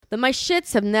My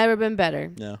shits have never been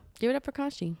better. Yeah. Give it up for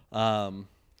Kashi. Takashi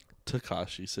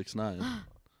 6ix9ine.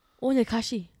 Oh, yeah,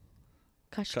 Kashi.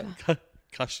 Kashi.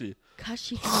 Kashi.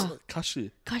 Kashi.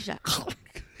 Kashi. Kashi.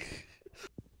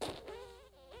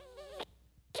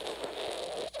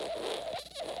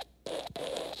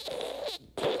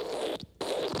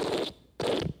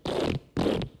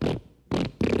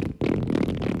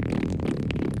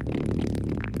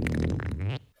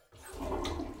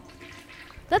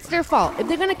 That's their fault. If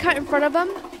they're going to cut in front of them,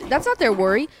 that's not their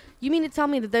worry. You mean to tell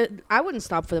me that I wouldn't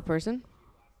stop for the person?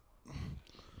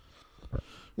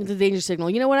 It's a danger signal.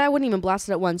 You know what? I wouldn't even blast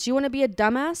it at once. You want to be a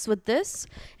dumbass with this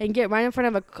and get right in front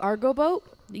of a cargo boat?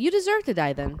 You deserve to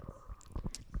die then.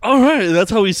 All right,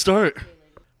 that's how we start.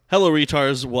 Hello,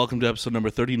 retards. Welcome to episode number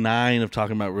 39 of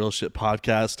Talking About Real Shit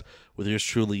podcast with yours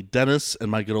truly, Dennis, and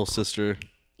my good old sister,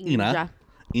 Inja.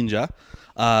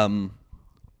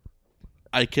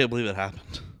 I can't believe it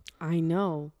happened. I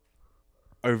know.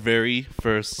 Our very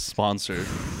first sponsor.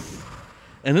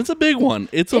 And it's a big one.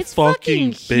 It's a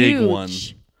fucking big huge. One.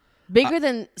 Bigger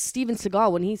than Steven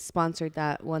Seagal when he sponsored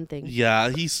that one thing. Yeah,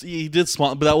 he did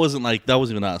sponsor, but that wasn't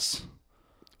even us.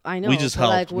 I know. We just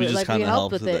helped. We just kind of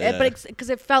helped with it. But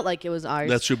because it felt like it was ours.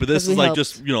 That's true. But this is like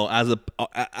just,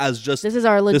 this is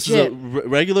our legit. This is a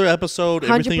regular episode.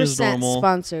 Everything is normal.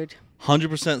 Sponsored.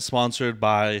 100% sponsored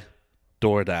by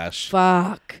DoorDash.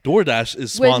 Fuck. DoorDash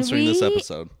is sponsoring this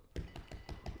episode.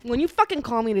 When you fucking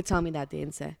call me to tell me that, they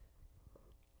didn't say.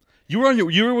 You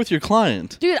were with your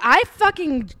client. Dude, I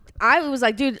was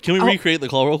like, dude. Can we recreate the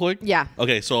call real quick? Yeah.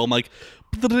 Okay, so I'm like,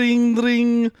 ding,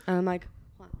 ding. And I'm like,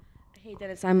 hey,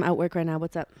 Dennis, I'm at work right now.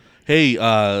 What's up? Hey,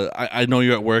 I know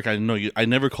you're at work. I know you. I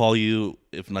never call you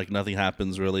if like nothing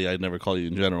happens. Really, I never call you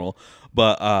in general.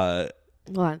 But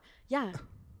hold on. Yeah.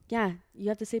 You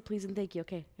have to say please and thank you.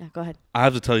 Okay. Yeah. Go ahead. I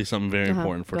have to tell you something very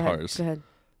important for go cars. Go ahead.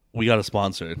 We got a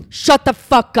sponsor. Shut the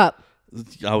fuck up.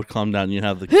 I would calm down. You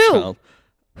have the Who? child.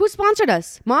 Who sponsored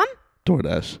us? Mom?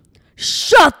 DoorDash.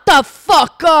 Shut the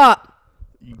fuck up.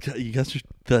 You got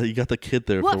the kid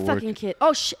there what for work. What fucking kid?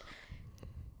 Oh shit!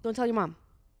 Don't tell your mom.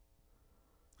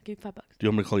 I'll give you $5. Do you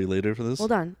want me to call you later for this?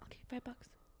 Hold on. I'll give you $5. I'll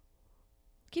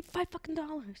give you $5 fucking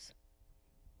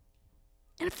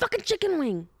and a fucking chicken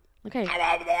wing. Okay. Fine.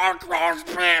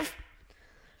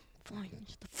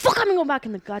 Shut the fuck up and go back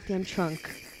in the goddamn trunk.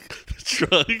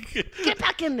 Trunk. Get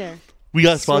back in there. We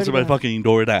got sponsored by fucking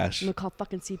DoorDash. I'm gonna call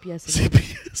fucking CPS.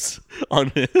 CPS on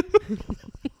him.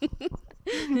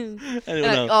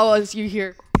 Oh, it's you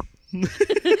here. Shut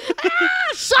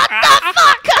the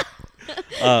fuck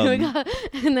up.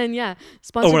 And then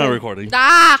sponsor. Oh, we're not recording.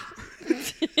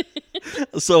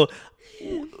 So,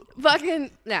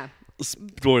 fucking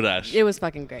DoorDash. It was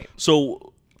fucking great.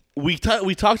 So we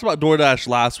talked about DoorDash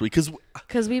last week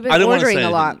because we've been ordering a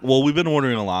lot. Well, we've been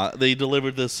ordering a lot. They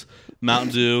delivered this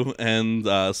Mountain Dew and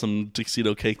some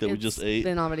tuxedo cake that we just ate.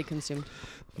 Been already consumed.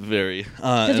 Very.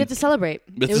 Because you have to celebrate.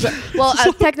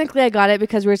 Technically I got it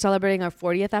because we were celebrating our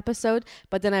 40th episode,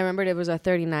 but then I remembered it was our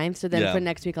 39th, so then for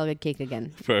next week I'll get cake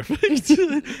again. Perfect.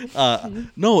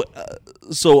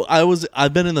 So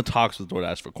I've been in the talks with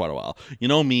DoorDash for quite a while. You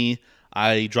know me,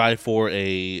 I drive for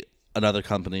another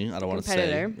company. I don't want to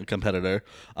say a competitor.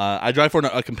 I drive for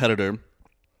a competitor,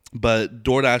 but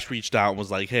DoorDash reached out and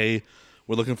was like, hey,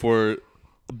 we're looking for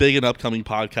big and upcoming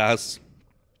podcasts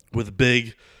with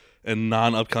big and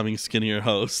non-upcoming skinnier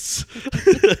hosts.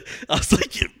 I was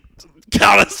like,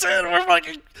 count us in.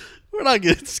 We're not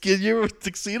getting skinnier with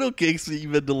tuxedo cakes that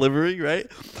you've been delivering, right?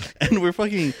 And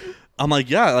I'm like,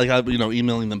 yeah, like I'm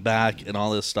emailing them back and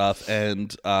all this stuff,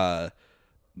 and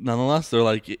nonetheless, they're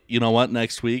like, you know what?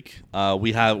 Next week,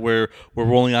 we're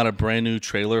rolling out a brand new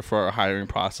trailer for our hiring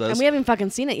process, and we haven't fucking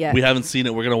seen it yet. We haven't seen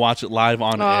it. We're gonna watch it live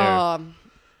on air.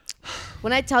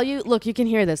 When I tell you, look, you can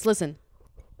hear this. Listen,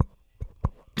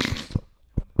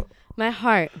 my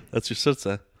heart. That's your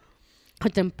sitsa.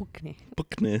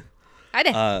 Pukne. I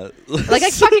did. Like I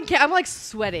fucking can't. I'm like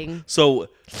sweating. So.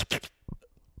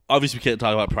 Obviously, we can't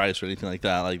talk about price or anything like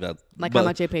that. Like how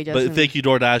much they paid us. But thank you,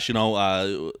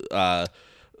 DoorDash.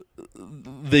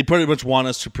 They pretty much want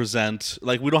us to present.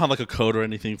 Like, we don't have like a code or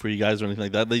anything for you guys or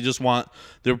anything like that.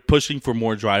 They're pushing for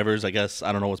more drivers. I guess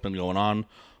I don't know what's been going on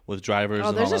with drivers.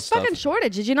 Oh, there's a fucking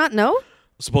shortage. Did you not know?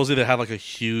 Supposedly they have like a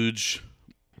huge.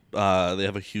 They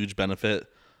have a huge benefit.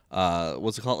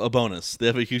 What's it called? A bonus. They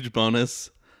have a huge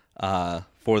bonus.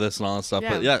 For this and all that stuff.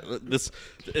 Yeah. But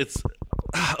it's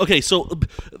okay. So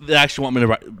they actually want me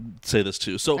to say this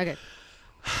too. So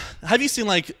have you seen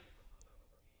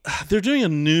they're doing a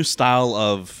new style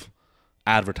of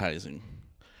advertising?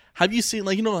 Have you seen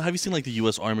the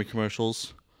U.S. Army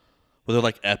commercials where they're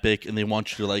like epic and they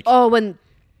want you to when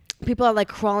people are like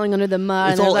crawling under the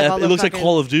mud. It's and all like, all it looks fucking... like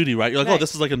Call of Duty, right? You're like, right. oh,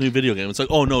 this is like a new video game. It's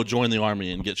like, oh no, join the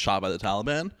army and get shot by the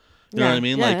Taliban. You know what I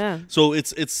mean? So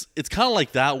it's kind of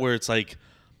like that, where it's like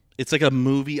a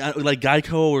movie, like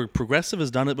Geico or Progressive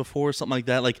has done it before, something like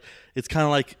that. Like it's kind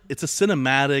of like it's a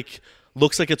cinematic.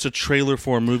 Looks like it's a trailer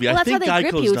for a movie. Well, I think that's how they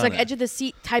Geico's grip you. It's like it. edge of the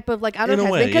seat type of like advertisement,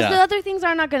 way, because yeah. the other things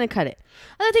are not going to cut it.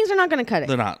 Other things are not going to cut it.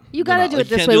 They're not. You got to do Like, it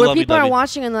this way, where people are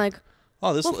watching and like,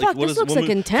 oh, this, well, like, fuck, this looks like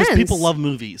intense. Because people love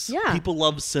movies. Yeah. People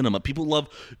love cinema. People love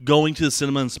going to the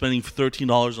cinema and spending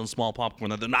 $13 on small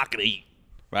popcorn that they're not going to eat,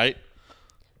 right?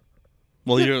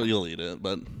 Well, you'll eat it,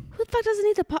 but who the fuck doesn't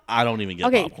eat the popcorn? I don't even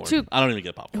get popcorn. I don't even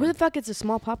get popcorn. Who the fuck gets a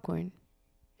small popcorn?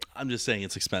 I'm just saying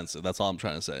it's expensive. That's all I'm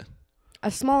trying to say. A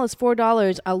small is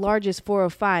 $4, a large is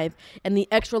 $4.05, and the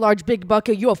extra large big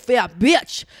bucket, you a fat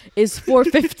bitch, is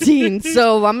 $4.15.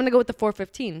 So I'm gonna go with the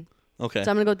 $4.15. Okay.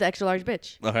 So I'm gonna go with the extra large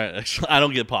bitch. All right. Actually, I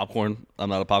don't get popcorn. I'm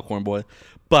not a popcorn boy.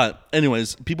 But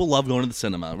anyways, people love going to the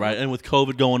cinema, right? And with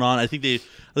COVID going on, I think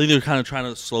they're kind of trying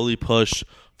to slowly push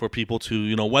for people to,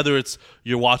 you know, whether it's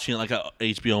you're watching it like a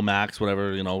HBO Max,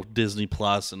 whatever, you know, Disney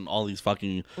Plus and all these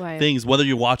fucking things, whether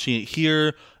you're watching it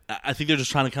here, I think they're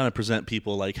just trying to kind of present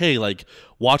people like, hey, like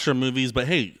watch our movies, but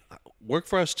hey, work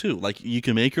for us too. Like you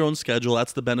can make your own schedule.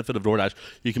 That's the benefit of DoorDash.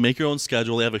 You can make your own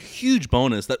schedule. They have a huge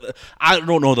bonus that I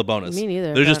don't know the bonus. Me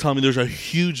neither. They're just telling me there's a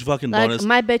huge fucking like, bonus.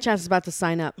 My bitch ass is about to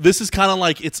sign up. This is kind of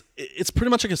like it's pretty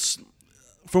much like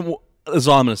from that's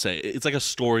all I'm gonna say. It's like a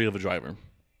story of a driver.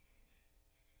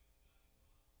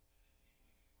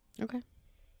 Okay.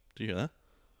 Do you hear that?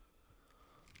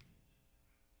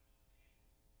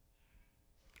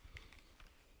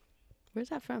 Where's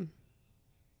that from?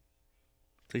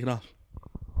 Take it off.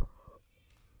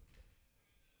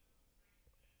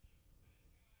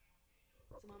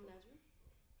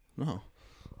 No.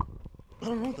 I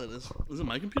don't know what that is. Is it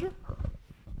my computer?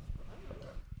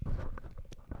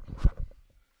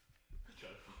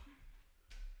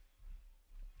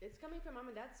 It's coming from mom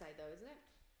and dad's side, though, isn't it?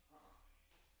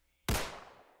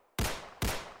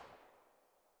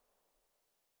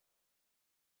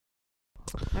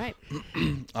 All right.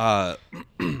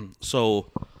 So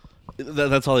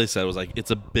that's all they said was like, it's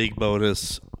a big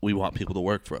bonus. We want people to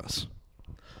work for us.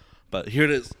 But here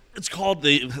it is. It's called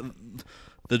the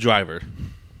driver.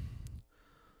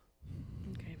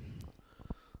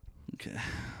 Okay.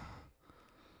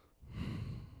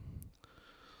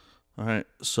 All right.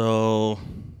 So.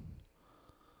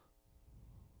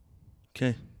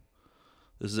 Okay.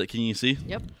 This is it. Can you see?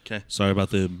 Yep. Okay. Sorry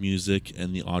about the music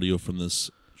and the audio from this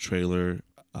trailer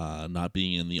not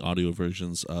being in the audio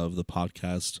versions of the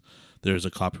podcast. There's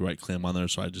a copyright claim on there,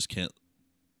 so I just can't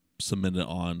submit it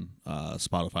on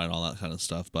Spotify and all that kind of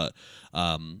stuff. But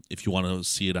if you want to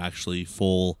see it actually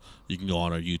full, you can go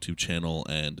on our YouTube channel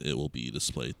and it will be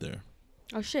displayed there.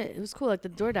 Oh shit, it was cool, like the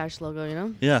DoorDash logo, you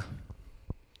know? Yeah.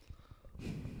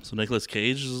 So Nicolas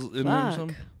Cage is in there or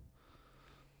something?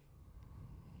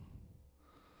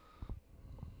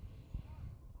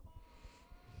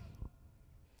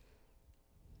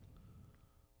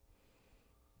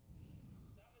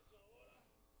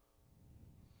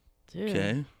 Dude.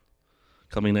 Okay.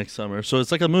 Coming next summer. So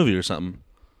it's like a movie or something.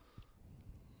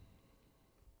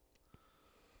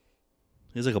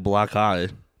 He's like a black eye.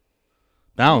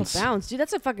 Bounce. Oh, Bounce. Dude,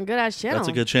 that's a fucking good ass channel. That's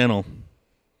a good channel.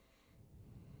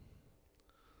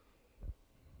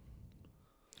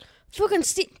 Fucking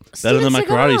better than my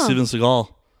karate, Steven Seagal.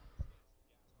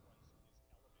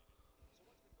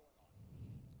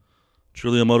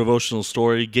 Truly a motivational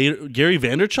story. Gary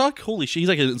Vaynerchuk? Holy shit, he's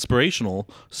like an inspirational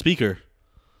speaker.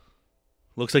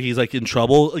 Looks like he's like in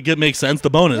trouble. It makes sense. The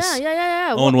bonus.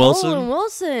 Yeah. Owen Wilson. Owen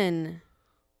Wilson.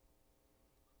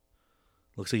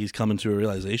 Looks like he's coming to a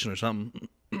realization or something.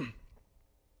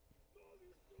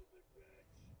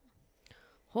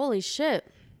 Holy shit.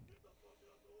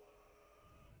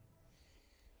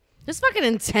 This is fucking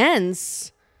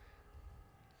intense.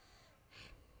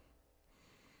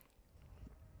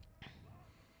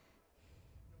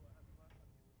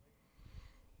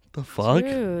 The fuck?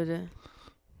 Dude.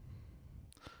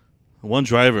 One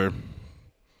driver.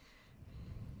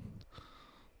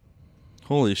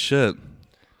 Holy shit.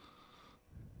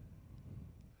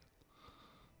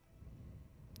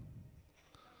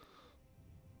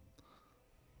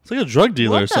 It's like a drug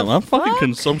dealer or something.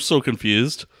 I'm so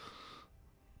confused.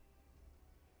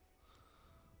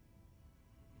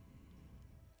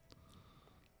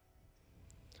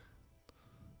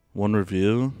 One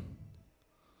review.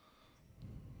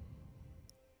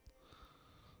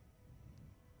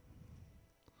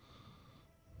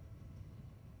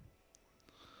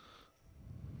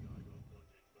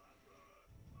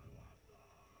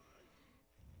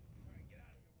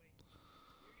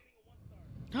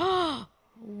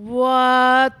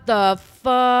 What the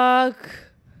fuck?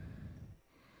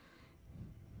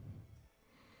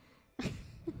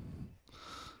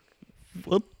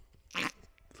 What?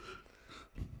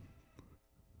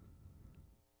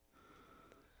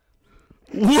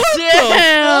 What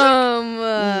Damn. the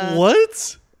fuck?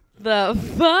 What? The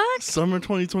fuck? Summer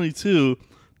 2022.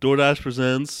 DoorDash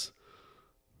presents.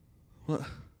 What?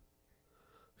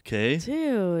 Okay.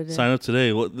 Dude. Sign up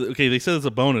today. What? Okay, they said it's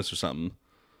a bonus or something.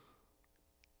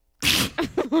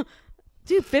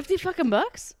 Dude, 50 fucking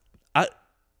bucks? I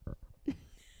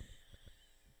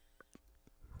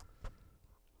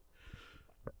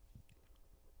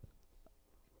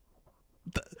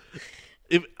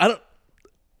don't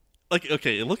like.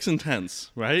 Okay, it looks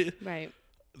intense, right? Right.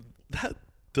 That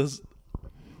does.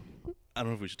 I don't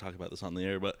know if we should talk about this on the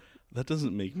air, but that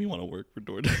doesn't make me want to work for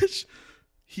DoorDash.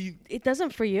 It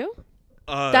doesn't for you?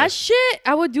 That That shit,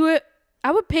 I would do it.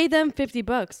 I would pay them 50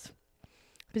 bucks.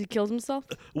 Because he kills himself?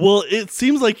 Well, it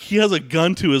seems like he has a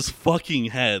gun to his fucking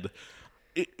head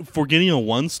for getting a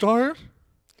 1-star.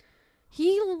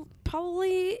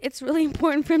 It's really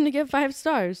important for him to get 5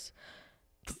 stars.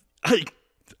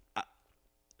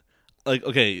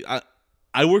 Okay,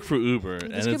 I work for Uber,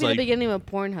 and This could it's be like the beginning of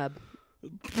Pornhub.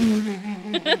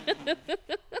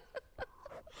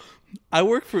 I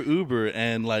work for Uber,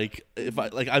 and like if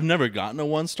I've never gotten a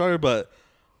 1-star, but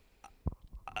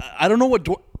I don't know what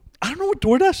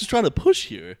DoorDash is trying to push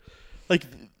here.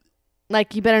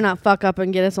 Like, you better not fuck up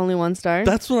and get us only 1 star.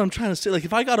 That's what I'm trying to say. Like,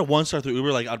 if I got a 1-star through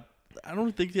Uber, like I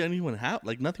don't think that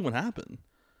nothing would happen.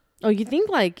 Oh, you think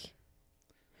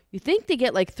they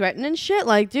get like threatened and shit?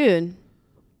 Like, dude.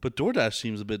 But DoorDash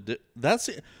seems a bit. That's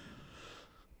it.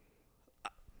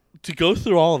 To go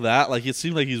through all of that, like it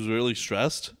seemed like he was really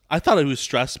stressed. I thought he was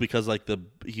stressed because like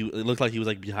it looked like he was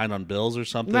like behind on bills or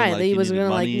something. Right, like that he was needed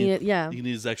gonna money, like need it. Yeah. he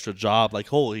needed his extra job. Like,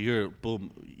 holy,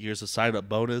 here's a sign up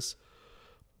bonus.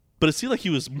 But it seemed like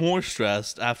he was more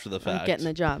stressed after the fact. Getting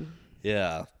the job.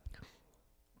 Yeah.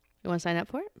 You want to sign up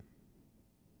for it?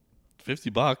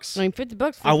 $50. I mean, 50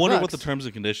 bucks. I wonder what the terms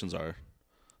and conditions are.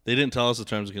 They didn't tell us the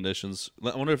terms and conditions.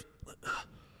 I wonder if.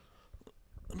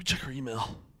 Let me check our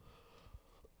email.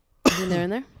 In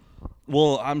there?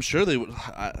 Well, I'm sure they would.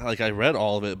 I read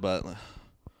all of it, but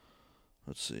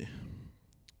let's see.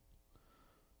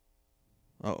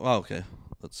 Oh, okay.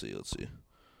 Let's see.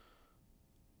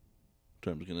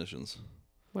 Terms and conditions.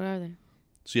 What are they?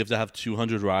 So you have to have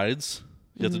 200 rides.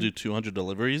 You have to do 200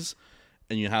 deliveries,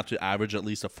 and you have to average at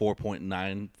least a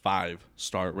 4.95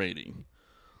 star rating.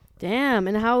 Damn,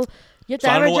 and how you have to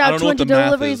So average out 200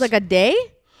 deliveries like a day?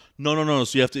 No.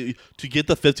 So you have to get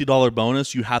the $50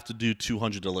 bonus. You have to do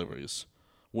 200 deliveries,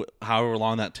 however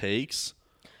long that takes.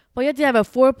 Well, you have to have a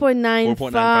 4.95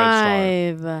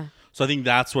 star. So I think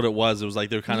that's what it was. It was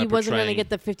like they're kind of He wasn't going to get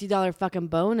the $50 fucking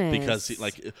bonus because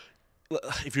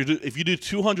if you do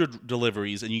 200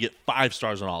 deliveries and you get 5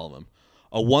 stars on all of them,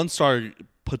 a 1-star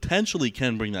potentially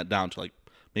can bring that down to like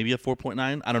maybe a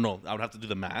 4.9. I don't know. I would have to do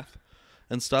the math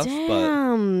and stuff.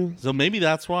 Damn. But so maybe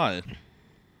that's why.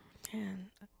 Man.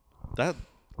 That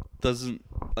doesn't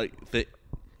like.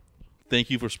 Thank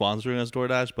you for sponsoring us,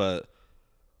 DoorDash, but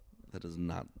that does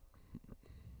not.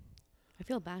 I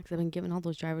feel bad because I've been giving all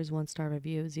those drivers 1-star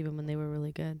reviews, even when they were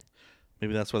really good.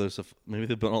 Maybe that's why maybe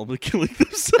they've all been killing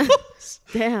themselves.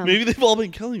 Damn. Maybe they've all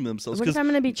been killing themselves. What if I'm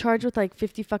going to be charged with like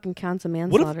 50 fucking counts of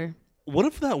manslaughter? What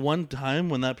if that one time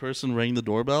when that person rang the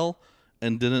doorbell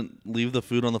and didn't leave the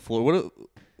food on the floor?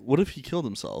 What if he killed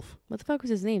himself? What the fuck was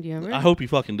his name? Do you remember? I hope he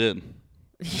fucking did.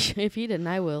 If he didn't,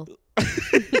 I will.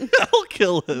 I'll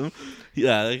kill him.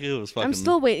 Yeah, it was fucking. I'm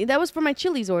still waiting. That was for my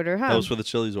Chili's order, huh? That was for the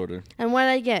Chili's order. And what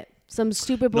did I get? Some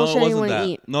stupid No, bullshit it I wasn't want that. to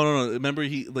eat. No. Remember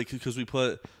because we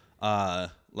put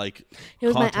like. It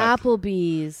was my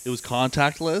Applebee's. It was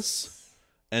contactless,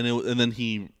 and then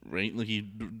he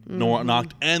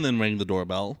knocked and then rang the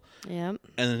doorbell. Yep.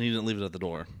 And then he didn't leave it at the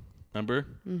door. Remember?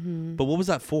 Mm-hmm. But what was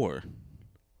that for?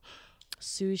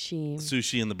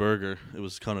 Sushi and the burger. It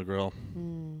was Kona Grill.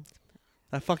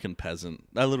 That fucking peasant.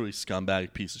 That literally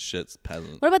scumbag piece of shit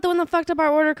peasant. What about the one that fucked up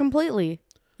our order completely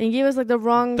and gave us like the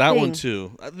wrong That thing? one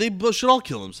too. They should all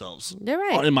kill themselves. They're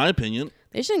right. In my opinion.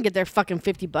 They shouldn't get their fucking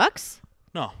 $50.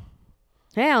 No.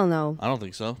 Hell no. I don't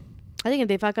think so. I think if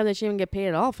they fuck up, they shouldn't even get paid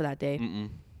at all for that day.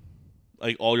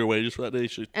 Like all your wages for that day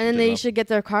should. And then they should get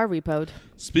their car repoed.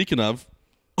 Speaking of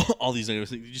all these negative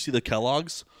things, did you see the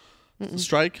Kellogg's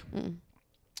strike?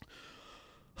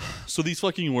 So these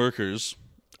fucking workers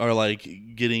are like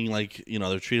getting like,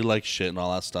 they're treated like shit and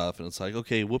all that stuff. And it's like,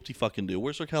 okay, whoop-de fucking do.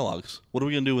 Where's our Kellogg's? What are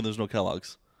we going to do when there's no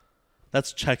Kellogg's?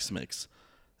 That's Chex Mix.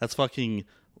 That's fucking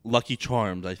Lucky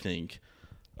Charms, I think.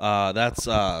 That's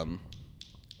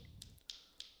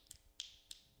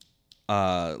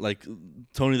like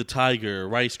Tony the Tiger,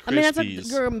 Rice Krispies. I mean, that's like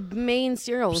your main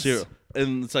cereals.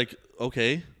 And it's like,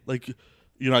 okay, like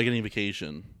you're not getting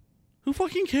vacation. Who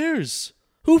fucking cares?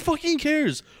 Who fucking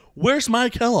cares? Where's my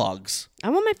Kellogg's? I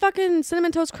want my fucking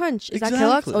Cinnamon Toast Crunch. Is that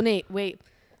Kellogg's? Oh, wait.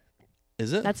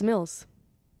 Is it? That's Mills.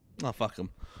 Oh, fuck them.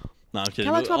 No, I'm kidding.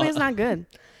 Kellogg's probably is not good.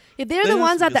 If they're the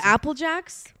ones at the Apple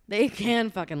Jacks, they can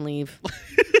fucking leave.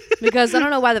 Because I don't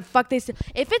know why the fuck they still...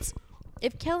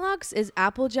 If Kellogg's is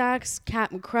Apple Jacks,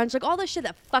 Captain Crunch, like all the shit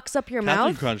that fucks up your mouth.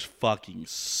 Captain Crunch fucking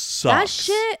sucks. That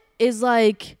shit is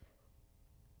like...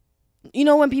 You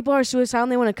know when people are suicidal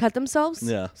and they want to cut themselves?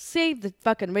 Yeah. Save the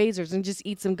fucking razors and just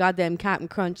eat some goddamn Captain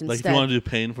Crunch instead. Like if you want to do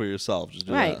pain for yourself, just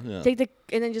do that. Yeah. Take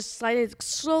and then just slide it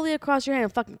slowly across your hand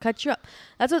and fucking cut you up.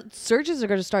 That's what surgeons are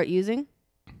going to start using.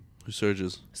 Who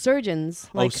surges? Surgeons.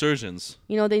 Like, surgeons.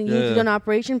 You know, they need to do an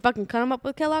operation, fucking cut them up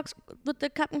with Kellogg's, with the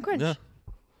Captain Crunch. Yeah.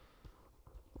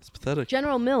 It's pathetic.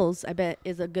 General Mills, I bet,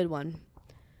 is a good one.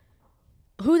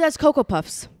 Who does Cocoa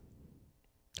Puffs?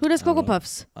 Who does Cocoa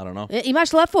Puffs? I don't know. Imaš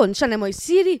telefon, šta nemoj?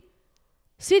 Siri.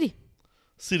 Siri.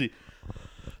 Siri.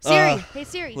 Hey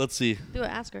Siri. Let's see. Do it,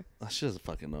 ask her. She doesn't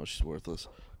fucking know. She's worthless.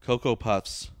 Cocoa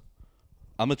Puffs.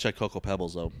 I'm going to check Cocoa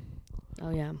Pebbles, though. Oh,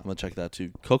 yeah. I'm going to check that,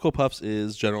 too. Cocoa Puffs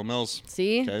is General Mills.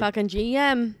 See? Okay. Fucking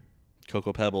GM.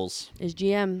 Cocoa Pebbles is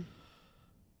GM.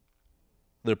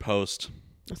 They're Post.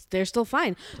 They're still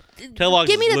fine. Kellogg's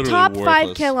Give me the top worthless.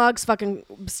 5 Kellogg's fucking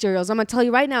cereals. I'm going to tell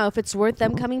you right now if it's worth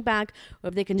them coming back or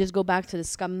if they can just go back to the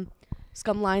scum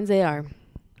lines they are.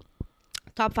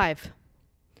 Top 5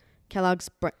 Kellogg's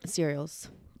cereals.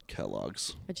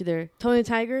 Kellogg's. That's either Tony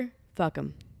Tiger, fuck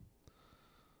them.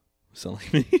 Sound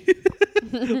like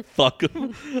me? Fuck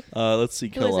them. Let's see.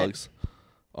 Who Kellogg's.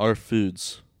 Our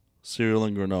Foods. Cereal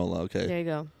and granola. Okay. There you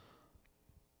go.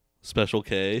 Special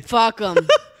K. Fuck them.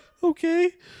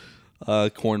 Okay.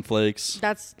 Corn Flakes.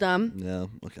 That's dumb. Yeah.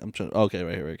 Okay. I'm trying. Okay.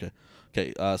 Right here. Okay.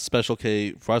 Okay. Special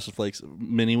K. Frosted Flakes.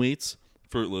 Mini Wheats.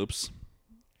 Fruit Loops.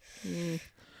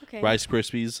 Okay. Rice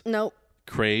Krispies. Nope.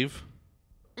 Crave.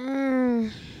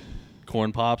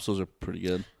 Corn Pops. Those are pretty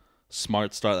good.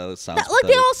 Smart Start. That sounds. Look,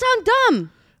 they all sound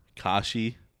dumb.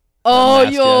 Kashi. Oh,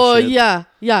 yo, yeah.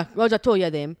 Yeah. Roger told you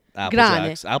them. Apple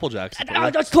Jacks.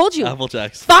 I just told you. Apple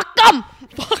Jacks. Fuck them.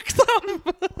 Fuck them.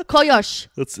 Koyosh.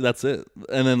 That's it.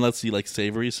 And then let's see, like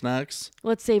savory snacks.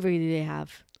 What savory do they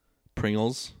have?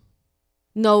 Pringles.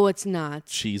 No, it's not.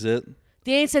 Cheez-It.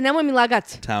 They say nemoj mi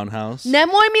lagat. Townhouse.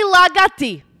 Nemoj mi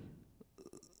lagati.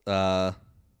 No,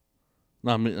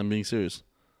 I'm being serious.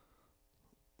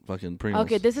 Fucking Pringles.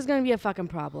 Okay, this is gonna be a fucking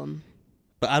problem.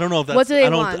 But I don't know if that's. What do they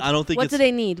want? I don't think. What do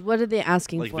they need? What are they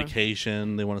asking like for? Like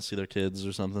vacation. They want to see their kids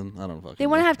or something. I don't fucking. They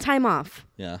want to have time off.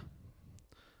 Yeah.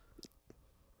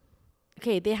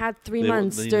 Okay, they had 3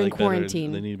 months during like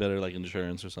quarantine. They need better like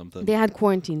insurance or something. They had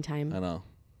quarantine time. I know.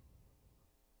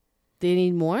 They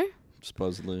need more?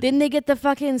 Supposedly. Didn't they get the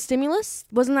fucking stimulus?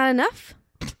 Wasn't that enough?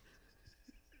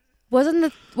 Wasn't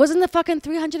the fucking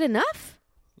 300 enough?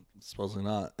 Supposedly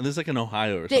not. And this is like in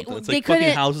Ohio or something. It's they like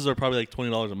fucking houses are probably like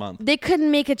 $20 a month. They couldn't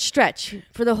make it stretch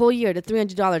for the whole year to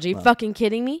 $300. Are you fucking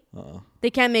kidding me? They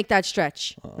can't make that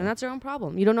stretch. And that's their own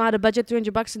problem. You don't know how to budget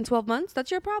 $300 in 12 months? That's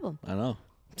your problem. I know.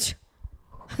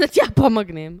 That's yeah,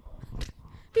 name.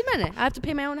 I have to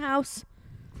pay my own house.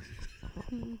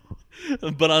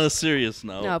 But on a serious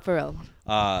note. No, for real.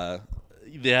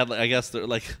 They had like, I guess they're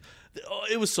like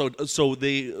it was so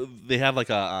they have like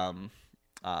a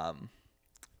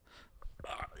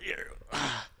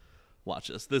watch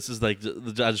this. This is like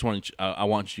I just want I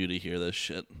want you to hear this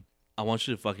shit. I want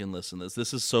you to fucking listen to this.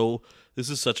 This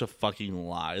is such a fucking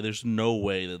lie. There's no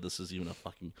way that this is even a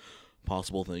fucking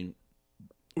possible thing.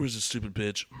 Where's this stupid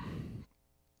bitch?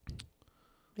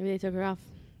 Maybe they took her off.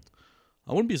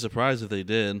 I wouldn't be surprised if they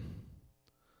did.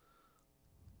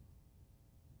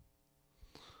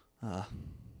 I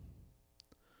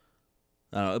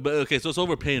don't know. But okay, so it's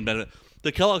overpaying benefit.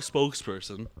 The Kellogg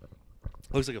spokesperson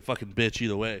looks like a fucking bitch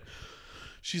either way.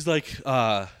 She's like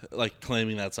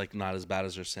claiming that's like not as bad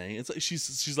as they're saying. It's like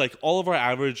she's like all of our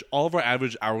average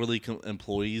hourly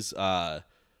employees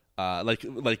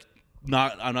we're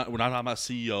not talking about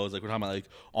CEOs, like we're talking about like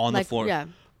on the floor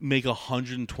make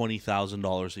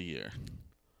 $120,000 a year.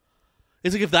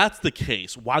 It's like if that's the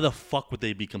case, why the fuck would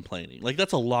they be complaining? Like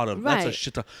that's a lot of that's a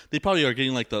shit ton. They probably are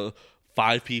getting like the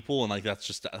 5 people and like that's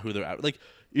just who they're at. Like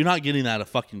you're not getting that at a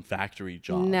fucking factory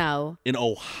job. No. In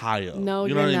Ohio. No,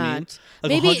 you know you're what not. I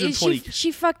mean? Like Maybe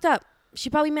she fucked up. She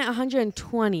probably meant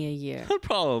 120 a year.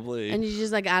 Probably. And you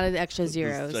just like added extra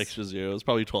zeros. Extra zeros.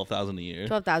 Probably 12,000 a year.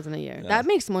 12,000 a year. Yeah. That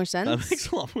makes more sense. That makes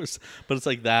a lot more sense. But it's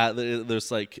like that. There's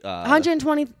like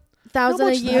 120. $1,000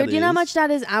 a year. Do you know how much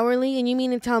that is hourly? And you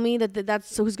mean to tell me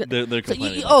that's so who's gonna? They're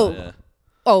complaining.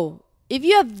 If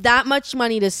you have that much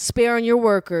money to spare on your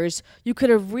workers, you could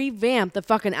have revamped the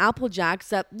fucking Apple Jacks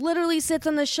that literally sits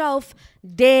on the shelf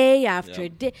day after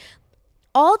day.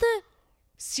 All the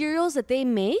cereals that they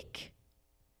make,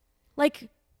 like,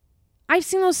 I've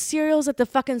seen those cereals at the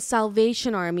fucking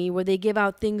Salvation Army where they give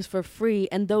out things for free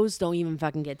and those don't even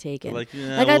fucking get taken. Like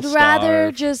I'd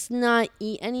rather just not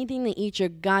eat anything than eat your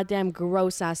goddamn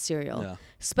gross ass cereal. Yeah.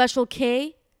 Special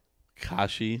K.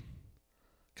 Kashi.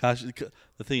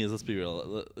 The thing is, let's be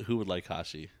real. Who would like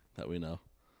Kashi that we know?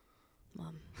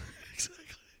 Mom. Exactly.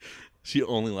 She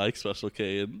only likes Special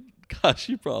K and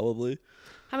Kashi probably.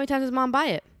 How many times does Mom buy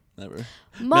it? Never.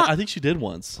 I think she did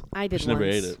once. I did she once. Never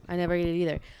ate it. I never ate it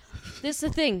either. This is the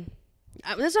thing.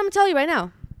 This is what I'm gonna tell you right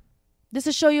now. This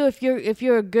to show you if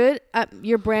you're good at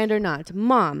your brand or not.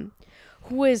 Mom,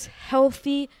 who is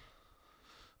healthy,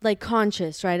 like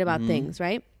conscious, right, about things,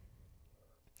 right?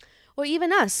 Or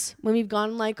even us when we've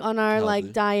gone like on our healthy.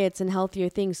 like diets and healthier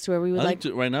things to where we would like.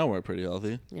 Right now we're pretty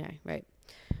healthy. Yeah. Right.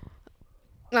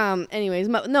 Anyways,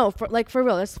 no, for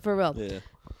real. That's for real. Yeah.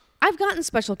 I've gotten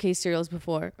Special K cereals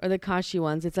before, or the Kashi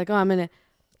ones. It's like, I'm gonna,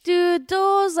 dude,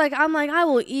 those, like, I'm like, I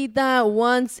will eat that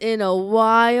once in a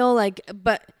while, like,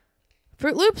 but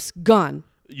Fruit Loops, gone.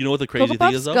 You know what the crazy Cocoa thing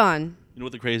Puffs, is, though? gone. You know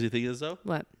what the crazy thing is, though?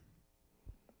 What?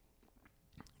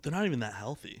 They're not even that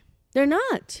healthy. They're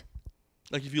not.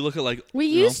 Like, if you look at, like... We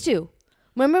used to.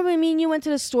 Remember when me and you went to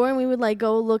the store and we would, like,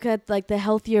 go look at, like, the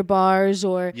healthier bars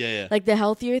or, like, the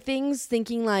healthier things,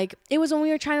 thinking, like, it was when we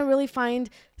were trying to really find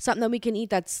something that we can eat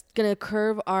that's going to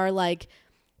curb our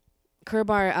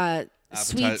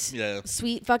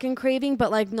sweet fucking craving,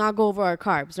 but, like, not go over our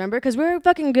carbs, remember? Because we were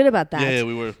fucking good about that. Yeah,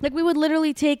 we were. Like, we would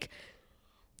literally take,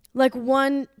 like,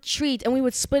 one treat and we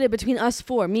would split it between us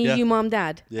four, me, you, Mom,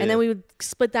 Dad. And then we would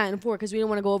split that in four because we didn't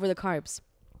want to go over the carbs.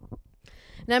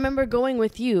 And I remember going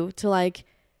with you to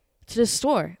the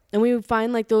store, and we would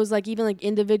find like those like even like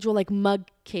individual like mug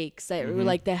cakes that were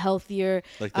like the healthier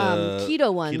like the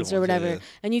keto ones or whatever. Yeah.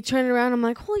 And you turn it around, I'm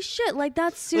like, holy shit, like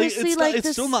that's seriously it's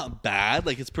still not bad.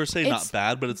 Like it's per se not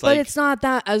bad, but it's like it's not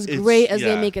that as great as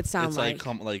they make it sound. It's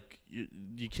like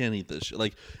you can't eat this shit.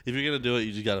 Like if you're gonna do it,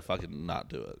 you just gotta fucking not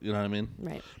do it. You know what I mean?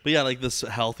 Right. But yeah, like this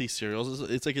healthy cereals,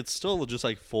 it's like it's still just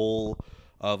like full.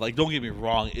 Like, don't get me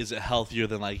wrong, is it healthier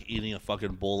than, like, eating a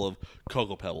fucking bowl of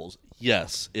Cocoa Pebbles?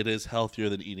 Yes, it is healthier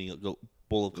than eating a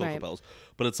bowl of Cocoa Pebbles.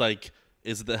 But it's like,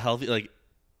 is it the healthy, like,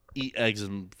 eat eggs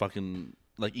and fucking,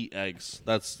 like, eat eggs.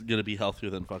 That's going to be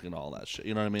healthier than fucking all that shit.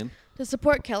 You know what I mean? To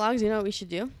support Kellogg's, you know what we should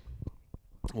do?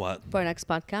 What? For our next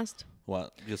podcast?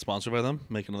 What? Get sponsored by them?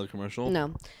 Make another commercial?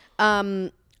 No.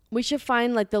 We should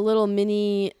find, like, the little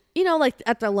mini... You know, like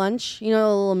at the lunch, you know,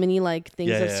 the little mini like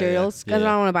things of cereals. Because I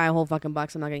don't want to buy a whole fucking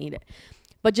box. I'm not going to eat it.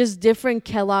 But just different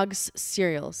Kellogg's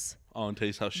cereals. Oh, and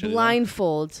taste how shitty.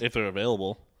 Blindfold. If they're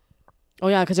available. Oh,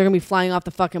 yeah, because they're going to be flying off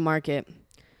the fucking market.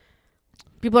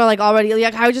 People are like already,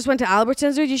 like, I just went to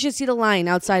Albertsons, dude. You should see the line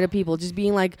outside of people just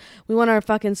being like, we want our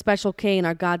fucking Special K and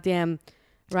our goddamn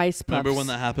Rice Puffs. Remember when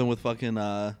that happened with fucking,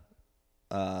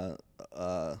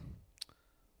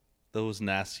 those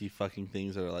nasty fucking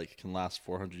things that are like can last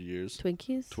 400 years.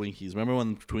 Twinkies. Remember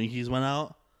when Twinkies went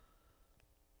out?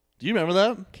 Do you remember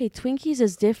that? Okay, Twinkies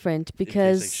is different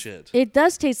because it tastes like shit. It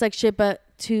does taste like shit, but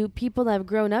to people that have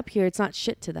grown up here, it's not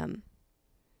shit to them.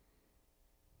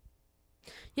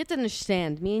 You have to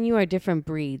understand, me and you are different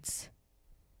breeds.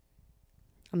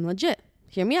 I'm legit.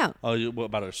 Hear me out. Oh, what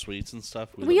about our sweets and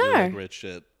stuff? We are. Like rich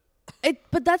shit.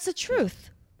 But that's the truth.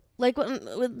 Like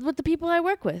with the people I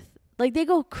work with. Like, they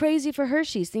go crazy for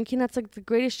Hershey's, thinking that's, like, the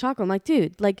greatest chocolate. I'm like,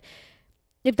 dude, like,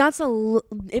 if that's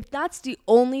the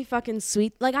only fucking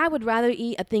sweet... Like, I would rather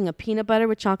eat a thing of peanut butter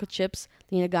with chocolate chips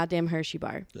than eat a goddamn Hershey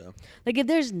bar. Yeah. Like, if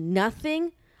there's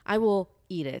nothing, I will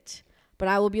eat it. But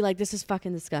I will be like, this is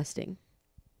fucking disgusting.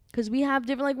 Because we have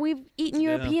different... Like, we've eaten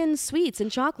European sweets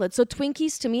and chocolate. So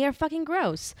Twinkies, to me, are fucking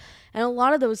gross. And a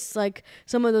lot of those, like,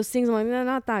 some of those things, I'm like, they're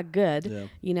not that good.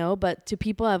 You know? But to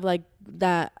people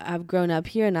that have grown up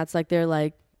here, and that's like they're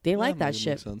like they like that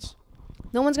shit. Makes sense.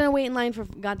 No one's gonna wait in line for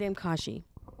goddamn Kashi.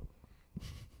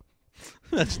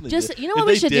 Just you know what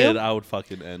we should do? I would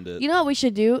fucking end it. You know what we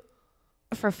should do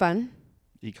for fun?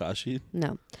 Eat Kashi?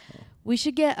 No. We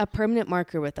should get a permanent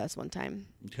marker with us one time.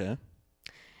 Okay.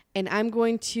 And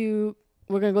we're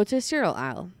gonna go to the cereal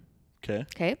aisle. Okay.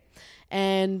 Okay.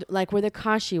 And like where the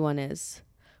Kashi one is,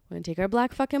 we're gonna take our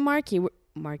black fucking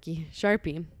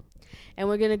Sharpie. And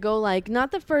we're going to go, like,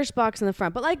 not the first box in the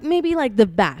front, but, like, maybe, like, the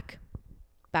back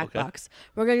box.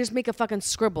 We're going to just make a fucking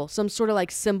scribble, some sort of,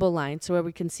 like, symbol line so where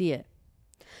we can see it.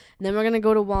 And then we're gonna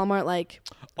go to Walmart like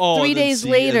 3 and then days see-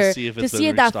 later and see if to it's see been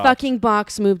if that restocked. fucking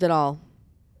box moved at all.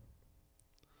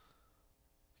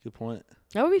 Good point.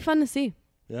 That would be fun to see.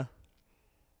 Yeah,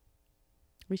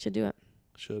 We should do it.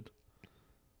 should.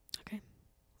 Okay.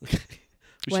 We should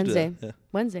do Wednesday. that, yeah.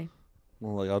 Wednesday.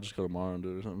 Well, like I'll just go tomorrow and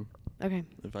do it or something Okay.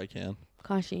 if I can.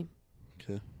 Kashi.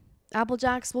 Okay. Apple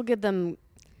Jacks, we'll give them.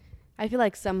 I feel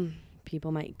like some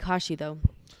people might. Kashi, though.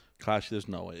 Gosh, there's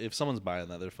no way. If someone's buying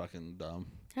that, they're fucking dumb.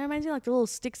 That reminds me of like the little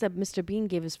sticks that Mr. Bean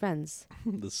gave his friends.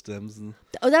 The stems and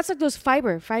Oh, that's like those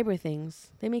fiber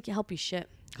things. They make it help you shit.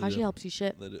 They Kashi do. helps you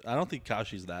shit. they do. I don't think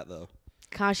Kashi's that though.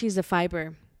 Kashi's a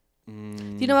fiber. Mm,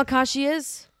 Do you know what Kashi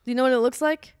is? Do you know what it looks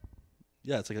like?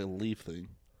 Yeah, it's like a leaf thing.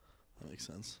 That makes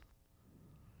sense.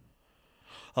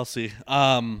 I'll see.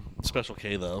 Special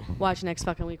K though. Watch next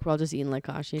fucking week. We're all just eating like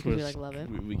Kashi because we like love it.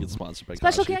 We get sponsored by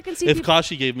Special Kashi. K, I can see If people.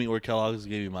 Kashi gave me or Kellogg's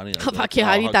gave me money, I'd be Oh, like, fuck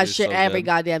yeah, I eat hug that you shit so every good.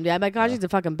 goddamn day. My Kashi's the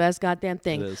fucking best goddamn It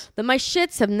thing. is. My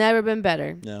shits have never been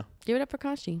better. Yeah. Give it up for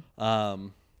Kashi.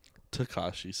 Takashi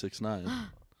 6ix9ine.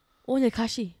 Oh, yeah,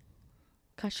 Kashi.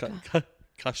 Kashka.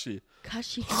 Kashi.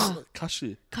 Kashi.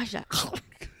 Kashi. Kasha.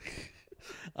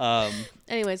 Um,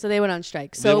 Anyway, so they went on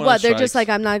strike. They So went on what? They're just strikes. like,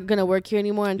 I'm not gonna work here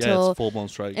anymore yeah, until. it's full blown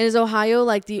strike. And is Ohio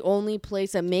like the only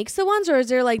place that makes the ones, or is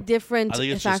there like different I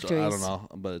think it's factories? just I don't know,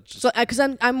 but it's just So, because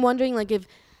I'm wondering like if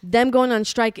them going on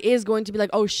strike is going to be like,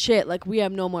 oh shit, like we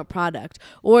have no more product,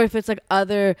 or if it's like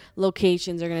other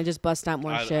locations are gonna just bust out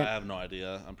more I shit. have no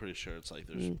idea. I'm pretty sure it's like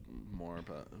there's more,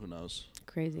 but who knows?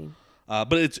 Crazy.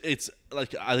 But it's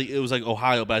like I think it was like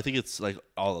Ohio, but I think it's like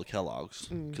all of Kellogg's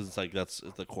because it's like that's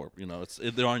the corp. You know,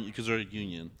 they're on because they're a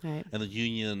union, Right. and the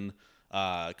union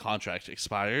contract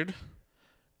expired,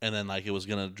 and then like it was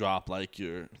gonna drop like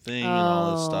your thing and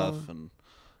all this stuff and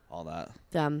all that.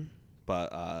 Dumb.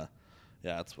 But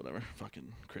yeah, it's whatever.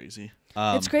 Fucking crazy.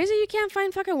 It's crazy you can't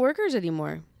find fucking workers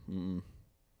anymore.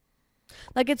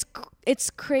 Like it's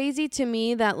crazy to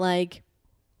me that like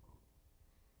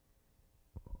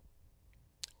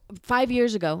 5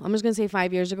 years ago, I'm just gonna say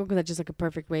 5 years ago because that's just like a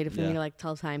perfect way for me Yeah. to like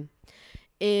tell time.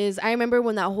 Is I remember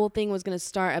when that whole thing was gonna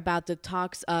start about the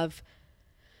talks of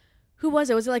who was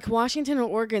it? Was it like Washington or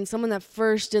Oregon? Someone that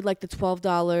first did like the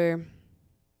 $12.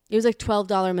 It was like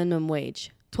 $12 minimum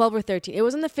wage, 12 or 13. It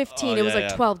wasn't the 15. Oh, it was yeah, like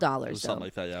yeah. $12. It was something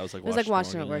like that. Yeah, it was like It was like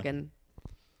Washington, Oregon.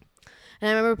 And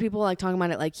I remember people like talking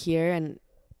about it like here and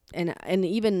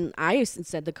even I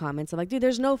said the comments of like, dude,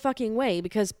 there's no fucking way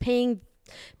because paying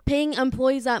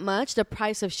employees that much, the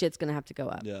price of shit's gonna have to go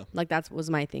up. Yeah. Like that was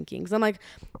my thinking. So I'm like,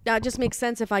 that just makes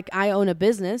sense if like I own a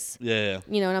business, Yeah.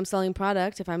 you know, and I'm selling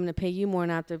product. If I'm gonna pay you more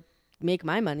and I have to make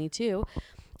my money too.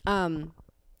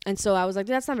 And so I was like,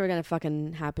 that's never gonna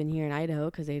fucking happen here in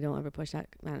Idaho because they don't ever push that.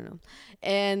 I don't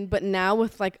know. But now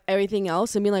with like everything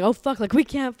else and being like, oh fuck, like we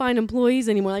can't find employees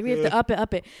anymore. Like we have to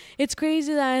up it. It's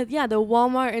crazy that the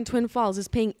Walmart in Twin Falls is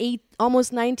paying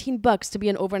almost $19 to be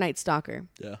an overnight stalker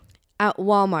Yeah. at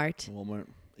Walmart Walmart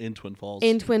in Twin Falls.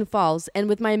 in Twin Falls. And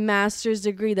with my master's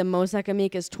degree, the most I can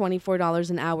make is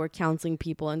 $24 an hour counseling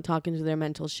people and talking to their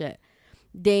mental shit.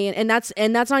 And that's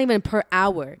not even per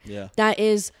hour. Yeah. That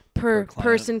is per client.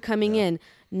 person coming in.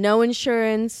 No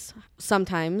insurance.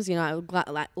 Sometimes, you know,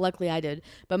 luckily I did.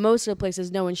 But most of the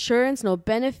places, no insurance, no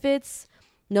benefits,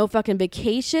 no fucking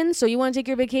vacation. So you want to take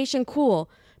your vacation? Cool.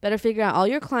 Better figure out all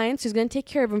your clients who's going to take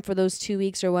care of them for those 2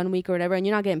 weeks or 1 week or whatever. And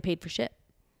you're not getting paid for shit.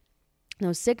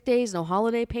 No sick days, no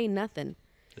holiday pay, nothing.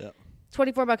 Yeah.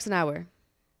 $24 an hour.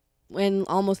 And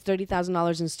almost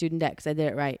 $30,000 in student debt because I did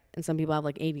it right. And some people have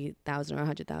like 80,000 or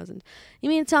 100,000. You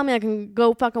mean to tell me I can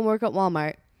go fucking work at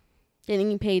Walmart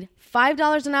getting paid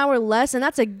 $5 an hour less, and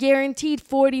that's a guaranteed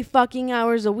 40 fucking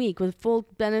hours a week with full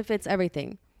benefits,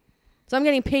 everything. So I'm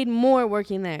getting paid more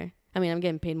working there. I mean, I'm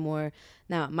getting paid more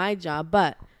now at my job,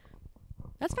 but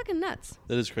that's fucking nuts.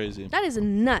 That is crazy. That is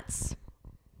nuts.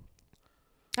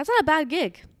 That's not a bad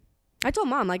gig. I told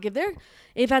Mom, like,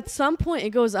 if at some point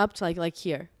it goes up to like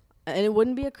here, and it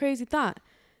wouldn't be a crazy thought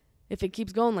if it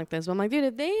keeps going like this. But I'm like, dude,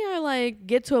 if they are like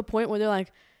get to a point where they're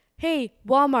like, hey,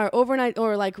 Walmart overnight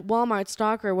or like Walmart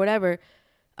stock or whatever,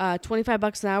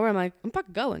 $25 an hour, I'm like, I'm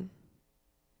fucking going.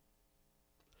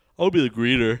 I would be the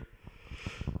greeter.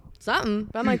 Something.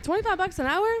 But I'm like, $25 an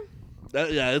hour?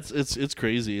 Yeah, it's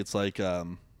crazy. It's like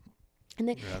And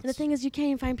the thing is, you can't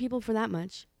even find people for that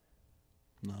much.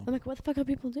 no. I'm like, what the fuck are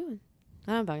people doing?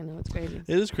 I don't fucking know. It's crazy.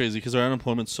 It is crazy because our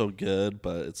unemployment's so good,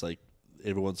 but it's like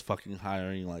everyone's fucking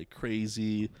hiring like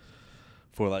crazy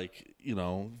for like, you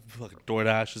know, fucking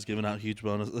DoorDash is giving out huge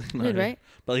bonuses. Good, right?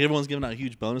 But like everyone's giving out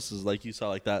huge bonuses. Like you saw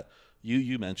like that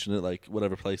You mentioned it, like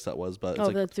whatever place that was, but the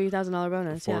like $3,000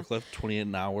 bonus. forklift, 28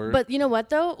 an hour. But you know what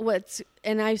though?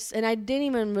 And I didn't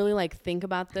even really like think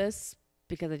about this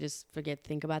because I just forget to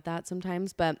think about that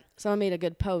sometimes. But someone made a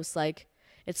good post. Like,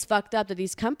 it's fucked up that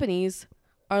these companies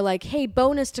are like, hey,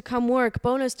 bonus to come work,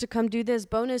 bonus to come do this,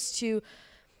 bonus to,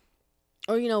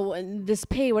 or this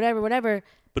pay, whatever.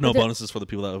 But no bonuses for the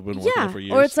people that have been working there for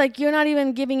years. Or it's like, you're not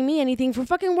even giving me anything for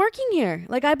fucking working here.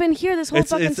 Like, I've been here this whole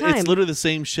fucking time. It's literally the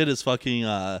same shit as fucking,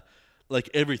 like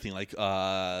everything. Like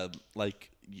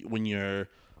when you're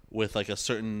with like a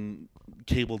certain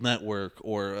cable network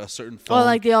or a certain phone. Oh,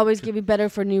 like they always give you better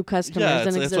for new customers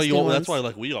than existing ones. That's why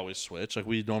like we always switch. Like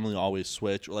we normally always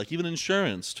switch. Or like even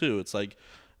insurance too. It's like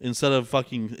instead of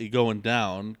fucking going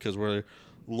down because we're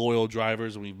loyal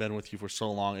drivers and we've been with you for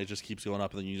so long, it just keeps going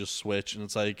up, and then you just switch, and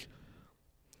it's like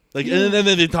and then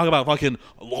they talk about fucking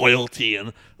loyalty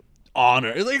and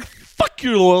honor. It's like, fuck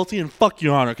your loyalty and fuck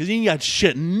your honor, because you ain't got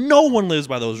shit. No one lives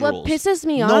by those rules. What pisses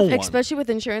me off, especially with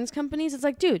insurance companies, it's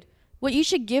like, dude, what you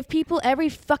should give people every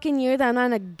fucking year that I'm not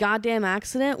in a goddamn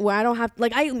accident where I don't have,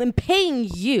 like, I'm paying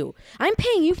you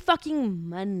fucking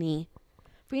money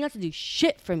for you not to do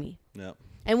shit for me. Yeah.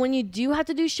 And when you do have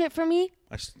to do shit for me,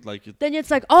 then it's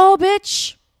like, oh,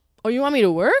 bitch, oh, you want me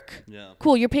to work? Yeah.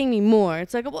 Cool, you're paying me more.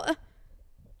 It's like, well,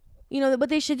 what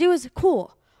they should do is,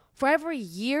 cool, for every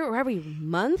year or every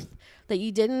month that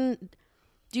you didn't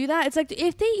do that, it's like,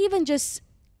 if they even just,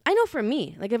 I know for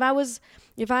me, like if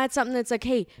I had something that's like,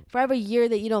 hey, for every year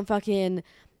that you don't fucking,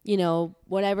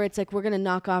 whatever, it's like, we're going to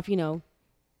knock off,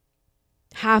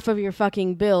 half of your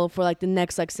fucking bill for like the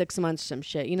next like 6 months, some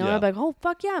shit, I'd be like, oh,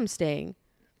 fuck yeah, I'm staying.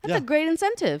 That's a great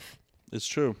incentive. It's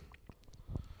true.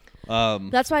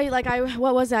 That's why, like,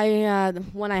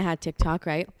 when I had TikTok,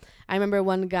 right? I remember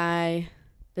one guy,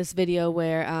 this video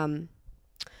where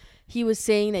he was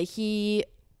saying that he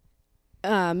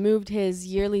moved his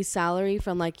yearly salary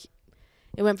from like,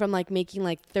 it went from like making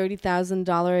like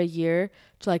 $30,000 a year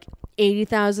to like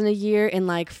 $80,000 a year in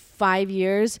like 5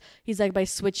 years. He's like, by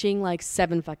switching like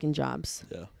 7 fucking jobs.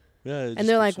 Yeah. Yeah. And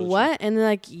they're like, what? And they're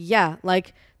like, yeah,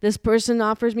 like this person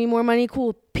offers me more money.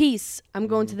 Cool. Peace. I'm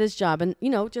going to this job. And,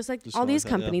 just like all these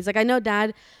companies, like I know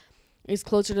Dad is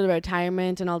closer to the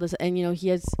retirement and all this. And, he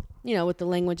has, with the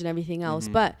language and everything else.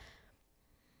 But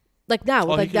like now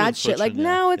with like that shit, like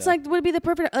now it's like would be the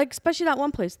perfect, like especially that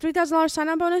one place, $3,000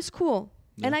 sign-on bonus. Cool.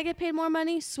 Yeah. And I get paid more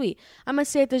money. Sweet. I'm going to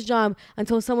stay at this job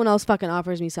until someone else fucking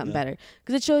offers me something better.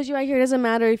 Because it shows you right here. It doesn't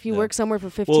matter if you work somewhere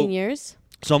for 15 years.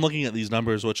 So I'm looking at these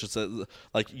numbers, which is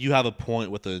like you have a point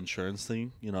with the insurance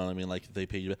thing. You know what I mean? Like if they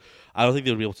pay you. I don't think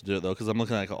they would be able to do it though, because I'm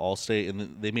looking at like Allstate,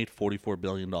 and they made $44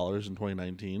 billion in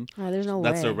 2019. There's no way.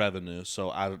 That's their revenue.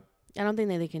 So I don't think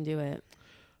that they can do it.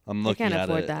 I'm looking at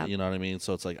it. That. You know what I mean?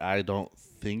 So it's like I don't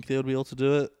think they would be able to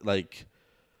do it. Like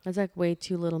that's like way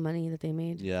too little money that they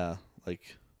made. Yeah,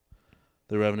 like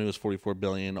the revenue was $44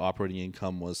 billion. Operating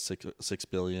income was $6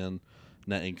 billion.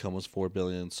 Net income was $4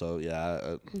 billion. So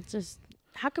yeah, it's just.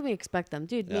 How can we expect them?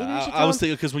 Dude, maybe we should I was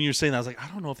thinking, because when you were saying that, I was like, I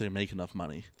don't know if they make enough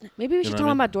money. Maybe we should tell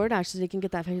them about DoorDash so they can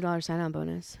get that $50 sign-on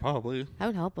bonus. Probably. That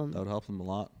would help them. That would help them a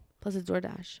lot. Plus it's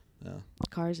DoorDash. Yeah.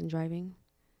 Cars and driving.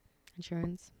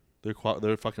 Insurance.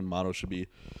 Their fucking motto should be,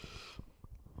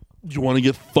 you want to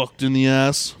get fucked in the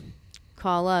ass?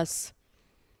 Call us.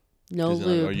 No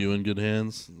lube. Are you in good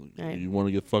hands? Right. You want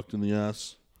to get fucked in the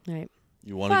ass? Right.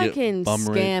 You want to get bum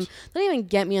scam. raped? Don't even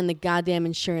get me on the goddamn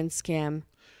insurance scam.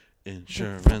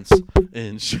 Insurance.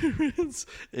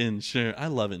 I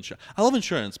love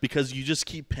insurance because you just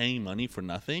keep paying money for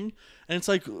nothing, and it's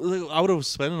like I would have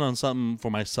spent it on something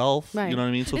for myself. Right. You know what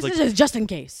I mean? So this it's is just in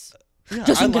case. Yeah,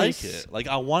 I like it. Like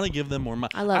I want to give them more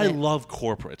money. I love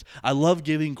corporate. I love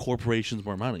giving corporations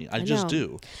more money. I just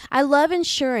do. I love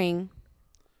insuring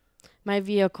my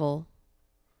vehicle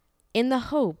in the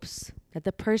hopes that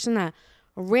the person that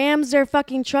rams their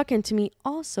fucking truck into me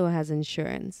also has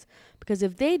insurance. Because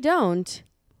if they don't,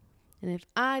 and if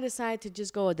I decide to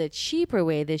just go the cheaper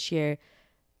way this year,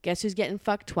 guess who's getting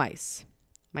fucked twice?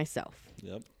 Myself.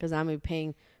 Yep. Because I'm going to be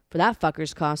paying for that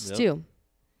fucker's costs too.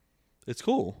 It's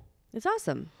cool. It's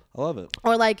awesome. I love it.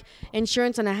 Or like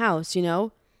insurance on a house,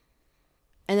 And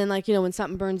then like, when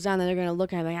something burns down, then they're going to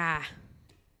look at it like,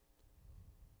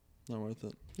 not worth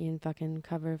it. You didn't fucking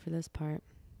cover for this part.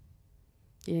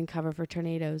 You didn't cover for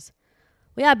tornadoes.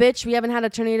 Well, yeah, bitch, we haven't had a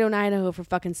tornado in Idaho for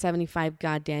fucking 75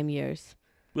 goddamn years.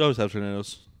 We always have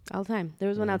tornadoes. All the time. There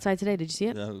was one outside today. Did you see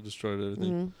it? Yeah, it destroyed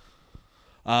everything.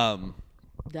 Mm-hmm.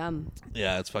 Dumb.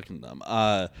 Yeah, it's fucking dumb.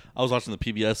 I was watching the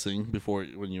PBS thing before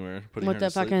when you were putting what her the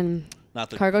to sleep. fucking Not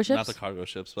the cargo ships? Not the cargo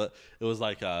ships, but it was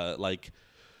like it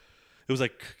it was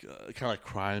like kind of like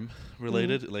crime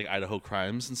related, like Idaho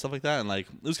crimes and stuff like that, and like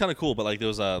it was kind of cool. But like there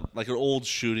was a like an old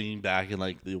shooting back in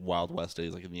like the Wild West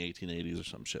days, like in the 1880s or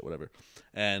some shit, whatever.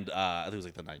 And I think it was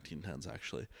like the 1910s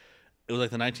actually. It was like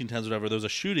the 1910s, whatever. There was a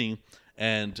shooting,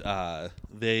 and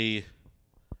they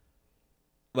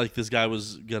like this guy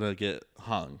was gonna get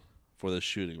hung for this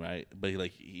shooting, right? But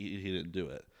he didn't do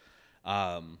it.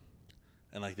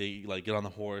 And like they like get on the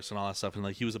horse and all that stuff, and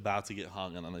like he was about to get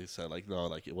hung, and then they said like no,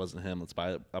 like it wasn't him. Let's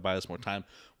buy us more time.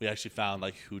 We actually found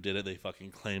like who did it. They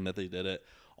fucking claimed that they did it.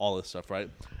 All this stuff, right?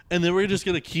 And then we're just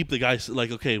gonna keep the guy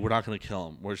like, okay, we're not gonna kill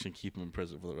him. We're just gonna keep him in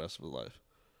prison for the rest of his life.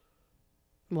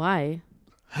 Why?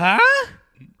 Huh?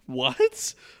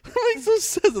 What? That makes no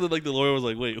sense. And then like the lawyer was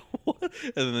like, wait, what?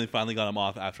 And then they finally got him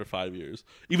off after 5 years,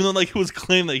 even though like it was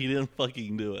claimed that he didn't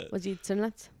fucking do it. Was he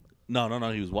Tsunat? No,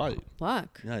 he was white.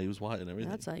 Fuck. Yeah, he was white and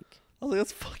everything. That's like. I was like,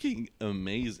 that's fucking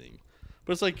amazing.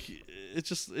 But it's like, it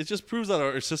just proves that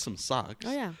our system sucks.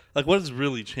 Oh yeah. Like, what has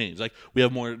really changed? Like, we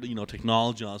have more,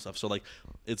 technology and all that stuff. So like,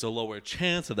 it's a lower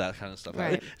chance of that kind of stuff.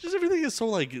 Right. Just everything is so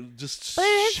like just but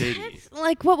shitty. It's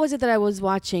like, what was it that I was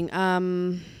watching?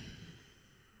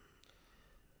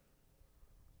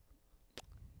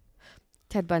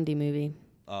 Ted Bundy movie.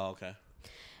 Oh, okay.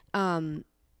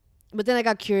 But then I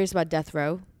got curious about death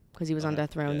row because he was on Okay.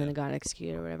 death row and then it got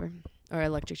executed or whatever, or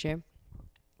electric chair.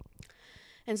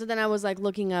 And so then I was like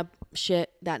looking up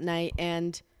shit that night,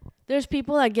 and there's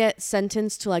people that get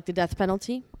sentenced to like the death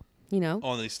penalty, Oh,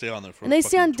 and they stay on there for and they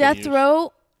stay on 20 death years.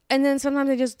 row, and then sometimes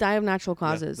they just die of natural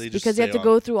causes they just because they have stay to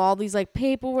go on. through all these like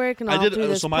paperwork and all through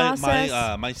this so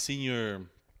process. my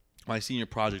senior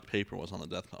project paper was on the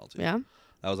death penalty. Yeah.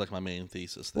 That was like my main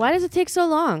thesis thing. Why does it take so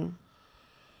long?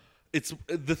 It's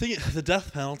the thing. The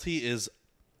death penalty is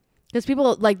Because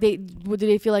people like do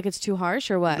they feel like it's too harsh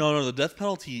or what? no. The death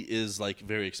penalty is like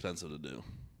very expensive to do.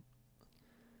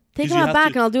 Take 'Cause them you out have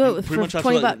back to- and I'll do you it pretty for much have to,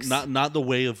 $20. like, not the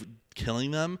way of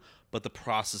killing them, but the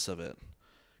process of it.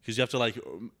 Because you have to like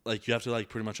you have to like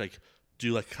pretty much like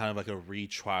do like kind of like a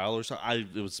retrial or something.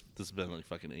 This has been like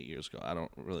fucking 8 years ago. I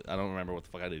don't remember what the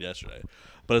fuck I did yesterday.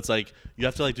 But it's like you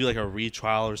have to like do like a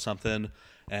retrial or something,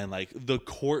 and like the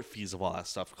court fees of all that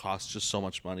stuff costs just so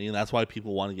much money, and that's why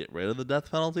people want to get rid of the death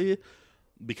penalty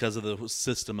because of the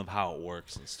system of how it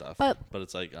works and stuff. But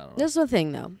it's like I don't know. This is the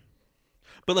thing though.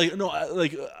 But like no,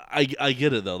 I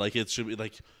get it though. Like it should be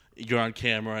like you're on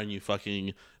camera and you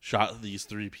fucking shot these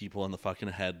 3 people in the fucking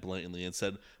head blatantly and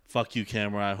said, "Fuck you,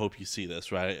 camera. I hope you see this,"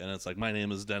 right? And it's like, my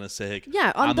name is Dennis Sahick.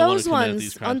 Yeah, I'm on the one who those committed ones,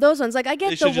 these crimes. on those ones, like I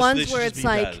get the ones where just it's be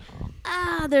like,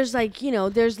 bad. there's like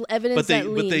there's evidence that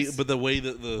leads. But the way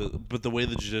that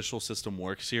the judicial system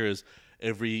works here is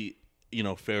every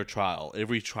fair trial.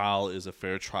 Every trial is a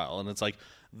fair trial, and it's like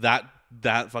that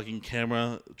fucking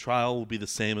camera trial will be the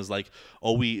same as like,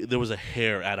 there was a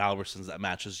hair at Albertsons that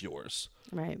matches yours.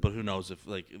 Right. But who knows if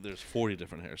like there's 40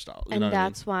 different hairstyles. You And know what I mean?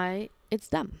 that's why it's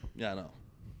dumb. Yeah, I know.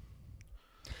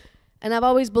 And I've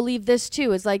always believed this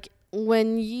too. It's like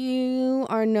when you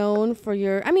are known for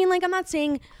your, I'm not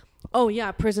saying, oh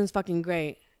yeah, prison's fucking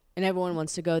great and everyone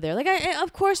wants to go there. Like,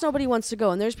 of course nobody wants to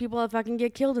go. And there's people that fucking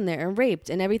get killed in there and raped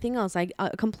and everything else. I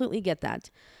completely get that.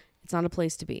 It's not a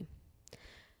place to be.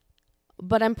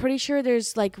 But I'm pretty sure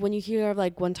there's like, when you hear of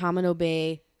like Guantanamo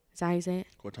Bay, is that how you say it?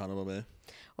 Guantanamo Bay.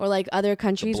 Or like other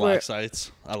countries The black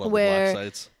sites. I love the where black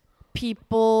sites.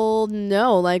 people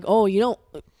know, like, oh, you don't.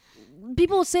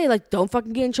 People say like, don't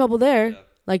fucking get in trouble there. Yeah.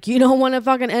 Like, you don't want to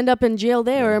fucking end up in jail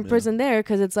there or in prison there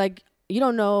because it's like you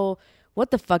don't know what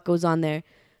the fuck goes on there.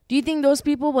 Do you think those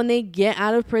people, when they get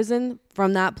out of prison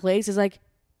from that place, is like,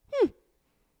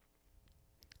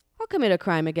 I'll commit a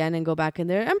crime again and go back in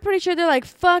there? I'm pretty sure they're like,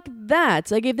 fuck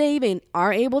that. Like, if they even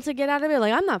are able to get out of it,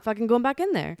 like, I'm not fucking going back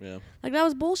in there. Yeah. Like, that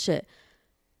was bullshit.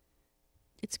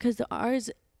 It's because ours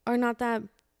are not that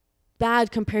bad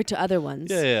compared to other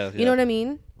ones. Yeah. You know what I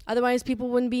mean? Otherwise, people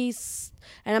wouldn't be...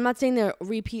 And I'm not saying they're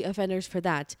repeat offenders for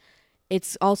that.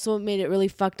 It's also made it really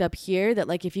fucked up here that,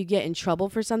 like, if you get in trouble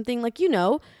for something, like,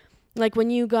 like when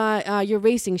you got your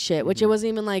racing shit, which it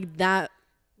wasn't even like that.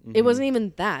 It wasn't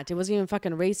even that. It wasn't even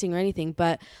fucking racing or anything.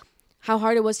 But how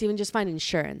hard it was to even just find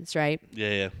insurance, right?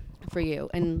 Yeah. For you.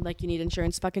 And, like, you need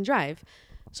insurance to fucking drive.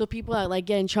 So people that like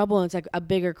get in trouble and it's like a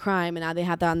bigger crime and now they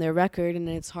have that on their record and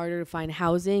it's harder to find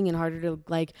housing and harder to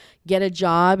like get a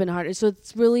job and harder. So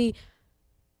it's really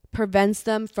prevents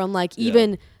them from like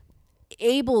even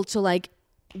able to like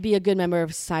be a good member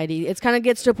of society. It's kind of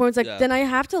gets to a point. It's like, then I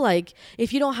have to like,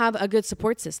 if you don't have a good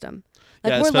support system,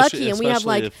 like we're lucky and we have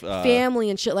like family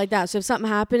and shit like that. So if something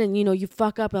happened and you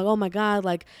fuck up, like, oh my God,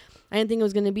 like I didn't think it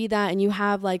was going to be that. And you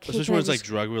have like, especially when it's like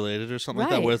drug related or something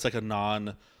like that, where it's like a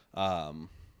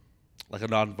like a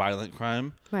non-violent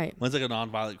crime. Right. When it's like a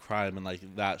non-violent crime and like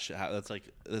that shit, that's like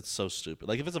it's so stupid.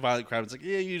 Like if it's a violent crime, it's like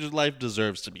your life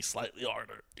deserves to be slightly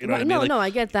harder. You know what I mean? No, I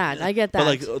get that. I get that. But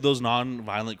like those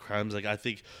non-violent crimes, like I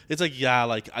think it's like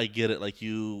like I get it. Like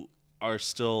you are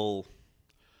still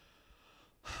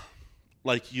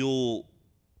like you'll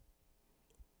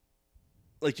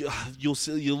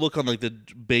look on like the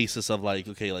basis of like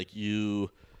okay, like you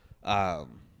got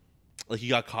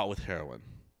caught with heroin.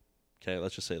 Okay,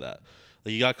 let's just say that.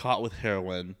 Like you got caught with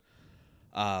heroin,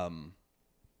 and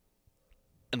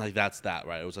like that's that,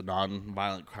 right? It was a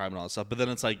non-violent crime and all that stuff. But then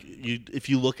it's like if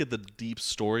you look at the deep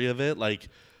story of it, like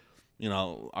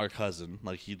our cousin,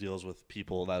 like he deals with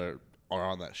people that are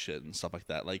on that shit and stuff like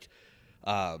that. Like,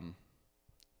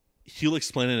 he'll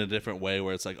explain it in a different way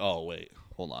where it's like, oh wait,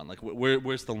 hold on, like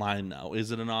where's the line now? Is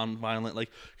it a non-violent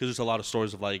like? Because there's a lot of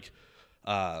stories of like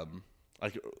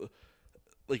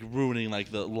ruining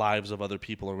like the lives of other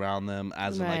people around them,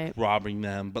 as in like robbing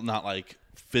them, but not like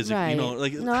physically.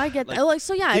 Like no, I get that. Like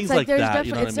so, yeah, it's like there's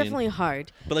definitely it's definitely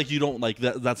hard. But like you don't like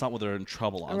that. That's not what they're in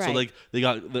trouble on. So like they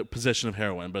got the possession of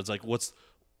heroin, but it's like what's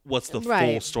the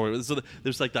full story? So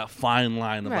there's like that fine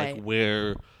line of like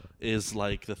where is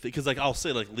like the thing, because like I'll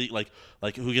say like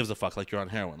who gives a fuck, like you're on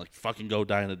heroin, like fucking go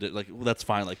die in a like that's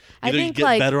fine, like either you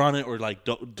get better on it or like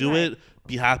don't do it,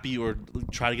 be happy, or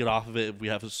try to get off of it if we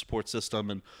have a support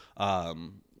system and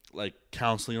like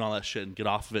counseling and all that shit and get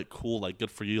off of it, cool, like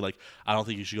good for you. Like I don't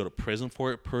think you should go to prison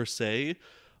for it per se,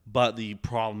 but the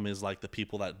problem is like the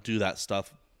people that do that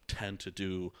stuff tend to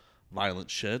do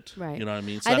violent shit, right? You know what I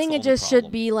mean? So I think it just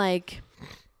should be like,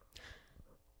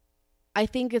 I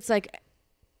think it's like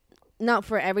not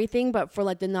for everything, but for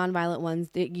like the non-violent ones,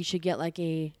 that you should get like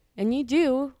and you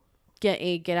do get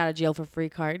a get out of jail for free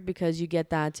card, because you get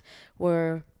that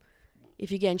where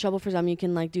if you get in trouble for something, you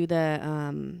can like do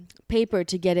the paper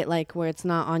to get it like where it's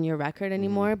not on your record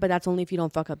anymore. But that's only if you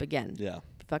don't fuck up again. Yeah.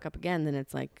 If you fuck up again, then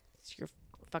it's like you're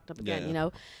fucked up again, you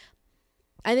know?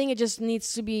 I think it just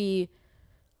needs to be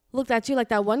looked at too, like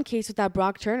that one case with that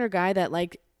Brock Turner guy that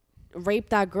like raped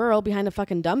that girl behind a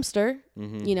fucking dumpster,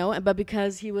 you know, but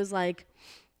because he was like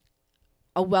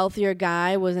a wealthier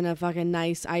guy, was in a fucking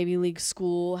nice Ivy League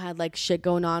school, had like shit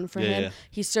going on for him,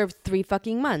 he served 3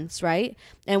 fucking months, right?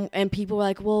 And people were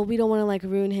like, well, we don't want to like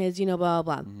ruin his, you know, blah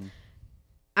blah blah.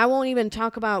 I won't even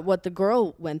talk about what the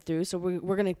girl went through, so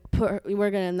we're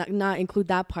gonna not include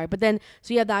that part. But then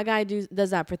so you have that guy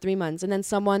does that for 3 months, and then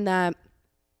someone that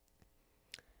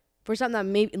for something that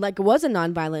maybe like was a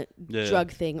nonviolent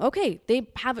drug thing. Okay, they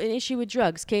have an issue with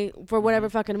drugs, okay, for whatever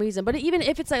fucking reason. But even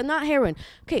if it's like not heroin,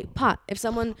 okay, pot. If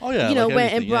someone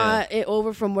went and brought it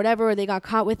over from whatever, or they got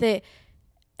caught with it,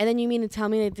 and then you mean to tell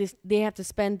me that they have to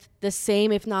spend the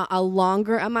same, if not a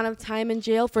longer amount of time in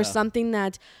jail for something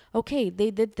that, okay,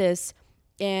 they did this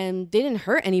and they didn't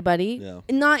hurt anybody.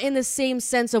 Not in the same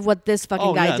sense of what this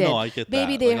fucking guy did. No, I get that.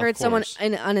 Maybe they hurt someone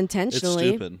unintentionally.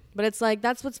 It's stupid. But it's like,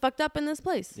 that's what's fucked up in this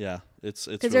place. Yeah. It's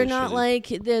because really they're not shitty.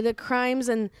 Like the crimes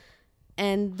and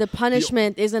the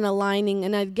punishment isn't aligning.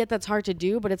 And I get that's hard to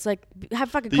do, but it's like, have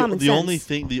fucking common sense.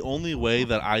 The only way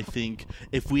that I think,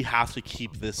 if we have to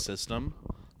keep this system,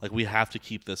 like we have to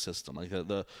keep this system, like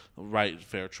the right,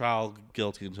 fair trial,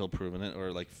 guilty until proven it,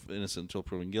 or like innocent until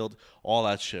proven guilt, all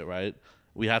that shit, right?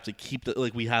 We have to keep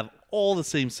we have all the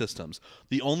same systems.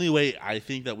 The only way I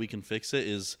think that we can fix it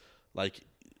is like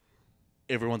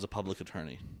everyone's a public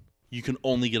attorney. You can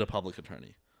only get a public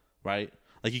attorney, right?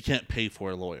 Like you can't pay for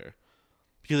a lawyer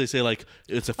because they say like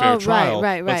it's a fair trial.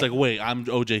 Right. But it's like, wait, I'm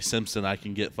O.J. Simpson. I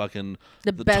can get fucking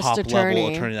the best top level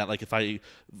attorney that like if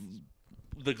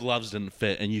the gloves didn't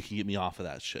fit and you can get me off of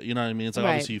that shit. You know what I mean? It's like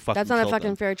obviously you fucking that's not a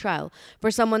fucking fair trial for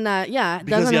someone that because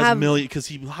doesn't he has have because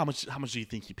how much do you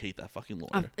think he paid that fucking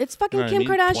lawyer? It's fucking Kim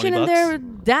Kardashian and their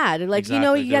dad. Like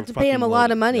exactly. You have to pay him a lot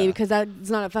of money because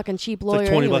that's not a fucking cheap lawyer.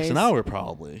 It's like $20 an hour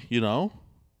probably. You know.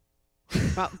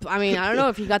 I mean, I don't know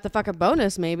if you got the fucking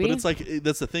bonus maybe. But it's like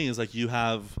that's the thing is like you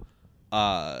have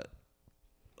like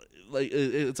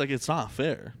it's like it's not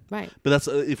fair. Right. But that's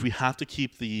if we have to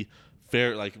keep the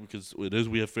fair, like because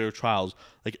we have fair trials,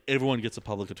 like everyone gets a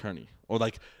public attorney, or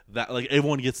like that, like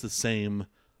everyone gets the same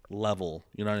level.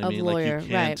 You know what I mean? Lawyer, like you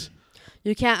can't. Right.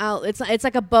 You can't it's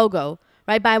like a BOGO,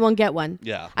 right? Buy one get one.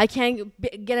 Yeah. I can't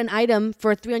get an item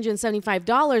for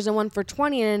 $375 and one for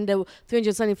 $20, and the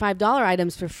 $375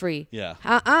 items for free. Yeah.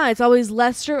 It's always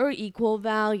lesser or equal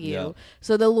value. Yeah.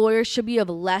 So the lawyer should be of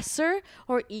lesser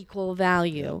or equal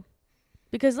value,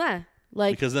 because then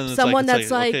it's someone that's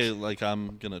like okay, like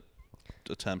I'm gonna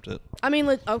attempt it. I mean,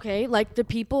 like, okay, like the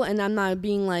people, and I'm not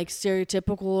being like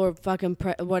stereotypical or fucking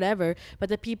whatever, but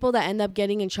the people that end up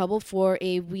getting in trouble for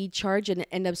a weed charge and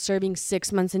end up serving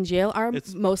 6 months in jail are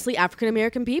mostly African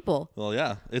American people. Well,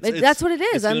 yeah, that's what it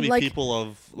is. It's gonna I'm be like people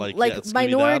of like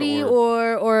minority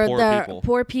or poor the people.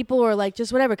 poor people or like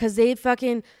just whatever, because they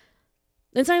fucking.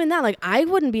 It's not even that. Like, I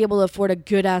wouldn't be able to afford a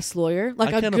good ass lawyer,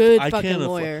 like a good fucking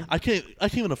lawyer. I can't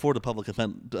even afford a public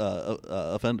defender.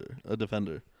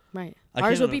 Right.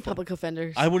 Ours would be public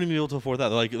offenders. I wouldn't be able to afford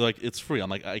that. Like it's free. I'm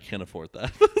like, I can't afford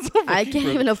that. I can't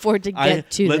even afford to get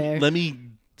there. Let me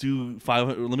do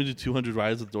 500. Let me do 200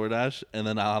 rides with DoorDash, and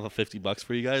then I'll have $50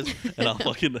 for you guys, and I'll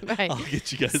fucking I'll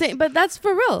get you guys. But that's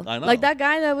for real. I know. Like that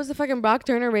guy that was the fucking Brock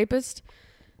Turner rapist.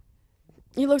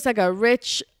 He looks like a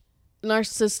rich,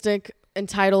 narcissistic,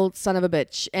 entitled son of a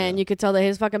bitch, and you could tell that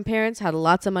his fucking parents had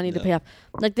lots of money to pay off.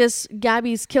 Like this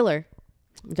Gabby's killer,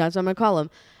 that's what I'm gonna call him.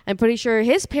 I'm pretty sure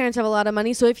his parents have a lot of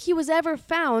money, so if he was ever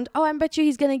found, I bet you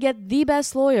he's gonna get the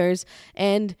best lawyers.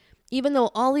 And even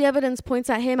though all the evidence points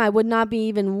at him, I would not be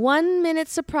even 1 minute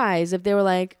surprised if they were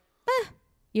like,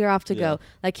 you're off to go.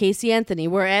 Like Casey Anthony,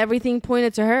 where everything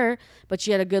pointed to her, but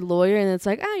she had a good lawyer, and it's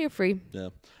like, you're free. Yeah.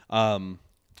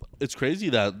 It's crazy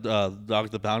that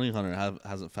Dog the Bounty Hunter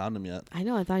hasn't found him yet. I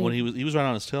know. I thought he was right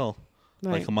on his tail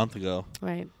like a month ago.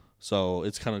 Right. So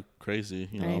it's kind of crazy,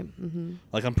 you know. Mm-hmm.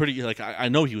 Like I'm pretty like I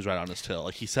know he was right on his tail.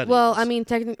 Like he said. Well, I mean,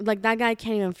 technically, like that guy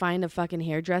can't even find a fucking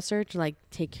hairdresser to like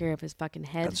take care of his fucking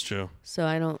head. That's true. So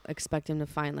I don't expect him to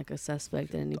find like a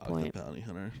suspect at any point. The Bounty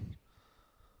Hunter.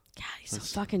 God, he's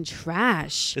so fucking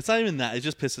trash. It's not even that. It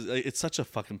just pisses. It's such a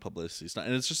fucking publicity stunt,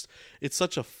 and it's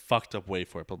such a fucked up way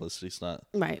for a publicity stunt.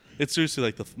 Right. It's seriously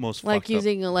like the most like fucked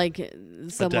using up like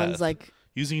someone's like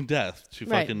using death to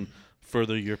fucking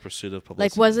further your pursuit of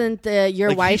publicity. Like wasn't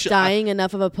your wife dying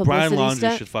enough of a publicity Brian Laundrie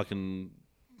stunt? should fucking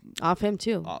off him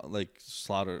too. Like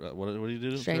slaughter. What do you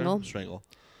do? Strangle. Strangle.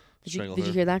 Did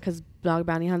you hear that? Because Dog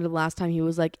Bounty Hunter, the last time he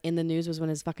was like in the news was when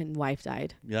his fucking wife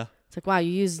died. Yeah. It's like, wow,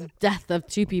 you used death of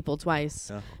 2 people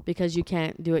twice because you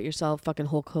can't do it yourself. Fucking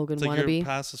Hulk Hogan it's like wannabe. Your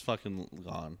past is fucking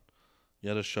gone. You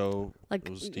had a show like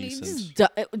it was decent.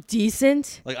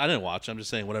 Decent. Like I didn't watch. I'm just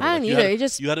saying whatever. I didn't either.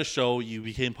 You had a show. You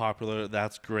became popular.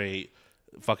 That's great.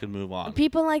 Fucking move on.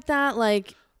 People like that,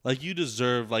 like you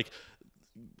deserve like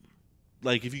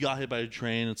if you got hit by a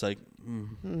train, it's like.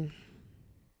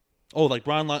 Oh, like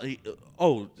Brian.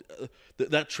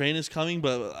 That train is coming,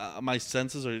 but my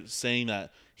senses are saying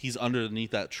that he's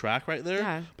underneath that track right there.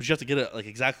 Yeah. But you have to get it like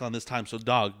exactly on this time. So,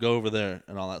 dog, go over there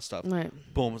and all that stuff. Right.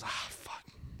 Boom. Fuck.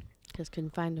 Just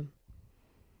couldn't find him.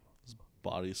 His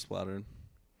body splattered.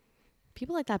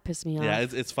 People like that piss me off. Yeah,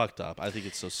 it's fucked up. I think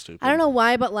it's so stupid. I don't know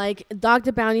why, but like Dog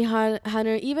the Bounty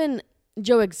Hunter, even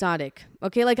Joe Exotic.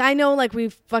 Okay, like I know, like we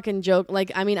fucking joke.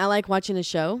 Like I mean, I like watching the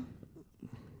show.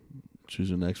 Choose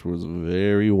your next words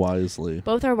very wisely.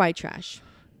 Both are white trash.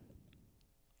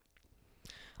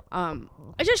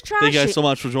 It's just trash. Thank you guys so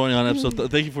much for joining on episode.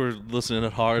 Thank you for listening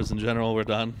at Hars in general. We're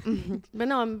done. But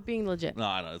no, I'm being legit. No,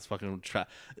 I know it's fucking trash.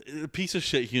 Piece of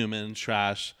shit human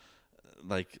trash.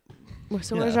 Like.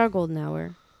 So where's our golden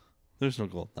hour? There's no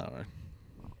golden hour.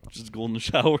 Just golden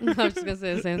shower. I was just gonna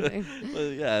say the same thing.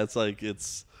 But yeah, it's like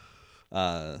it's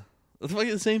fucking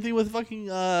the same thing with fucking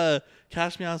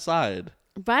Cash Me Outside.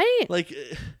 Right? Like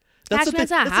that's Cash Me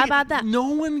Outside. How about that? No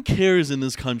one cares in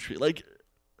this country. Like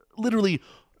literally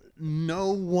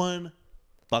no one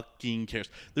fucking cares.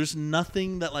 There's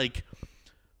nothing that like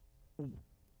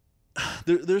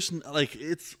there's like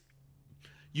it's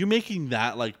you making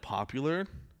that like popular.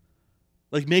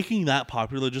 Like making that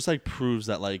popular just like proves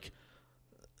that like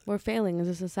we're failing as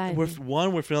a society.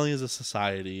 We're failing as a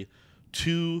society.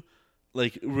 2,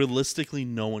 like realistically,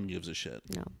 no one gives a shit.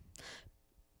 No.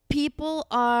 People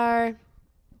are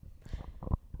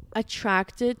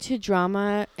attracted to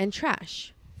drama and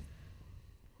trash.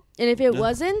 And if it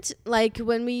wasn't, like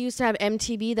when we used to have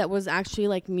MTV that was actually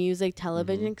like music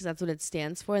television, because that's what it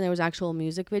stands for, and there was actual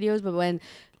music videos, but when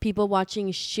people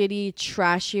watching shitty,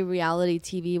 trashy reality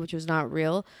TV, which was not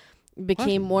real,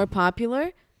 became more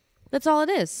popular, that's all it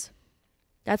is.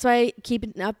 That's why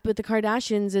Keeping Up with the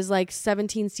Kardashians is like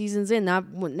 17 seasons in.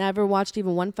 Never watched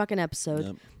even one fucking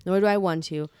episode. Nor do I want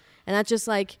to. And that's just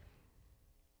like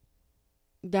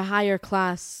the higher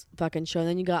class fucking show. And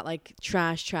then you got like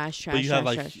trash. But you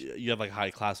have like high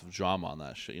class of drama on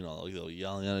that shit. You know, like they're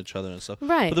yelling at each other and stuff.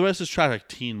 Right. But the rest is trash. Like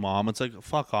Teen Mom. It's like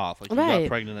fuck off. Like you got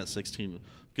pregnant at 16.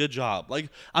 Good job. Like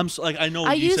I know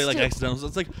I you say used like to- accidentals.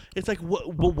 It's like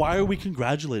what? But why are we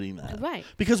congratulating that? Right.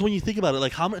 Because when you think about it,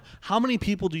 like how many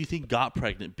people do you think got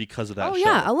pregnant because of that? Oh show?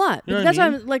 yeah, a lot. You know That's what I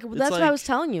what mean? I'm like. It's That's what I was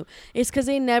telling you. It's because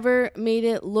they never made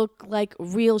it look like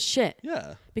real shit.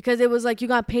 Yeah. Because it was like you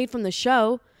got paid from the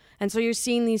show. And so you're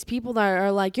seeing these people that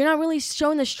are like, you're not really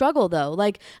showing the struggle though.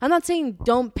 Like, I'm not saying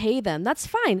don't pay them. That's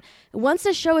fine. Once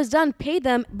the show is done, pay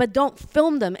them, but don't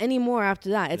film them anymore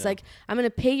after that. It's like, I'm going to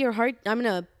pay your I'm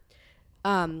going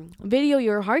to video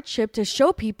your hardship to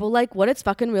show people like what it's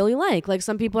fucking really like. Like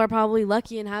some people are probably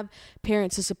lucky and have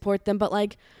parents to support them, but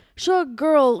like show a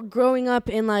girl growing up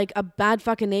in like a bad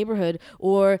fucking neighborhood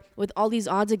or with all these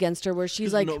odds against her where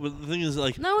she's like, no, but the thing is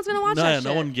like no one's going to watch that shit.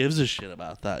 No one gives a shit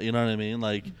about that. You know what I mean?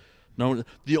 Like no,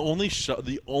 the only show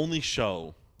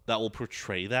that will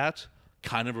portray that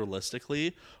kind of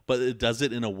realistically, but it does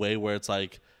it in a way where it's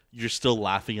like you're still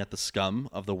laughing at the scum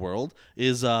of the world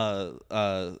is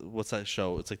what's that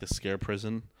show? It's like the Scare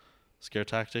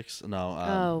Tactics.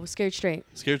 No. Scared Straight.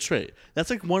 Scared Straight. That's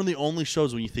like one of the only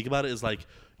shows when you think about it is like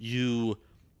it's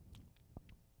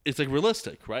like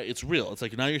realistic, right? It's real. It's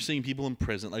like now you're seeing people in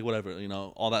prison, like whatever, you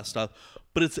know, all that stuff.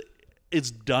 But it's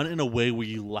done in a way where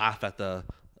you laugh at the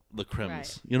crims.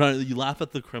 Right. You know, you laugh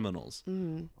at the criminals.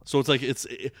 Mm-hmm. So it's like it's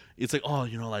like, oh,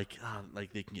 you know, like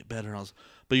they can get better and all this.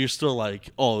 But you're still like,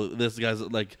 oh, this guy's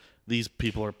like these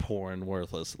people are poor and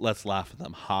worthless. Let's laugh at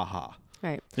them. Ha ha.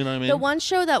 Right. You know what I mean? The one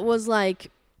show that was like,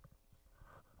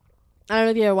 I don't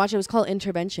know if you ever watched it. It was called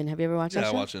Intervention. Have you ever watched that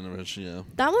show? Yeah, I watched Intervention, yeah.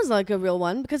 That was like a real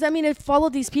one because, I mean, it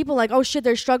followed these people like, oh shit,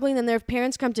 they're struggling and their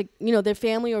parents come to, you know, their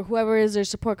family or whoever is their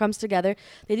support comes together.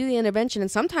 They do the intervention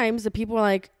and sometimes the people are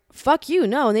like, fuck you,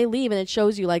 no, and they leave and it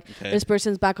shows you like this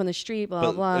person's back on the street, blah,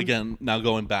 but blah. Again, now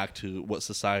going back to what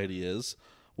society is,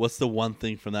 what's the one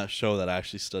thing from that show that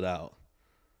actually stood out?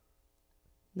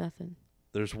 Nothing.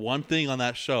 There's one thing on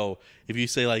that show, if you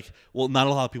say like, well, not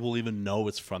a lot of people even know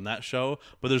it's from that show,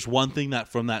 but there's one thing that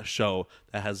from that show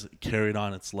that has carried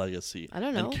on its legacy. I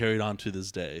don't know. And carried on to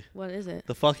this day. What is it?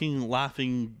 The fucking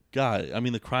laughing guy. I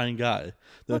mean, the crying guy.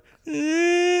 The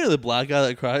black guy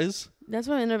that cries. That's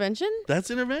what Intervention?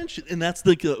 That's Intervention. And that's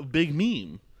like a big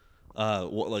meme.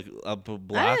 Like a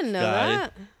black I didn't know guy.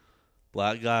 that.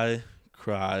 Black guy,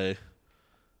 cry,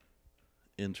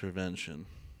 Intervention.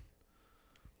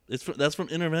 That's from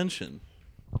Intervention.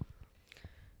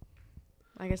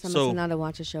 I guess I must not have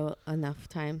watched a show enough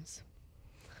times.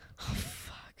 Oh,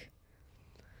 fuck.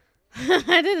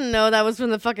 I didn't know that was from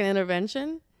the fucking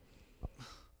Intervention.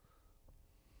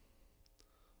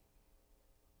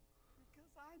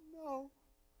 Because I know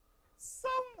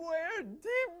somewhere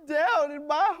deep down in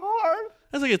my heart,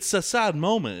 That's like it's a sad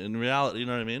moment in reality. You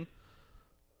know what I mean?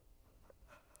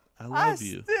 I love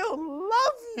you. still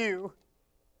love you.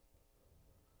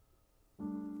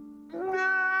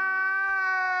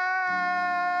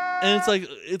 And it's like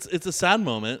it's a sad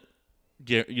moment.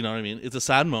 You know what I mean? It's a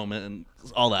sad moment and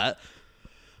all that.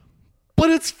 But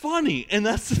it's funny, and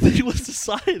that's the thing with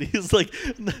society. It's like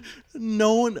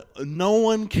no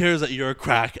one cares that you're a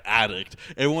crack addict.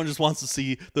 Everyone just wants to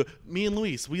see me and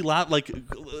Luis. We laugh like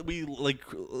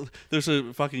there's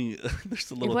a fucking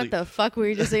there's a little What thing. the fuck were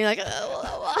you just saying? Like,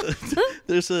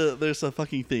 there's a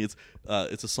fucking thing.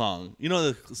 It's a song. You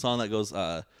know the song that goes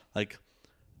like,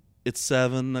 it's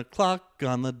 7 o'clock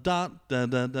on the dot, da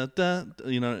da da da.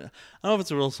 You know, I don't know if it's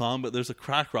a real song, but there's a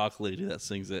crack rock lady that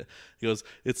sings it. He goes,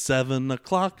 "It's 7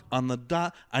 o'clock on the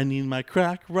dot. I need my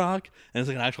crack rock," and it's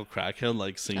like an actual crackhead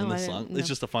like singing the song. It's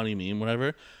just a funny meme,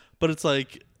 whatever. But it's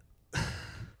like,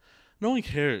 no one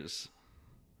cares.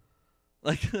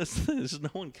 Like, it's just no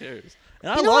one cares,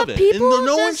 and I love it. And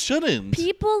no one shouldn't.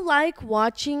 People like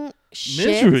watching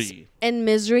shit and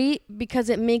misery because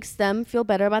it makes them feel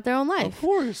better about their own life. Of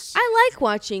course, I like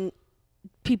watching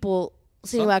people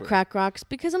sing about crack rocks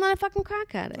because I'm not a fucking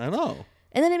crack addict. I know,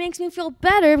 and then it makes me feel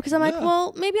better because I'm like,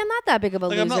 well, maybe I'm not that big of a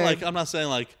loser. I'm not saying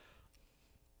like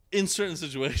in certain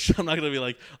situations, I'm not gonna be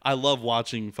like, I love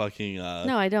watching fucking.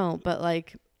 No, I don't. But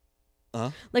like.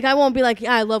 Like I won't be like,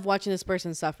 yeah, I love watching this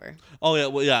person suffer. Oh yeah,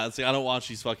 well yeah. See, I don't watch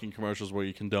these fucking commercials where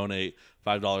you can donate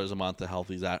 $5 a month to help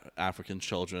these African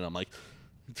children. I'm like,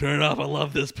 turn it off. I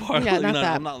love this part. Yeah, not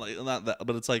that. I'm not that,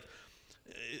 but it's like,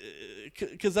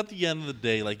 because at the end of the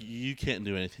day, like you can't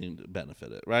do anything to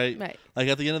benefit it, right? Right. Like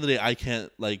at the end of the day, I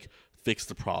can't like fix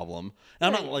the problem.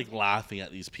 And I'm not like laughing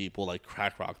at these people, like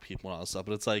crack rock people and all that stuff.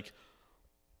 But it's like.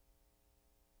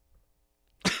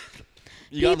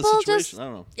 You got in the situation. I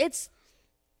don't know.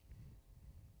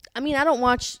 I mean, I don't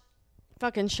watch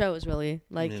fucking shows really.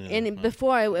 Like, and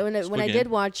before when I did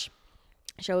watch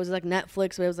shows like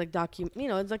Netflix, where it was like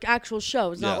it's like actual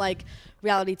shows, not like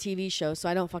reality TV shows. So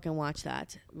I don't fucking watch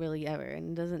that really ever,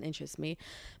 and it doesn't interest me.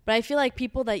 But I feel like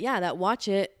people that watch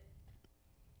it,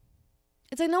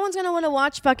 it's like no one's gonna want to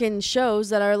watch fucking shows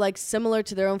that are like similar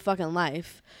to their own fucking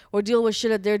life or deal with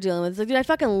shit that they're dealing with. It's like, dude, I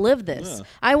fucking live this. Yeah.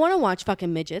 I want to watch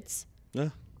fucking midgets. Yeah.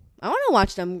 I want to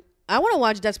watch them. I want to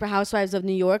watch Desperate Housewives of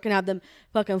New York and have them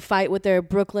fucking fight with their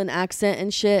Brooklyn accent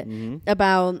and shit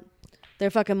about their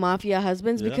fucking mafia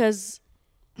husbands because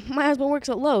my husband works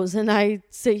at Lowe's and I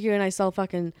sit here and I sell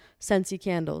fucking Scentsy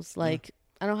candles. Like,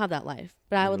 I don't have that life,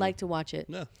 but I would like to watch it.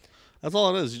 Yeah. That's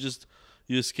all it is.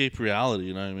 You escape reality,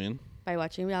 you know what I mean? By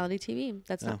watching reality TV.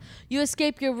 That's not. You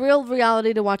escape your real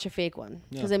reality to watch a fake one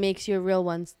because it makes your real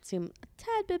ones seem a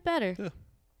tad bit better. Yeah.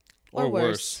 Or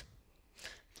worse.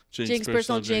 Jinx,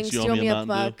 personal jinx, you owe me a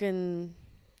fuck, and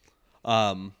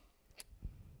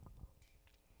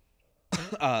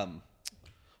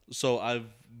so I've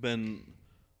been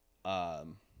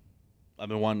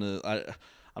wanting to.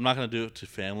 I'm not gonna do it to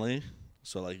family,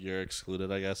 so like you're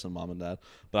excluded, I guess, and mom and dad.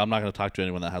 But I'm not gonna talk to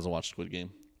anyone that hasn't watched Squid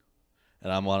Game,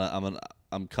 and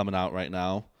I'm coming out right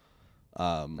now.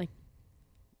 I'm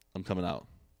coming out.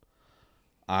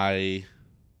 I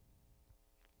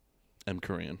am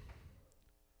Korean.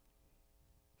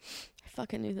 I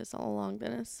fucking knew this all along,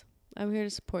 Dennis. I'm here to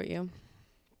support you.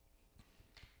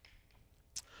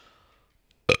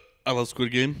 I love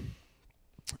Squid Game,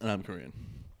 and I'm Korean.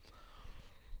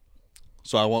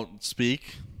 So I won't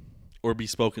speak or be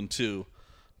spoken to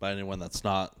by anyone that's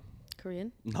not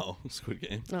Korean. No, Squid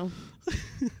Game. No.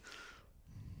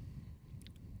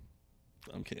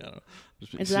 I'm kidding. I don't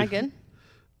know. Is that good?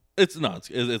 It's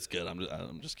good.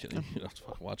 I'm just kidding. You don't have to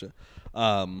fucking watch it.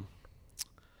 I'm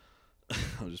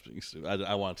just being stupid.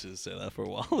 I wanted to say that for a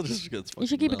while. Just because it's you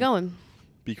should keep it going.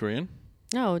 Be Korean?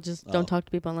 No, just don't talk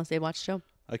to people unless they watch the show.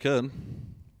 I could.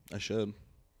 I should.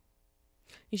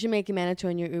 You should make it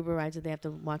mandatory in your Uber rides that they have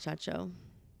to watch that show.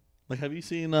 Like, have you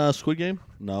seen Squid Game?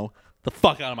 No. The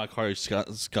fuck out of my car, you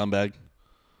scumbag.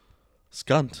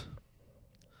 Skunt.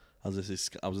 I was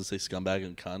gonna say scumbag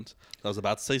and cunt. I was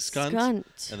about to say skunt.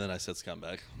 And then I said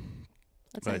scumbag.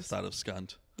 That's nice. I thought of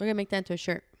skunt. We're gonna make that into a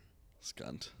shirt.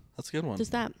 Skunt. That's a good one.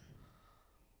 Just that.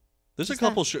 There's a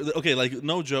couple shirts. Okay, like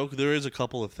no joke. There is a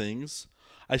couple of things.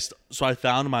 So I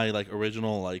found my like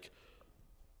original like.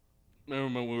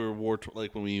 Remember when we were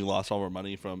when we lost all our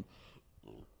money from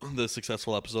the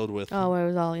successful episode with. Oh, where it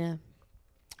was all I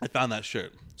found that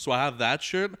shirt. So I have that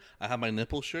shirt. I have my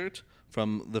nipple shirt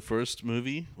from the first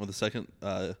movie or the second.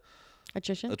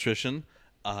 Attrition.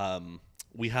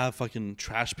 We have fucking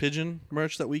Trash Pigeon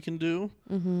merch that we can do.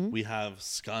 Mm-hmm. We have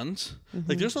Skunt. Mm-hmm.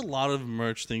 Like, there's a lot of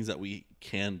merch things that we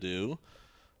can do.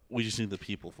 We just need the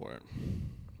people for it.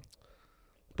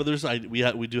 But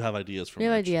we do have ideas for merch. We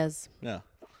have ideas. Yeah.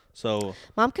 So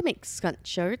Mom can make Skunt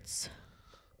shirts.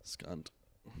 Skunt.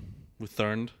 With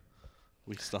Thurned.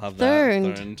 We still have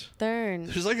Thurned.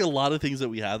 There's like a lot of things that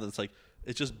we have that's like,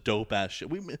 it's just dope ass shit.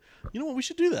 You know what? We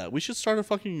should do that. We should start a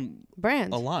fucking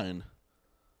brand. A line.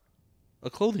 A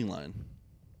clothing line.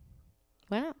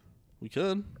 Why not? We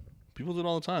could. People do it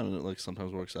all the time, and it like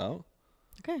sometimes works out.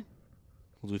 Okay.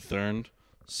 We'll do Thurned,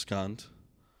 Skunt.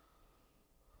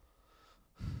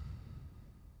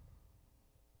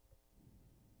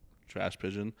 Trash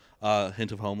Pigeon.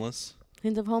 Hint of Homeless.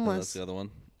 Hint of Homeless. That's the other one.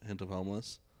 Hint of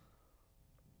Homeless.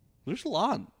 There's a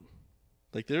lot.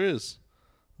 Like, there is.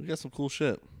 We got some cool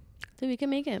shit. Dude, we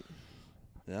can make it.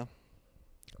 Yeah.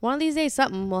 One of these days,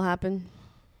 something will happen.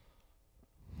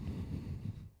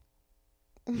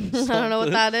 I don't know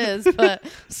what that is, but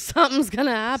something's going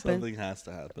to happen. Something has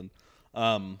to happen.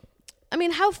 I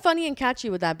mean, how funny and catchy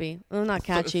would that be? Well, not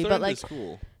catchy, but like...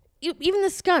 cool. Even the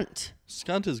Skunt.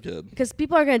 Skunt is good. Because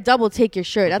people are going to double take your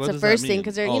shirt. That's the first thing.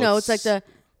 Because, it's like the...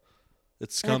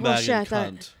 It's scumbag and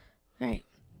cunt. Right.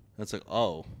 That's like,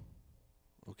 oh.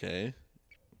 Okay.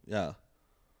 Yeah.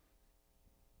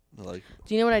 Like.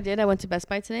 Do you know what I did? I went to Best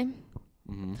Buy today.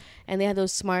 Mm-hmm. And they had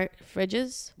those smart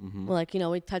fridges. Mm-hmm. Well, like,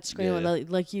 with touch screen with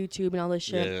like YouTube and all this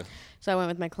shit. Yeah. So I went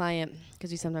with my client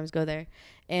because we sometimes go there.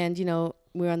 And,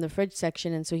 we were on the fridge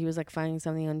section. And so he was like finding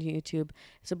something on YouTube.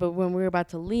 So, but when we were about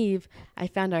to leave, I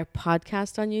found our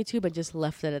podcast on YouTube and just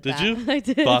left it at that. Did you? I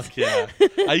did. Fuck yeah.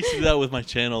 I used to do that with my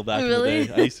channel back in the day.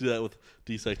 I used to do that with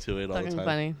DSEC28 all the time.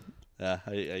 Funny. Yeah,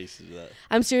 I used to do that.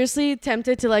 I'm seriously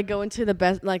tempted to like go into the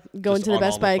Best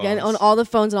Buy again on all the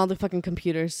phones and all the fucking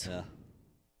computers. Yeah.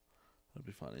 That'd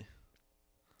be funny.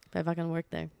 If I fucking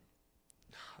worked there.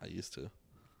 I used to.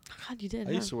 God, you did.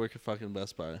 I used to work at fucking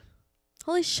Best Buy.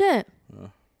 Holy shit.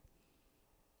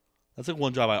 That's like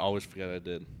one job I always forget I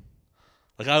did.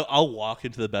 Like I'll walk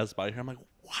into the Best Buy here. I'm like,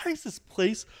 why is this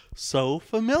place so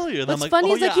familiar? And What's I'm like,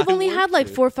 funny oh, is like yeah, you've I only worked had like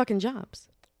here. 4 fucking jobs.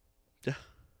 Yeah.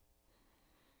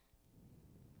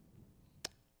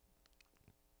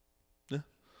 Yeah.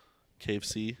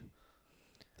 KFC.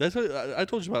 I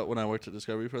told you about when I worked at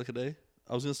Discovery for like a day.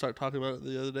 I was gonna start talking about it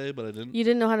the other day, but I didn't. You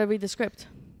didn't know how to read the script.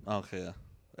 Okay,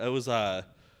 yeah. It was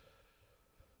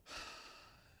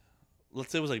let's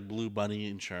say it was like Blue Bunny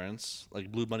Insurance, like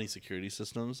Blue Bunny Security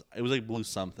Systems. It was like Blue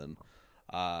something.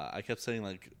 I kept saying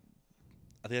like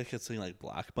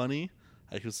Black Bunny.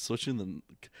 I was switching them,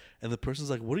 and the person's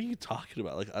like, "What are you talking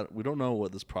about? Like, we don't know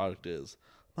what this product is."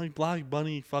 I'm like, Black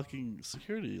Bunny fucking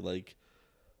security. Like,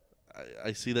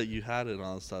 I see that you had it and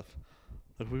all that stuff.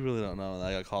 Like, we really don't know. And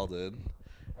I got called in,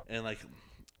 and like,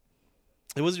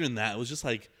 it wasn't even that. It was just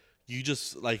like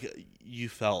you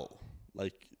felt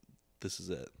like this is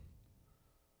it.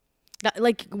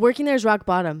 Like working there is rock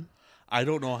bottom. I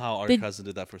don't know how our cousin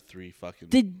did that for 3 fucking.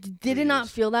 Did it not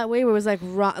years. feel that way? Where it was like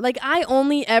like I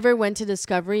only ever went to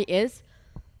Discovery is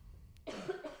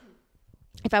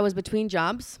if I was between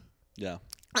jobs. Yeah.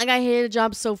 Like I hated a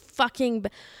job so fucking.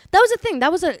 That was a thing.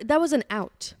 That was an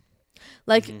out.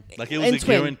 Like Like it was a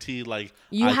guarantee. Like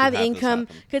you I have could this income.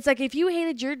 happen. Cause it's like if you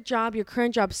hated your job, your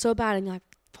current job so bad, and you're like,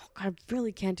 fuck, I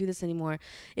really can't do this anymore.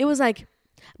 It was like,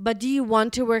 but do you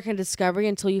want to work in Discovery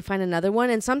until you find another one?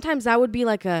 And sometimes that would be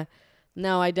like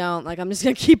no, I don't. Like I'm just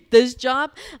gonna keep this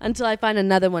job until I find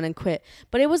another one and quit.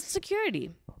 But it was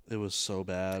security. It was so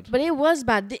bad. But it was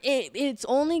bad. It's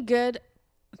only good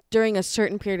during a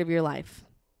certain period of your life.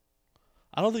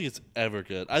 I don't think it's ever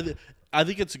good. I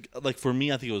think it's like for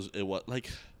me. I think it was like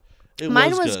it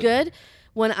Mine was was good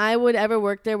when I would ever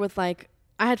work there with like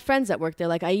I had friends that worked there,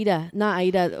 like Aida, not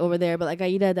Aida over there, but like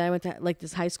Aida that I went to like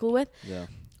this high school with. Yeah.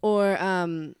 Or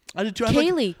I did too.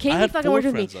 Kaylee fucking worked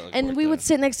with me, and we would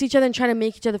sit next to each other and try to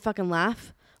make each other fucking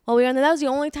laugh while we were on there. That was the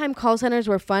only time call centers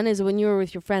were fun, is when you were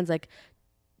with your friends. Like,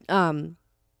 I don't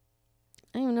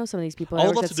even know some of these people. I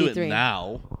would love to do it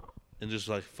now and just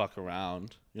like fuck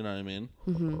around. You know what I mean?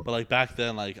 Mm-hmm. But like back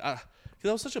then, like, cause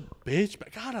I was such a bitch.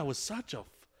 God, I was such a.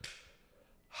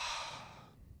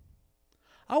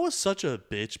 I was such a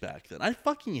bitch back then. I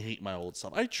fucking hate my old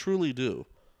self. I truly do.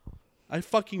 I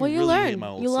fucking really hate my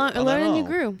old self. You learned and you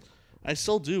grew. I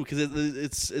still do, because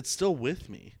it's still with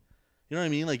me. You know what I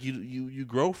mean? Like you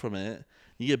grow from it,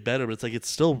 you get better, but it's like it's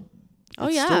still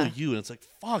still you, and it's like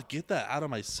fuck, get that out of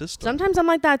my system. Sometimes I'm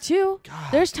like that too.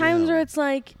 God, there's times where it's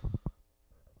like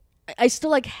I still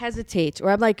like hesitate,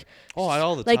 or I'm like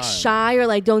all the like time. shy, or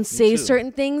like don't say too.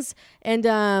 certain things, and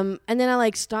then I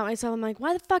like stop myself. I'm like,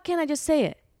 why the fuck can't I just say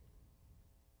it?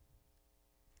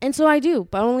 And so I do,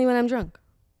 but only when I'm drunk.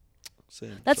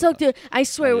 Same. That's so good. I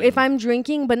swear, if I'm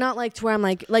drinking, but not like to where I'm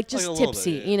like just a little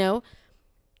tipsy, bit, yeah. you know.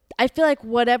 I feel like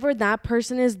whatever that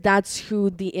person is, that's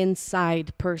who the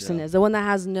inside person is. The one that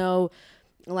has no,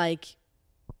 like,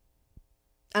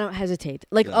 I don't hesitate.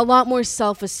 Like a lot more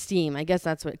self-esteem. I guess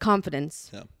that's what, confidence.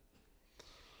 Yeah.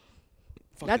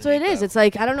 That's what it is. It's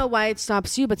like, I don't know why it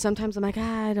stops you, but sometimes I'm like,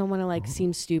 I don't want to like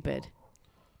seem stupid.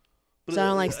 But So I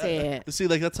don't like say it. See,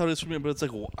 like that's how it is for me. But it's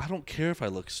like I don't care if I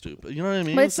look stupid. You know what I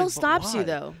mean? But it It's still like, stops you, why?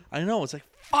 though. I know. It's like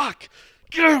fuck,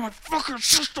 get out of my fucking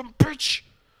system, bitch.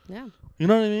 Yeah. You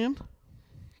know what I mean?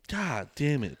 God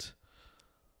damn it.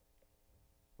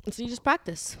 So you just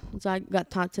practice. That's what I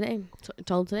got taught today.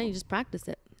 Told today, you just practice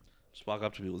it. Just walk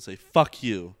up to people and say fuck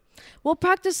you. Well,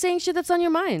 practice saying shit that's on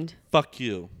your mind. Fuck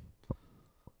you.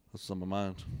 That's on my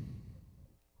mind.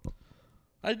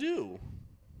 I do.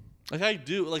 Like I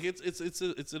do. Like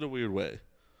it's in a weird way.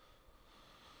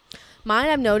 Mine,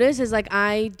 I've noticed, is like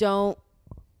I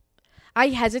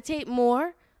hesitate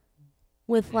more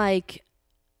with like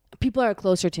people are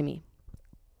closer to me.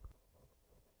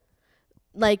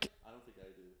 Like, I don't think I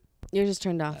do. you're just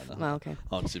turned off. Oh, okay.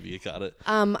 I'll see if you got it.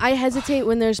 I hesitate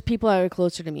when there's people that are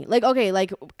closer to me. Like, okay,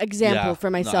 like example Yeah. for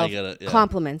No, I myself. get it, yeah.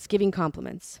 Compliments, giving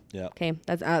compliments. Yeah. Okay,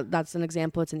 that's an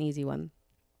example. It's an easy one.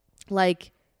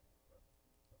 Like,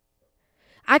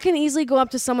 I can easily go up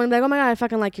to someone and be like, oh my God, I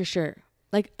fucking like your shirt.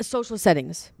 Like social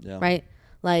settings, Yeah. right?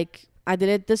 Like I did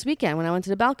it this weekend when I went to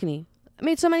the balcony. I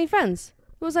made so many friends.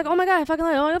 It was like, oh my God, I fucking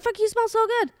like, oh fuck, you smell so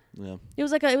good. Yeah. It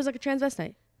was like a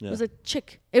transvestite. Yeah. It was a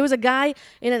chick. It was a guy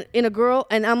in a girl,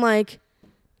 and I'm like,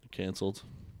 Canceled.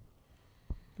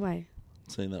 why?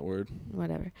 Saying that word.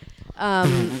 Whatever. I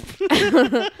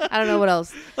don't know what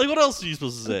else. Like, what else are you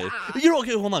supposed to say? You know,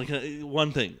 okay, hold on.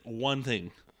 One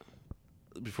thing.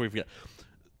 Before you forget.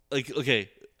 Like, okay,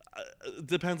 it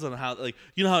depends on how, like,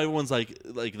 you know how everyone's like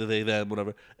the they, them,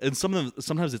 whatever. And some of them,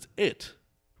 sometimes it's it,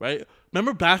 right?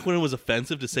 Remember back when it was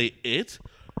offensive to say it?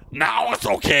 Now it's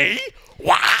okay.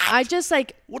 What? I just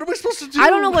like. What am I supposed to do? I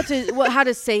don't know how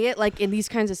to say it like in these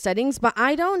kinds of settings, but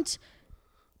I don't.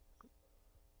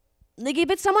 Like if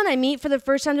it's someone I meet for the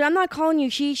first time, I'm not calling you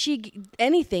he, she,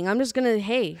 anything. I'm just gonna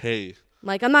hey.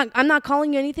 Like I'm not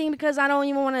calling you anything because I don't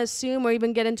even want to assume or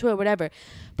even get into it, whatever.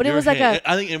 But it was like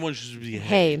I think everyone should be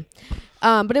hey.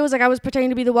 But it was like I was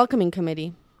pretending to be the welcoming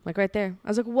committee. Like right there. I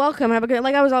was like, welcome, have a good...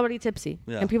 Like I was already tipsy.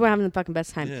 Yeah. And people were having the fucking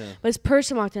best time. Yeah. But this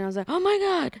person walked in, I was like, oh my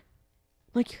God.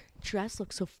 Like, your dress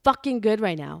looks so fucking good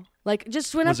right now. Like,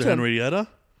 just went up to him. Was it Henrietta?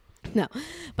 No.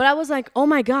 But I was like, oh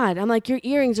my God. I'm like, your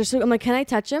earrings are so... I'm like, can I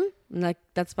touch them? I'm like,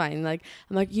 that's fine. Like,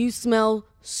 I'm like, you smell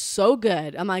so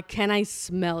good. I'm like, can I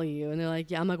smell you? And they're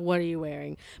like, yeah. I'm like, what are you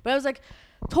wearing? But I was like,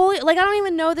 totally... Like, I don't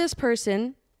even know this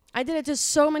person. I did it to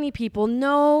so many people.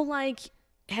 No, like,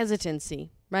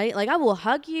 hesitancy. Right? Like, I will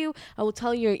hug you. I will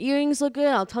tell you your earrings look good.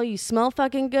 I'll tell you smell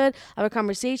fucking good. I have a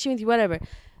conversation with you, whatever.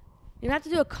 You don't have to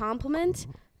do a compliment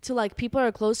to, like, people who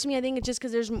are close to me. I think it's just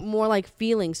because there's more, like,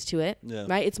 feelings to it. Yeah.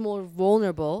 Right? It's more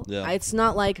vulnerable. Yeah. It's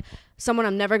not, like, someone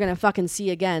I'm never going to fucking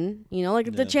see again. You know?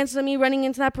 Like, the chances of me running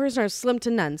into that person are slim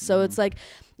to none. So it's like,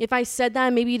 if I said that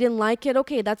and maybe you didn't like it,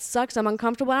 okay, that sucks. I'm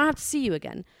uncomfortable. I don't have to see you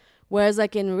again. Whereas,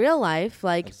 like, in real life,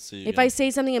 like, if I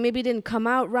say something and maybe it didn't come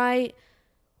out right,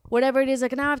 whatever it is,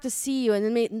 like, now I have to see you, and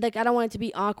then like I don't want it to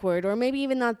be awkward, or maybe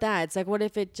even not that. It's like, what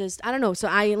if it just, I don't know. So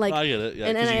I like, I get it, yeah,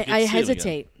 and I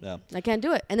hesitate. Yeah, I can't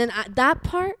do it. And then that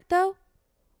part though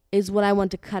is what I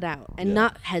want to cut out and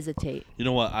not hesitate. You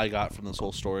know what I got from this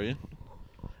whole story?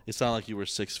 It sounded like you were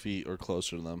 6 feet or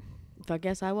closer to them. I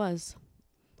guess I was.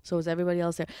 So was everybody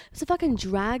else there? It's a fucking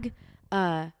drag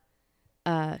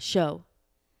show.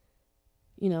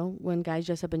 You know, when guys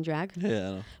dress up in drag. Yeah, I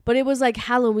know. But it was like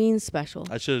Halloween special.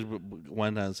 I should have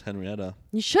went as Henrietta.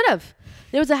 You should have.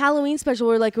 There was a Halloween special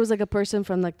where like it was like a person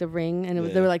from like The Ring, and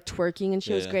they were like twerking and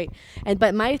shit. It was great.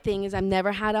 But my thing is, I've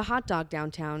never had a hot dog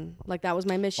downtown. Like that was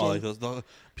my mission. Oh, like those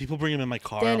people bring them in my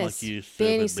car. Dennis, I'm like, you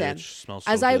Danny stupid said, bitch. Smells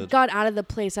so as good. I got out of the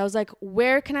place, I was like,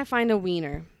 where can I find a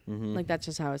wiener? Like that's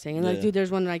just how I was saying. And like, dude,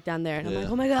 there's one right down there. And I'm like,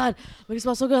 oh my God, like it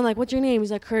smells so good. I'm like, what's your name? He's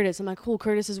like, Curtis. I'm like, cool,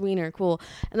 Curtis's wiener, cool.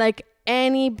 And like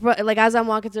like as I'm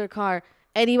walking to the car,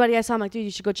 anybody I saw, I'm like, dude, you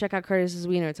should go check out Curtis's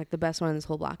wiener. It's like the best one in this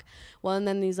whole block. Well, and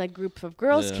then these like group of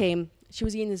girls came. She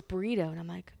was eating this burrito, and I'm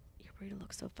like, your burrito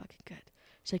looks so fucking good.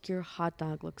 She's like, your hot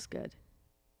dog looks good.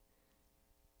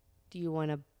 Do you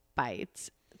want a bite?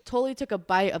 Totally took a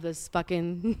bite of this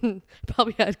fucking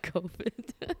probably had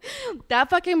COVID. That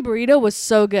fucking burrito was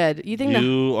so good. You think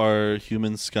you are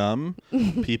human scum?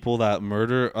 People that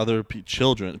murder other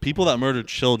children, people that murder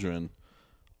children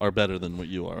are better than what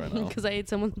you are right now. Because I ate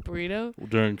someone's burrito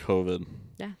during COVID.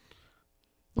 Yeah.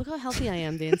 Look how healthy I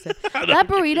am, Dan said. That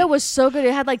burrito was so good.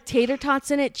 It had like tater tots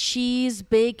in it, cheese,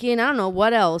 bacon, I don't know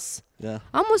what else. Yeah.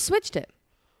 I almost switched it.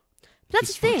 But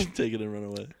that's the thing. Take it and run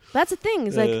away. That's the thing.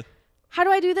 It's like, how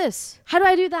do I do this? How do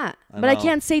I do that? But I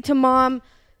can't say to mom,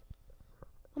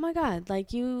 oh my God,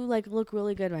 like you like look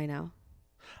really good right now.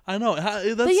 I know. But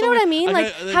you know what I mean?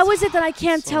 Like, how is it that I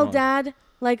can't tell dad,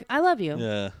 like, I love you?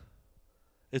 Yeah.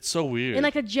 It's so weird. In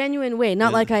like a genuine way.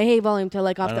 Not like I hate volume to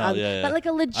like off but like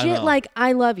a legit like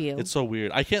I love you. It's so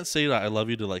weird. I can't say that I love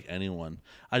you to like anyone.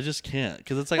 I just can't.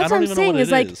 Because it's like, I don't even know what it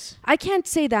is. Like, I can't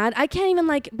say that. I can't even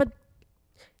like, but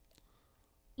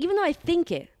even though I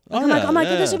think it. Like, I'm like,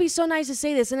 this would be so nice to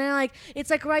say this. And then like, it's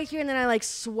like right here, and then I like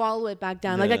swallow it back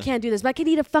down. Like I can't do this. But I could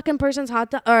eat a fucking person's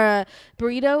hot dog or a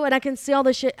burrito, and I can say all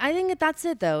this shit. I think that's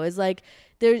it though, is like,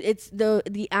 it's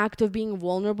the act of being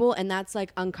vulnerable, and that's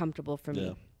like uncomfortable for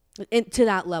me. To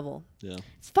that level. Yeah.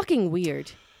 It's fucking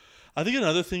weird. I think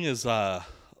another thing is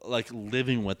like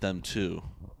living with them too.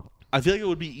 I feel like it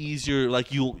would be easier,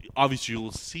 like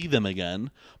you'll see them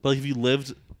again, but like if you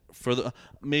lived further,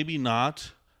 maybe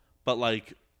not, but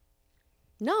like.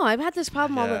 No, I've had this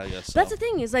problem all the time. So. That's the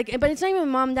thing is like, but it's not even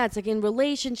mom and dad. It's like in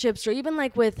relationships or even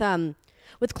like with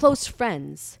close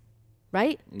friends,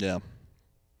 right? Yeah.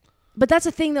 But that's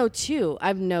the thing though too.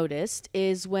 I've noticed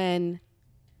is when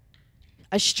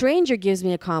a stranger gives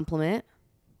me a compliment.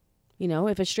 You know,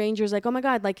 if a stranger's like, oh my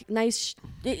God, like nice.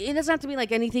 It doesn't have to be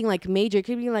like anything like major. It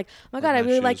could be like, oh my God, I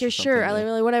really like your shirt. I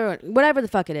really whatever the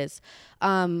fuck it is.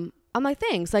 I'm like,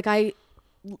 thanks. Like I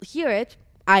hear it.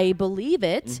 I believe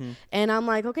it, and I'm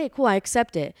like, okay, cool, I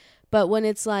accept it. But when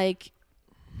it's like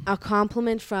a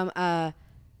compliment from a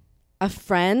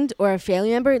friend or a family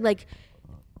member, like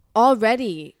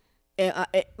already,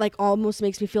 it like almost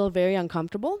makes me feel very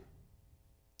uncomfortable.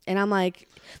 And I'm like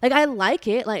I like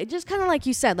it, like just kind of like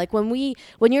you said, like when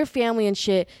your family and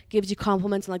shit gives you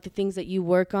compliments and like the things that you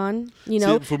work on, you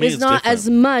know, it's not different. As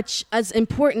much as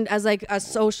important as like a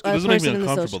social. It doesn't make me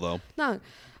uncomfortable though. No.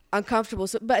 uncomfortable.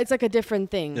 So, but it's like a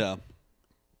different thing. Yeah.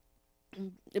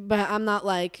 But I'm not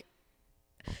like,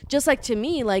 just like to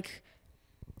me, like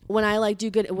when I like do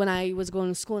good, when I was going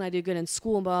to school and I do good in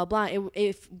school and blah, blah,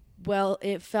 blah,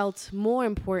 it felt more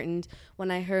important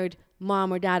when I heard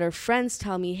mom or dad or friends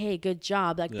tell me, hey, good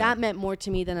job. Like that meant more to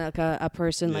me than like a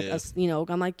person, like us, you know,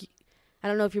 I'm like, I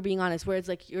don't know if you're being honest, where it's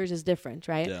like yours is different.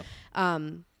 Right. Yeah.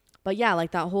 But yeah,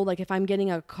 like that whole, like if I'm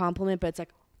getting a compliment, but it's like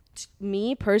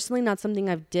me personally, not something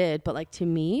I've did, but like to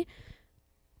me,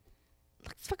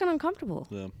 it's fucking uncomfortable.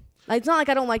 Yeah. Like, it's not like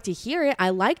I don't like to hear it.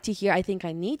 I like to hear. I think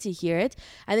I need to hear it.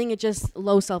 I think it's just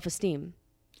low self-esteem.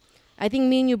 I think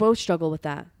me and you both struggle with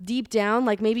that. Deep down,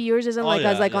 like maybe yours isn't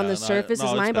as like on the surface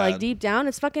as mine, but like deep down,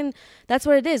 it's fucking, that's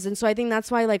what it is. And so I think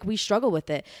that's why like we struggle with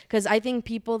it. Because I think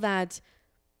people that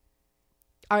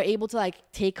are able to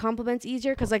like take compliments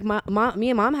easier, because like me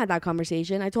and mom had that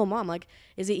conversation. I told mom, like,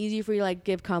 is it easy for you to like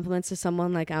give compliments to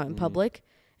someone like out in public?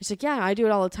 She's like, yeah, I do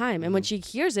it all the time. And when she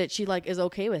hears it, she like is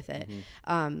okay with it.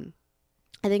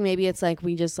 I think maybe it's like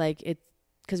we just like it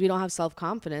because we don't have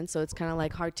self-confidence. So it's kind of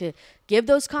like hard to give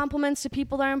those compliments to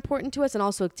people that are important to us and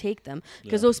also take them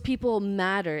because those people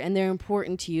matter and they're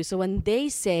important to you. So when they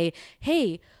say,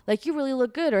 hey, like you really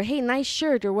look good, or hey, nice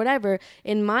shirt, or whatever,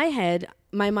 in my head,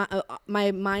 my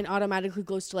mind automatically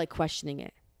goes to like questioning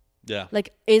it. Yeah.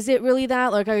 Like, is it really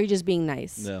that? Like, are you just being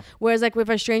nice? Yeah. Whereas, like,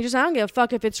 with a stranger, I don't give a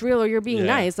fuck if it's real or you're being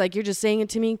nice. Like, you're just saying it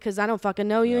to me because I don't fucking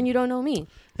know you and you don't know me.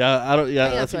 Yeah, I don't.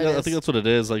 Yeah, I think that's what it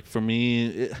is. Like for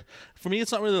me,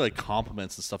 it's not really like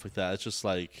compliments and stuff like that. It's just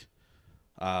like,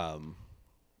 I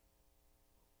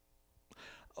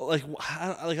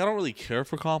don't really care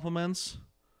for compliments.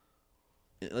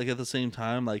 Like at the same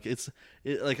time, like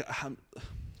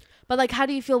But like, how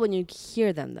do you feel when you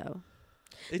hear them though?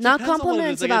 Not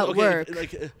compliments about work.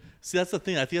 See, that's the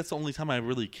thing. I think that's the only time I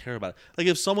really care about it. Like,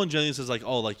 if someone genuinely says, like,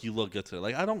 oh, like, you look good today.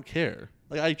 Like, I don't care.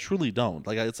 Like, I truly don't.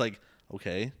 Like, it's like,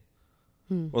 okay.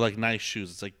 Or, like, nice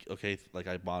shoes. It's like, okay, like,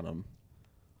 I bought them.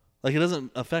 Like, it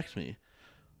doesn't affect me.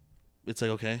 It's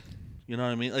like, okay. You know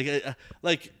what I mean?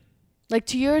 Like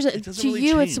to yours, to really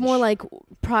you, change. It's more like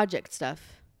project stuff.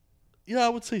 Yeah, I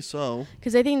would say so.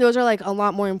 Because I think those are like a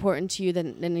lot more important to you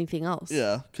than anything else.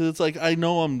 Yeah, because it's like I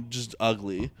know I'm just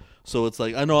ugly, so it's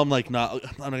like I know I'm like not.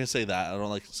 I'm not gonna say that. I don't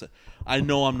like to say. I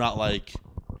know I'm not like.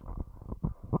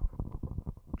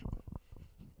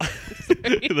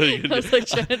 I was like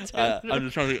trying to I'm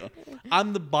just trying to.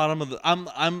 I'm the bottom of the.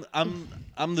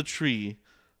 I'm the tree.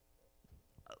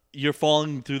 You're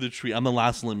falling through the tree. I'm the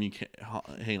last limb you can't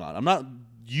hang on. I'm not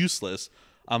useless.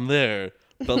 I'm there.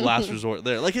 The last resort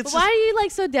there. Like it's. Why are you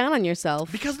like so down on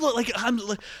yourself? Because look,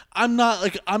 I'm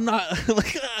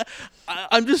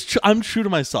true to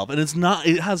myself, and it's not.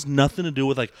 It has nothing to do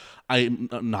with like I'm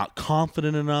not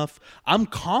confident enough. I'm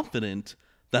confident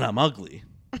that I'm ugly.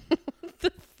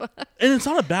 The fuck? And it's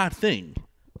not a bad thing.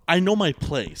 I know my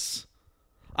place.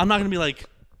 I'm not gonna be like.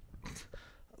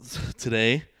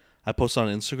 Today, I posted on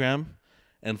Instagram,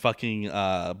 and fucking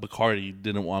Bacardi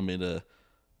didn't want me to,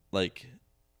 like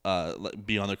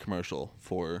be on their commercial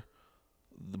for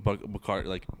the Bacardi,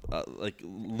 like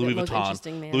Louis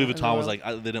Vuitton. Louis Vuitton was like,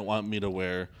 they didn't want me to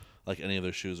wear like any of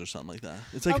their shoes or something like that.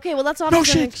 It's like, okay, well that's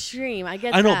obviously extreme. I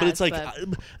get. I know, but it's like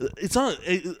it's not.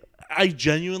 I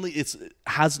genuinely,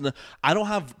 I don't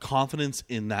have confidence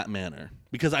in that manner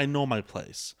because I know my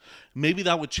place. Maybe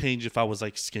that would change if I was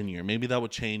like skinnier. Maybe that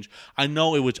would change. I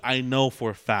know it would. I know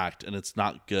for a fact, and it's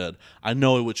not good. I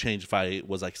know it would change if I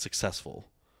was like successful.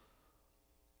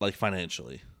 Like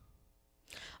financially.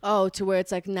 Oh, to where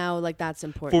it's like now like that's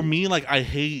important. For me, like I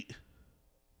hate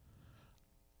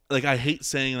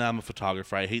saying that I'm a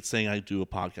photographer. I hate saying I do a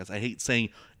podcast. I hate saying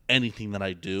anything that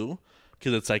I do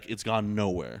because it's like it's gone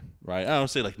nowhere, right? I don't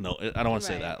say like no. I don't want to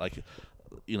say that. Like,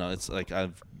 you know, it's like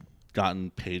I've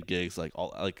gotten paid gigs, like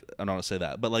all like I don't want to say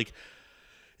that, but like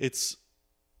it's.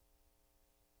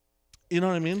 You know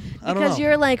what I mean? I don't know. Because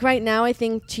you're like right now, I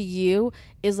think to you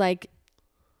is like.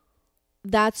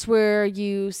 That's where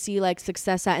you see like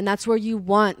success at, and that's where you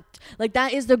want, like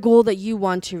that is the goal that you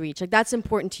want to reach. Like that's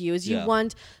important to you is you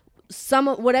want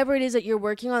whatever it is that you're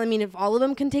working on. I mean, if all of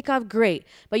them can take off, great.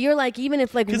 But you're like, even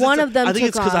if like one of them, I think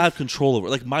it's because I have control over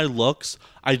like my looks.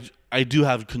 I do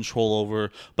have control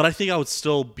over, but I think I would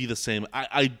still be the same.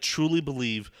 I truly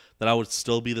believe that I would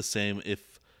still be the same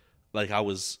if like I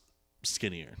was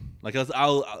skinnier. Like I'm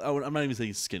not even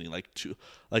saying skinny,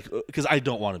 because I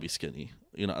don't want to be skinny.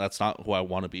 You know, that's not who I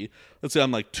want to be. Let's say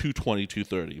I'm like 220,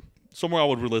 230. Somewhere I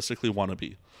would realistically want to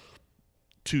be.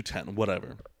 210,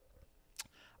 whatever.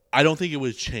 I don't think it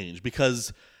would change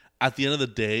because at the end of the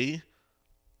day,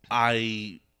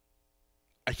 I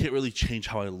can't really change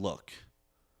how I look.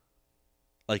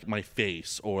 like my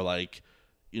face or like,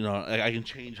 you know, I can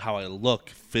change how I look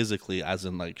physically, as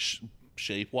in like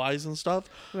shape wise and stuff.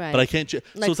 Right. But I can't. So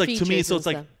it's like, to me, so it's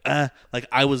like, like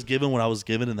I was given what I was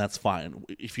given, and that's fine.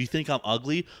 If you think I'm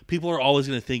ugly, people are always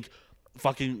gonna think,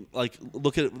 fucking like,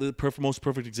 look at the most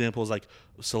perfect example is like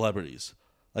celebrities.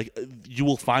 Like you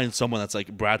will find someone that's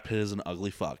like Brad Pitt is an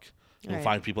ugly fuck. You'll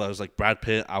find people that was like Brad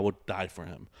Pitt, I would die for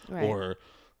him, or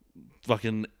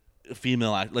fucking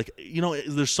female act. Like, you know,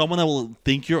 there's someone that will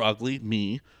think you're ugly,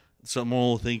 me. Someone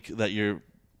will think that you're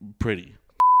pretty.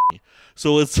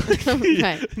 So it's like,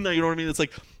 no, you know what I mean? It's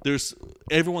like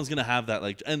everyone's gonna have that,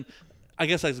 like, and I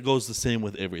guess that goes the same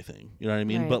with everything. You know what I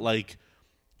mean? But like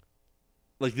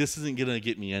this isn't gonna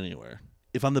get me anywhere.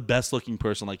 If I'm the best looking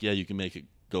person, like, yeah, you can make it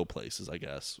go places, I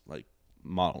guess, like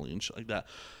modeling and shit like that.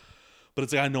 But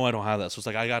it's like, I know I don't have that. So it's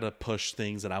like, I got to push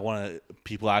things that I want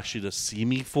people actually to see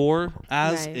me for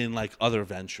as in like other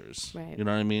ventures. Right. You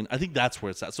know what I mean? I think that's where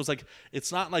it's at. So it's like,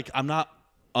 it's not like I'm not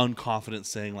unconfident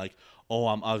saying like, oh,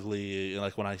 I'm ugly.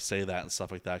 Like when I say that and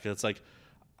stuff like that. 'Cause it's like,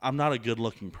 I'm not a good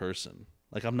looking person.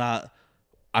 Like I'm not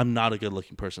a good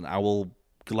looking person. I will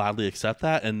gladly accept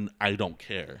that. And I don't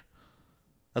care.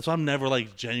 That's why I'm never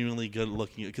like genuinely good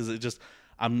looking. Because it just,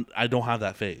 I don't have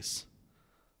that face.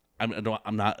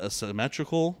 I'm not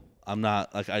asymmetrical. I'm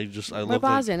not like I look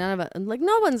like, none of it. Like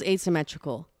no one's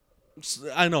asymmetrical.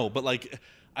 I know, but like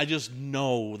I just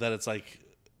know that it's like,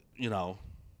 you know,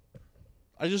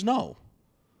 I just know,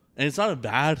 and it's not a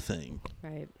bad thing.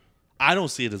 Right. I don't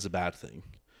see it as a bad thing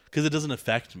because it doesn't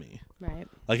affect me. Right.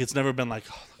 Like it's never been like,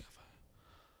 oh,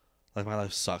 like my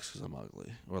life sucks because I'm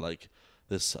ugly, or like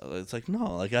this. It's like,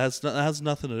 no, like it has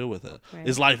nothing to do with it. Right.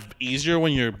 Is life easier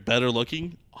when you're better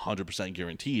looking? 100%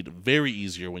 guaranteed. Very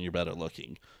easier when you're better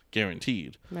looking,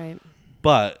 guaranteed. Right.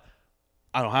 But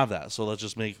I don't have that, so let's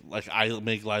just make life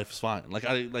fine. Like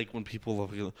I like when people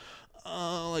look,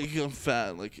 oh, like I'm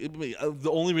fat. Like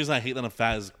the only reason I hate that I'm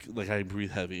fat is like I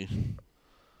breathe heavy.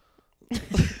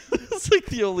 It's like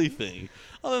the only thing.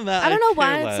 Other than that, I don't know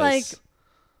why it's like.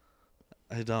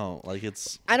 I don't like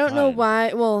it's. I don't know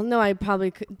why. Well, no, I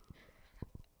probably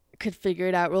could figure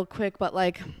it out real quick, but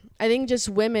like I think just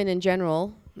women in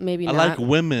general, maybe not. I like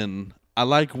women.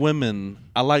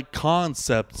 I like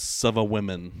concepts of a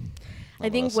woman. I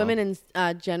think women in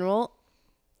general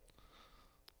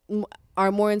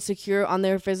are more insecure on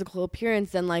their physical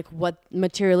appearance than like what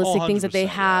materialistic things that they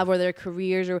have or their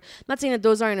careers. Or I'm not saying that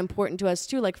those aren't important to us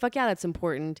too. Like fuck yeah, that's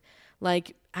important.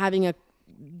 Like having a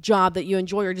job that you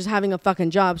enjoy, or just having a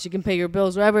fucking job so you can pay your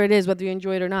bills, whatever it is, whether you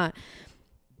enjoy it or not.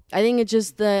 I think it's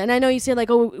just and I know you say like,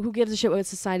 oh, who gives a shit what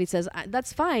society says?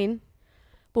 That's fine.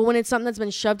 But when it's something that's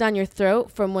been shoved down your throat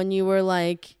from when you were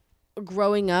like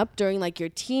growing up during like your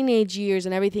teenage years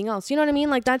and everything else, you know what I mean?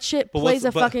 Like that shit plays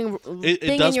a fucking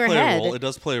thing in your head. It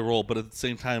does play a role, but at the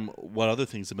same time, what other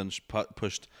things have been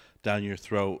pushed down your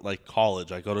throat? Like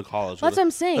college. I go to college. That's what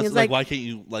I'm saying. It's like why can't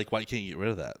you get rid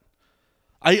of that?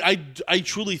 I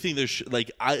truly think there's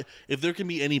if there can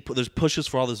be there's pushes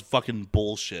for all this fucking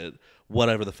bullshit,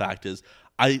 whatever the fact is.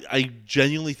 I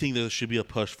genuinely think there should be a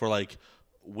push for like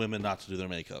women not to do their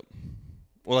makeup,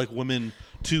 or like women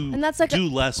to do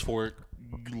less for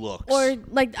looks. Or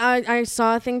like I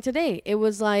saw a thing today. It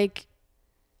was like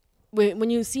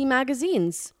when you see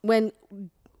magazines, when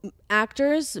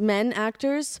men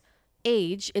actors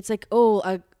age, it's like,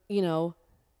 oh, you know,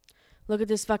 look at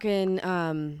this fucking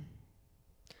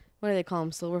what do they call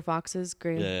them? Silver foxes,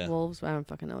 gray wolves. I don't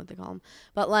fucking know what they call them.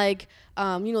 But like,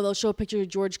 you know, they'll show a picture of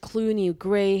George Clooney,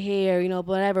 gray hair, you know,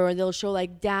 whatever. Or they'll show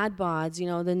like dad bods, you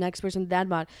know, the next person's dad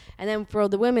bod. And then for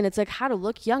the women, it's like how to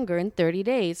look younger in 30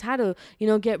 days, how to, you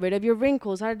know, get rid of your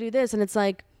wrinkles, how to do this. And it's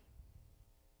like,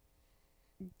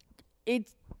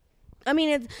 it's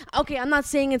okay. I'm not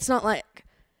saying it's not like,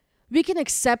 we can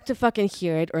accept to fucking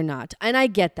hear it or not. And I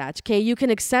get that, okay? You can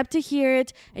accept to hear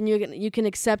it, and you can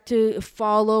accept to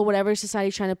follow whatever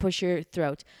society's trying to push your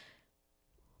throat.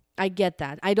 I get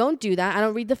that. I don't do that. I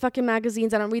don't read the fucking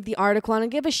magazines. I don't read the article. I don't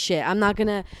give a shit. I'm not going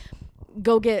to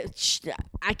go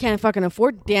I can't fucking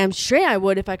afford. Damn straight I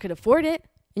would if I could afford it.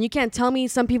 And you can't tell me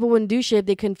some people wouldn't do shit if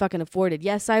they couldn't fucking afford it.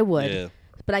 Yes, I would. Yeah.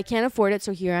 But I can't afford it,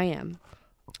 so here I am.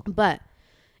 But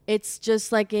it's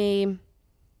just like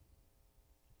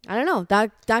I don't know.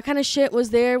 That kind of shit was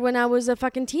there when I was a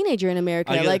fucking teenager in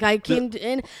America. I came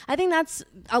in. I think that's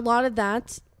a lot of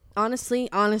that. Honestly,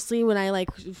 when I like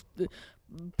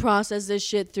process this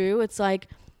shit through, it's like,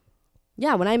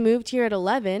 yeah, when I moved here at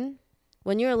 11,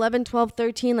 when you're 11, 12,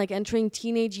 13, like entering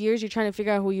teenage years, you're trying to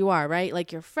figure out who you are, right?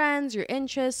 Like your friends, your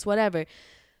interests, whatever.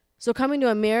 So coming to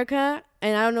America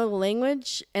and I don't know the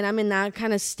language and I'm in that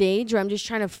kind of stage where I'm just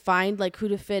trying to find like who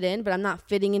to fit in, but I'm not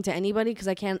fitting into anybody because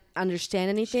I can't understand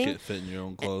anything. Just can't fit in your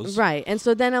own clothes. Right. And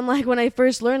so then I'm like, when I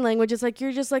first learned language, it's like,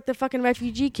 you're just like the fucking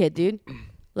refugee kid, dude.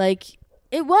 Like,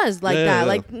 it was like that.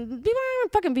 Like, people aren't gonna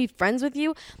fucking be friends with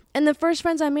you. And the first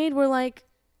friends I made were like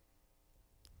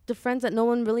the friends that no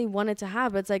one really wanted to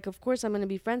have. It's like, of course I'm going to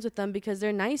be friends with them because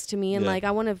they're nice to me and like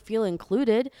I want to feel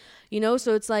included, you know?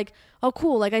 So it's like, oh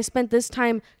cool, like I spent this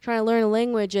time trying to learn a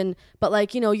language but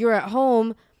like, you know, you're at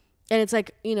home and it's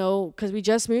like, you know, because we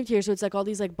just moved here, so it's like all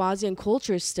these like Bosnian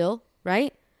cultures still,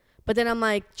 right? But then I'm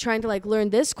like trying to like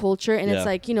learn this culture and it's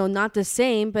like, you know, not the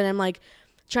same, but I'm like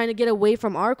trying to get away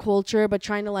from our culture but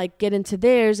trying to like get into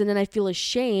theirs, and then I feel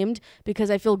ashamed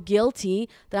because I feel guilty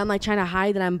that I'm like trying to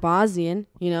hide that I'm Bosnian,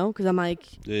 you know, because I'm like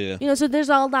you know, so there's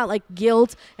all that like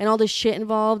guilt and all this shit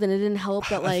involved, and it didn't help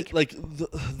that like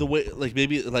the way like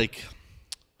maybe like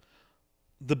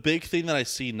the big thing that I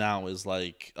see now is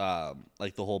like the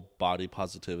whole body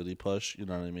positivity push, you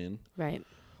know what I mean? Right.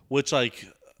 Which like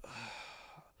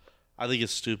I think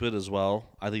is stupid as well.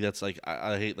 I think that's like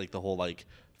I hate like the whole like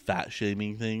fat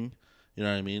shaming thing, you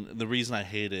know what I mean? And the reason I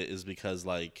hate it is because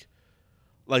like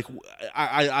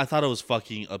I thought it was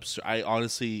fucking absurd. I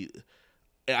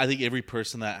think every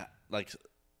person that like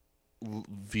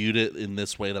viewed it in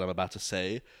this way that I'm about to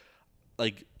say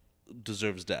like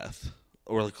deserves death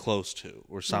or like close to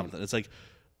or something. It's like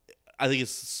I think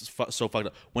it's so fucked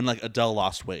up when like Adele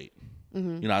lost weight.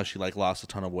 You know how she like lost a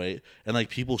ton of weight and like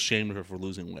people shamed her for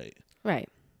losing weight. Right.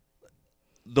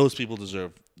 Those people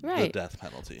deserve the death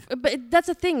penalty. But that's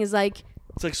the thing is like,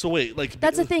 it's like, so wait, like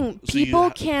that's the thing. So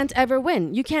people can't ever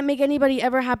win. You can't make anybody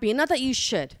ever happy. And not that you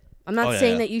should. I'm not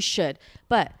saying that you should,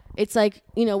 but it's like,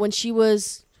 you know, when she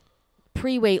was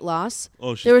pre-weight loss,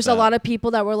 there was a lot of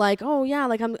people that were like, oh yeah,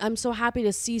 like I'm so happy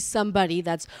to see somebody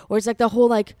or it's like the whole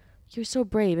like, you're so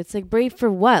brave. It's like, brave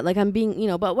for what? Like I'm being, you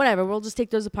know, but whatever, we'll just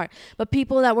take those apart. But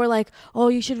people that were like, oh,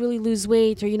 you should really lose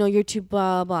weight, or, you know, you're too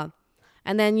blah, blah.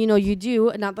 And then, you know, you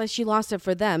do, not that she lost it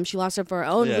for them. She lost it for her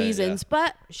own reasons,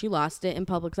 but she lost it in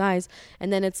public's eyes.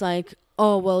 And then it's like,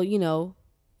 oh, well, you know,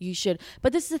 you should.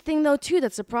 But this is the thing, though, too,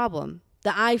 that's a problem.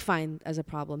 That I find as a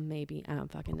problem, maybe. I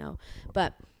don't fucking know.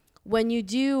 But when you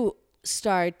do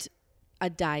start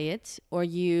a diet or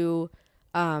you,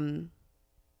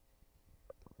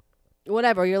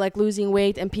 whatever, you're like losing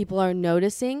weight and people are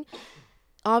noticing,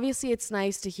 obviously it's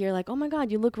nice to hear like, oh, my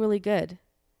God, you look really good,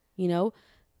 you know?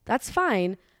 That's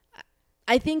fine.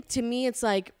 I think to me, it's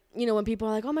like, you know, when people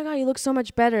are like, oh my God, you look so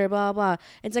much better, blah, blah.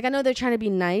 It's like, I know they're trying to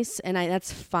be nice and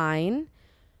that's fine.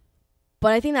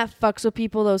 But I think that fucks with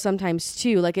people though sometimes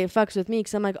too. Like it fucks with me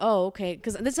because I'm like, oh, okay.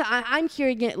 Because I'm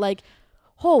hearing it like,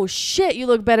 oh shit, you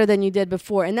look better than you did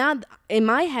before. And now in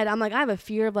my head, I'm like, I have a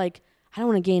fear of like, I don't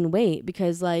want to gain weight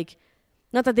because like,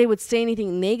 not that they would say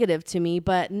anything negative to me,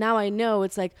 but now I know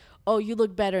it's like, oh, you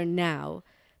look better now.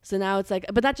 So now it's like,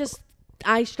 but that just,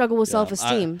 I struggle with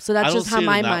self-esteem. So that's just how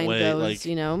my mind goes, like,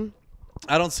 you know?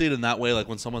 I don't see it in that way. Like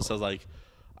when someone says like,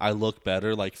 I look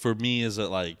better, like for me,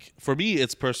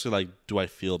 it's personally like, do I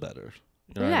feel better?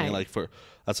 You know what I mean? Like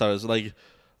that's how it's like,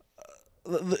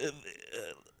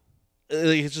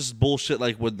 it's just bullshit.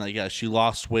 Like when like, she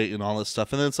lost weight and all this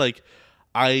stuff. And then it's like,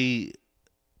 I'm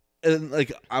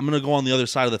going to go on the other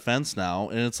side of the fence now.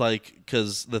 And it's like,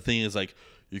 cause the thing is like,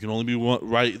 you can only be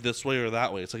right this way or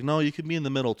that way. It's like, no, you can be in the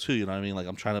middle too. You know what I mean? Like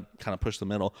I'm trying to kind of push the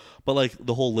middle, but like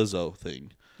the whole Lizzo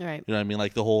thing, right? You know what I mean?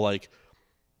 Like the whole like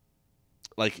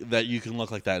that you can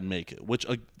look like that and make it. Which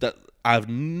that I have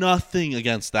nothing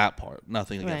against that part.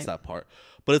 Nothing against that part.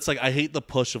 But it's like I hate the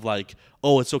push of like,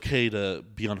 oh, it's okay to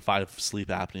be on 5 sleep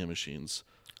apnea machines.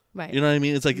 Right. You know what I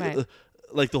mean? It's like.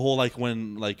 Like the whole like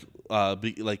when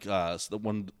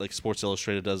when like Sports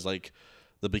Illustrated does like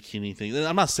the bikini thing.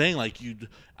 I'm not saying like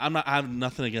I have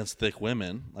nothing against thick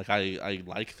women. Like I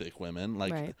like thick women.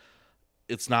 Like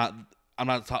it's not. I'm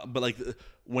not talking. But like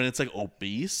when it's like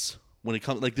obese, when it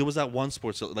comes like there was that one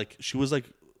sports like she was like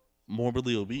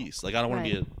morbidly obese. Like I don't want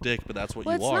to be a dick, but that's what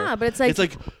you are. It's not. But it's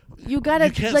like you gotta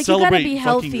be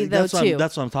healthy though too.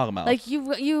 That's what I'm talking about. Like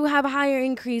you have a higher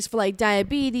increase for like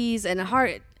diabetes and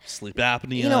heart. Sleep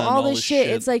apnea, you know, all this shit.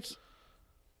 It's like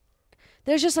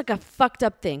there's just like a fucked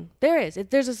up thing.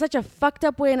 There's such a fucked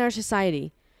up way in our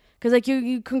society because like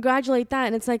you congratulate that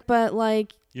and it's like, but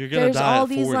like there's all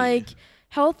these like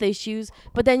health issues.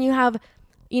 But then you have,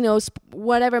 you know,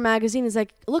 whatever magazine is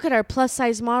like, look at our plus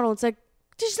size model. It's like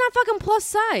she's not fucking plus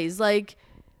size. Like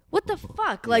what the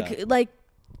fuck? Like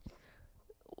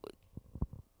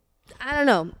I don't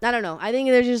know. I think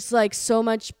there's just like so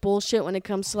much bullshit when it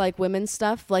comes to like women's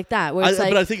stuff like that. Where it's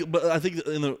but I think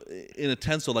in a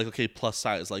tense, so like, okay, plus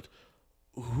size, like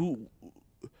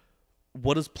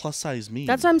what does plus size mean?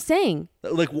 That's what I'm saying.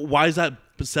 Like, why is that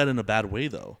said in a bad way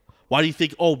though? Why do you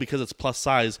think, because it's plus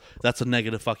size, that's a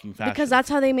negative fucking factor? Because that's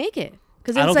how they make it.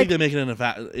 I don't think they make it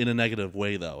in a negative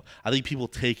way though. I think people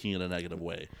taking it in a negative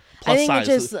way. Plus size,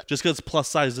 just because it's plus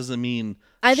size doesn't mean.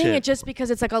 I think it's just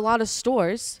because it's like a lot of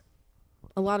stores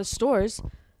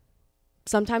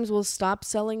sometimes will stop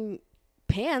selling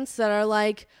pants that are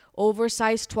like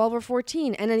oversized 12 or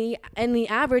 14, and the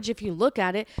average, if you look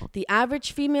at it, the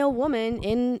average female woman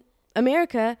in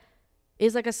America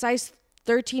is like a size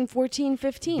 13, 14,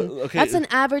 15. Okay. That's an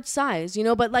average size,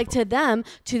 but like to them,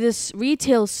 to this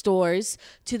retail stores,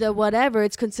 to the whatever,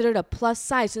 it's considered a plus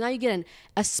size. So now you get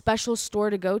a special store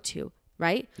to go to,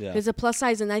 right? Yeah. There's a plus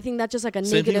size, and I think that's just like a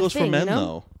negative thing. Same thing goes for men,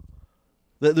 though.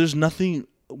 There's nothing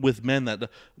with men that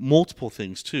multiple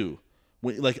things too.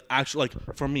 Like actually,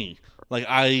 like for me, like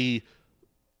I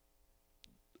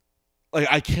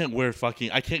can't wear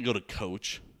I can't go to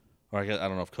Coach, or I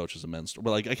don't know if Coach is a men's store, but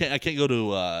like I can't go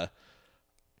to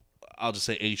I'll just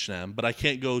say H&M, but I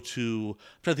can't go to,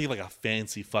 I'm trying to think of like a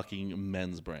fancy fucking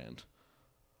men's brand.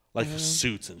 Like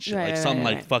suits and shit.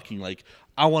 Right. Fucking like,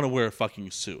 I want to wear a fucking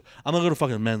suit. I'm going to go to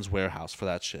fucking Men's Warehouse for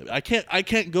that shit. I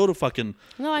can't go to fucking.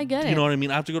 No, I get it. You know what I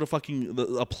mean? I have to go to fucking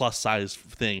a plus size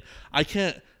thing. I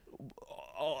can't.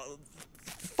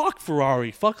 Fuck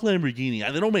Ferrari. Fuck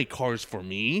Lamborghini. They don't make cars for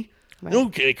me. Right. They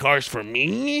don't make cars for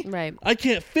me. Right. I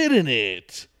can't fit in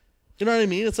it. You know what I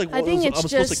mean? It's like, I'm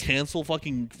supposed to cancel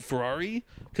fucking Ferrari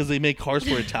because they make cars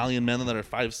for Italian men that are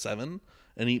 5'7"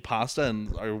 and eat pasta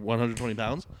and are 120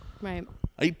 pounds. Right.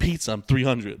 I eat pizza. I'm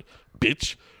 300.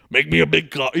 Bitch, make me a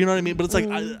big car. You know what I mean? But it's like,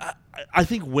 I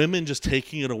think women just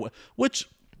taking it away, which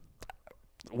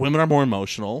women are more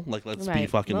emotional. Like, let's be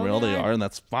fucking real. They are, and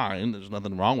that's fine. There's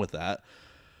nothing wrong with that.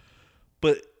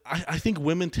 But I think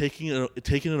women taking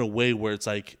it away where it's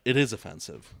like it is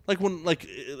offensive, that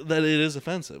it is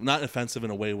offensive, not offensive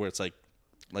in a way where it's like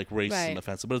racist and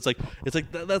offensive, but it's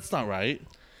like that's not right.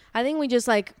 I think we just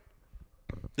like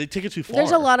they take it too far.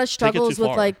 There's a lot of struggles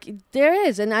with there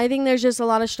is, and I think there's just a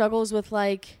lot of struggles with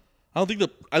like. I think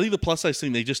the plus size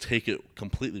thing, they just take it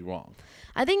completely wrong.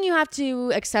 I think you have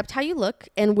to accept how you look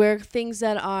and wear things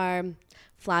that are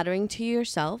flattering to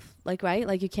yourself, right?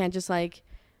 Like you can't just like.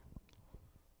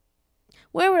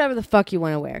 Wear whatever the fuck you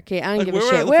want to wear. Okay, I don't give a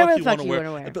shit. Whatever the fuck you want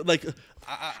to wear. But like,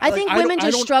 I think women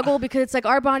just struggle because it's like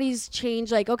our bodies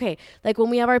change. Like, okay, like when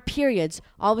we have our periods,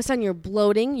 all of a sudden you're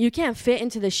bloating. You can't fit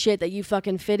into the shit that you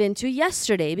fucking fit into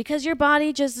yesterday because your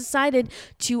body just decided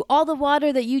to all the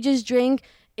water that you just drank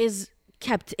is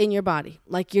kept in your body.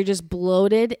 Like you're just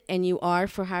bloated and you are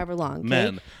for however long. Okay?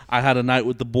 Man, I had a night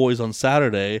with the boys on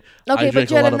Saturday. Okay, I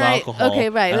drank a lot of alcohol. Okay,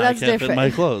 right. Well, that's different. Fit in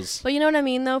my clothes. But you know what I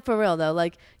mean, though? For real, though.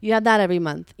 Like, you have that every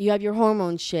month. You have your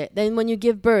hormone shit. Then when you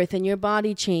give birth and your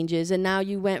body changes and now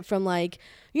you went from like,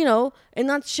 and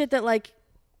that's shit that like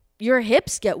your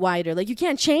hips get wider. Like, you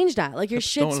can't change that. Like, your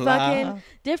shit's fucking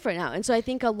different now. And so I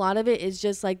think a lot of it is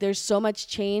just like there's so much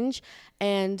change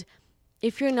and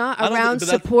if you're not around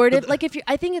supportive,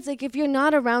 I think it's like if you're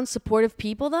not around supportive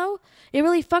people, though, it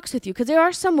really fucks with you because there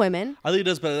are some women. I think it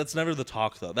does, but that's never the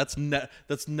talk, though. That's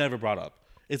never brought up.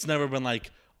 It's never been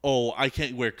like, oh, I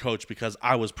can't wear Coach because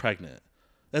I was pregnant.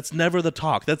 That's never the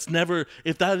talk. That's never,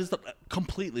 if that is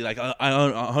completely, like, I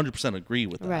 100% agree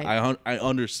with that. Right. I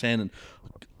understand and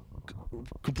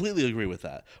completely agree with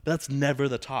that. But that's never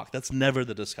the talk. That's never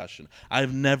the discussion.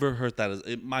 I've never heard that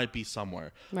it might be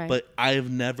somewhere. Right. But I've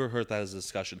never heard that as a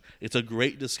discussion. It's a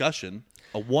great discussion,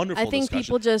 a wonderful discussion. I think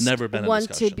people just never been want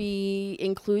to be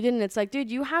included, and it's like, dude,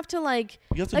 you have to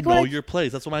know your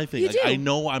place. That's what I think. I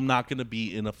know I'm not going to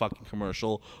be in a fucking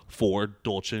commercial for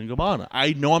Dolce & Gabbana.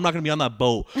 I know I'm not going to be on that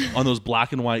boat on those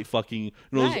black and white fucking.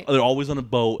 Right. They're always on a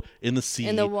boat in the sea.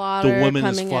 In the water. The woman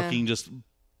is fucking just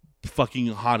fucking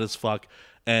hot as fuck,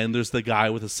 and there's the guy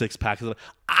with a six-pack.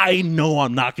 I know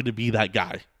I'm not going to be that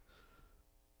guy.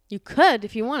 You could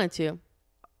if you wanted to.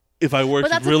 If I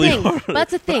worked really hard. But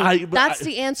that's the thing. That's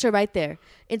the answer right there.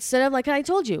 Instead of, like I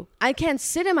told you, I can't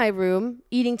sit in my room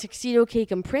eating tuxedo cake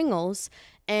and Pringles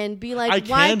and be like,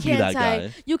 why can't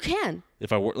I? You can.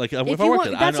 If I work, like, if I work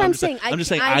it. That's what I'm saying. I'm just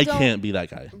saying I can't be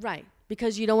that guy. Right.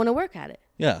 Because you don't want to work at it.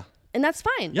 Yeah. And that's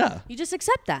fine. Yeah. You just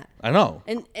accept that. I know.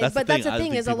 But that's the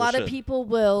thing is a lot of people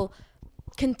will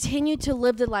continue to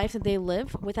live the life that they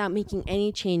live without making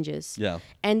any changes. Yeah.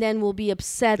 And then will be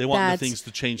upset they want the things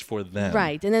to change for them.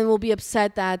 Right. And then we'll be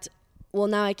upset that, well,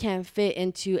 now I can't fit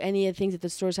into any of the things that the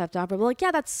stores have to offer. But like,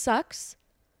 yeah, that sucks.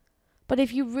 But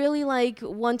if you really like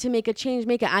want to make a change,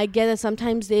 make it. I get it.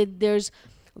 Sometimes there's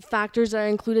factors that are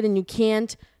included and you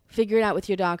can't figure it out with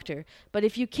your doctor. But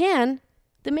if you can,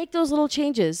 then make those little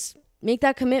changes. Make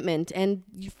that commitment and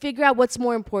you figure out what's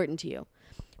more important to you.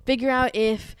 Figure out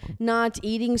if not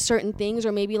eating certain things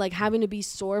or maybe like having to be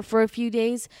sore for a few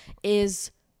days is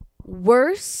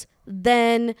worse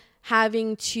than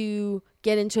having to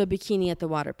get into a bikini at the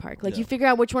water park. Like you figure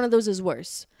out which one of those is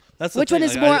worse. Which one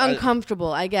is more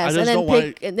uncomfortable, I guess, and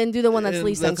then and then do the one that's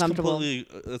least uncomfortable.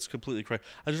 That's completely correct.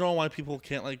 I just don't know why people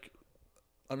can't like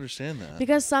understand that.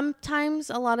 Because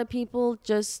sometimes a lot of people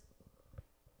just,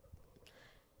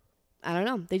 I don't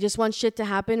know, they just want shit to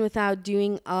happen without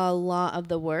doing a lot of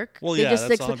the work. Well, they that's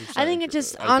 100%. I think it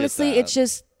just, honestly, it's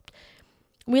just,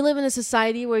 we live in a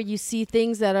society where you see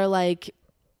things that are like,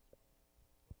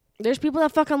 there's people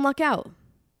that fucking luck out.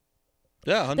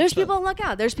 Yeah, 100%. There's people that luck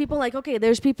out. There's people like, okay,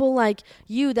 there's people like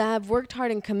you that have worked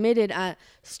hard and committed at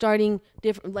starting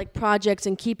different like projects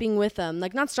and keeping with them.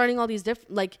 Like not starting all these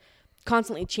different, like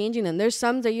constantly changing them. There's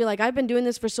some that you're like, I've been doing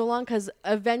this for so long because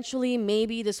eventually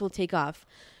maybe this will take off.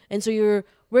 And so you're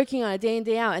working on it day in,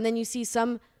 day out. And then you see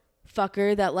some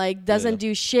fucker that like doesn't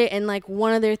do shit and like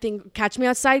one of their thing, Catch Me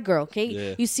Outside girl, okay?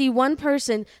 Yeah. You see one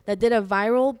person that did a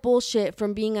viral bullshit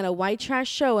from being at a white trash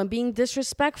show and being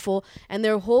disrespectful and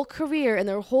their whole career and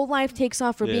their whole life takes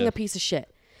off for being a piece of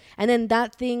shit. And then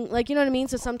that thing, like, you know what I mean?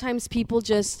 So sometimes people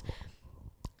just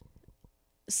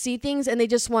see things and they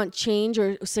just want change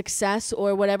or success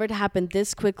or whatever to happen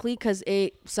this quickly because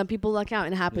some people luck out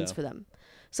and it happens for them.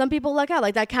 Some people luck out.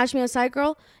 Like that Catch Me Outside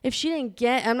girl, if she didn't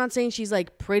get, I'm not saying she's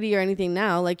like pretty or anything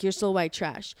now, like you're still white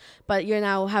trash, but you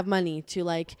now have money to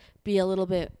like be a little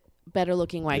bit better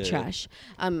looking white trash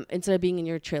instead of being in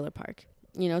your trailer park.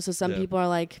 You know, so some people are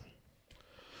like,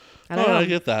 I don't know. I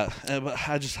get that. But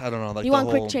I don't know. Like you want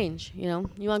quick change, you know?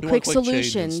 You want quick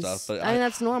solutions. Stuff, but I mean,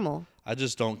 that's normal. I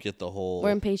just don't get the whole...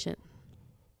 We're impatient.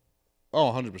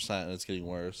 Oh, 100%. And it's getting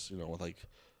worse, you know, with like,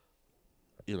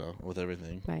 you know, with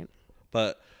everything. Right.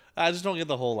 But I just don't get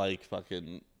the whole like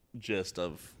fucking gist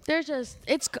of. There's just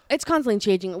it's constantly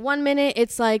changing. 1 minute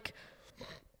it's like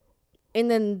in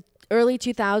the early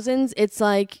 2000s, it's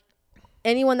like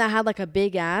anyone that had like a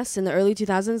big ass in the early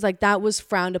 2000s, like that was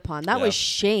frowned upon. That was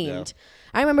shamed.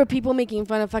 Yeah. I remember people making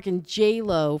fun of fucking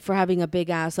J-Lo for having a big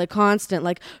ass, like constant,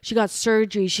 like she got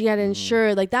surgery, she had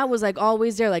insured, like that was like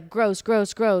always there, like gross,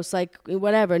 like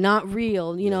whatever, not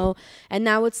real, you know. And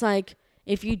now it's like,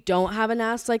 if you don't have an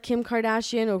ass like Kim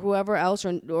Kardashian or whoever else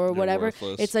or whatever,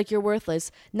 worthless. It's like you're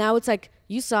worthless. Now it's like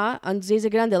you saw on Zeza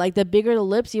Grande, like the bigger the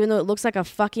lips, even though it looks like a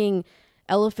fucking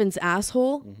elephant's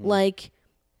asshole, like,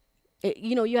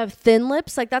 you know, you have thin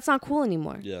lips, like that's not cool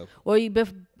anymore. Yeah. Or you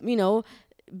know,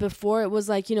 before it was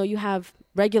like, you know, you have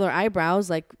regular eyebrows,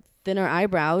 like thinner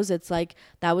eyebrows. It's like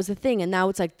that was the thing, and now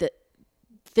it's like the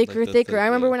thicker. I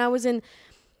remember when I was in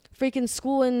freaking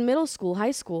school, in middle school,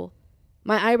 high school.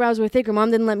 My eyebrows were thicker.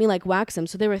 Mom didn't let me like wax them,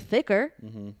 so they were thicker.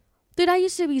 Mm-hmm. Dude, I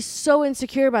used to be so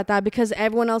insecure about that because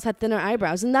everyone else had thinner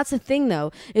eyebrows. And that's the thing,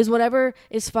 though, is whatever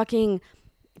is fucking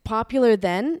popular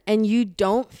then and you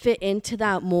don't fit into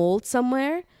that mold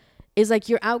somewhere is like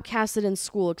you're outcasted in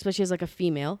school, especially as like a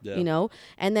female, you know?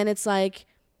 And then it's like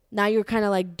now you're kind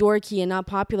of like dorky and not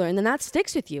popular. And then that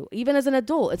sticks with you. Even as an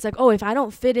adult, it's like, oh, if I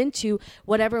don't fit into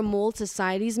whatever mold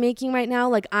society's making right now,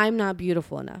 like I'm not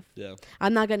beautiful enough. Yeah.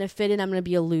 I'm not going to fit in. I'm going to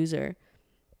be a loser.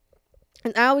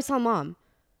 And I always tell Mom,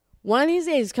 one of these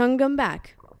days, come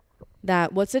back,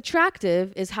 that what's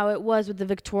attractive is how it was with the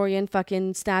Victorian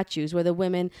fucking statues where the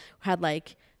women had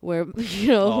like, where, you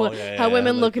know, how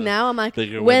women look now. I'm like,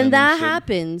 when that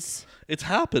happens. It's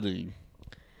happening.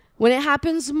 When it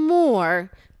happens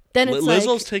more... Then it's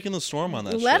Lizzo's taking the storm on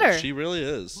that shit. Let her. She really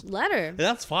is. Let her. And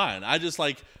that's fine. I just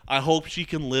like, I hope she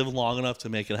can live long enough to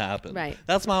make it happen. Right.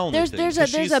 That's my only thing. There's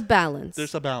a balance.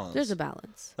 There's a balance. There's a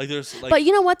balance. Like there's like. But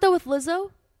you know what though with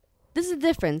Lizzo? This is the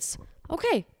difference.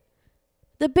 Okay.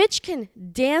 The bitch can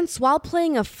dance while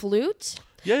playing a flute.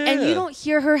 And you don't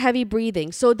hear her heavy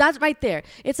breathing. So that's right there.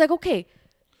 It's like, okay,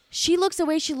 she looks the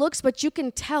way she looks, but you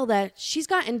can tell that she's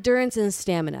got endurance and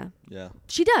stamina. Yeah.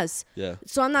 She does. Yeah.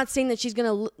 So I'm not saying that she's going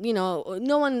to, you know,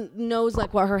 no one knows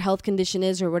like what her health condition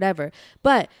is or whatever.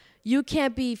 But you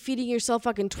can't be feeding yourself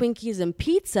fucking Twinkies and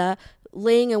pizza,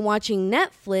 laying and watching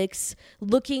Netflix,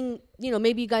 looking, you know,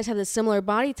 maybe you guys have a similar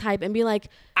body type and be like,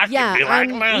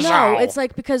 no, it's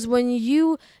like because when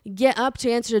you get up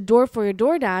to answer the door for your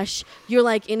DoorDash, you're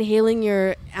like inhaling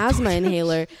your asthma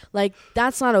inhaler. Like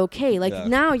that's not okay. Like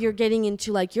now you're getting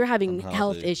into like you're having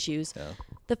health issues. Yeah.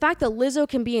 The fact that Lizzo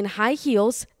can be in high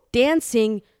heels,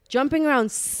 dancing, jumping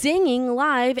around, singing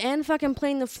live and fucking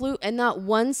playing the flute and not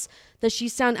once Does she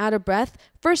sound out of breath?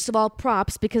 First of all,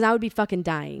 props, because I would be fucking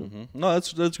dying. Mm-hmm. No,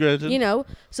 that's great. You know,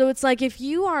 so it's like if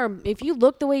you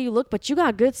look the way you look, but you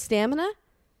got good stamina,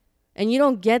 and you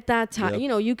don't get that time, you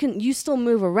know, you still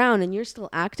move around and you're still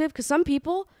active. Because some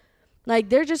people, like,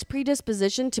 they're just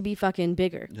predispositioned to be fucking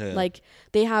bigger. Yeah. Like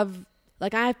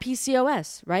I have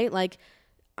PCOS, right? Like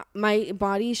my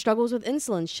body struggles with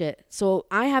insulin shit, so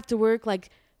I have to work like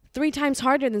 3 times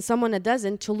harder than someone that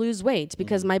doesn't to lose weight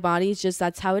because my body's just,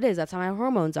 that's how it is. That's how my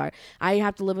hormones are. I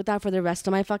have to live with that for the rest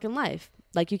of my fucking life.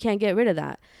 Like, you can't get rid of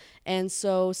that. And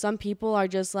so some people are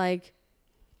just like,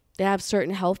 they have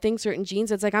certain health things, certain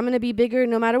genes. It's like, I'm going to be bigger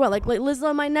no matter what. Like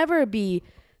Lizzo might never be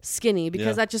skinny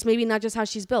because that's just maybe not just how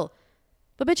she's built.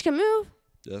 But bitch can move.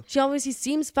 Yeah. She obviously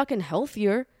seems fucking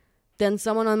healthier than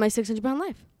someone on my 600-pound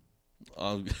life.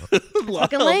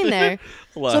 Fucking laying there.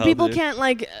 So people can't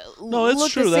like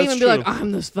look true, the same that's and be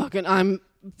true. like, I'm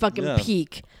fucking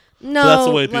peak. No, So that's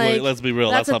the way people. like, Let's be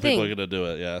real. That's how thing. people are gonna do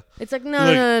it. Yeah. It's like no.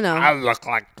 I look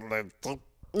like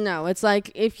No, it's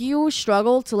like if you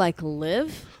struggle to like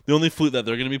live. The only flute that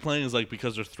they're gonna be playing is like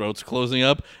because their throat's closing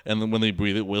up, and then when they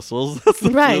breathe, it whistles. That's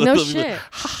the Right, flute no that they'll be shit.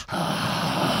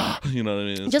 like, you know what I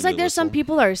mean? It's Just gonna like be there's some whistle.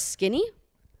 people are skinny,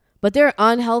 but they're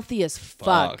unhealthy as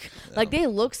fuck. Fuck, Like they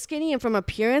look skinny, and from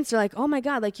appearance, they're like, oh my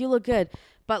god, like you look good,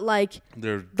 but like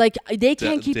They're they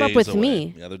can't keep up days with away.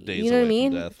 me. Yeah, they're days You know what I away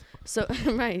mean? from death. So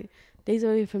right, days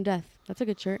away from death. That's a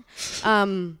good shirt.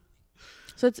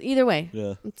 So it's either way.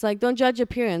 Yeah. It's like don't judge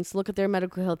appearance. Look at their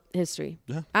medical health history.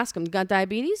 Yeah. Ask them. Got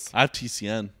diabetes? I have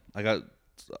TCN. I got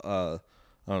I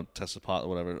don't know, tested pot or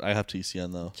whatever. I have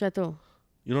TCN though. Chateau.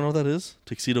 You don't know what that is?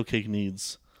 Tuxedo cake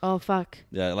needs. Oh fuck.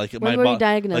 Yeah, like When were you like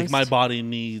diagnosed? my body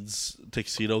needs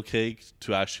tuxedo cake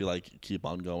to actually like keep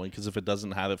on going, because if it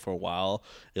doesn't have it for a while,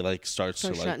 it like starts to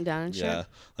like shutting down and yeah, shit?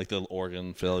 like the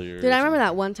organ failure. Dude, I remember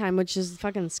that one time, which is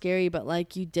fucking scary, but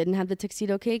like you didn't have the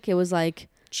tuxedo cake. It was like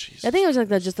Jesus. I think it was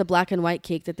like just the black and white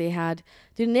cake that they had.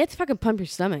 Dude, and they had to fucking pump your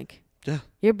stomach. Yeah,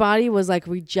 Your body was like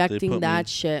They rejecting put that me-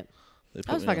 shit. they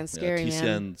That was put me fucking on- scary, TCN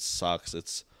man. sucks.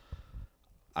 It's.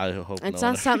 I hope It's no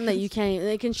not one- something that you can't.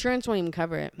 Like insurance won't even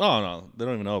cover it. No, they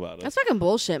don't even know about it. That's fucking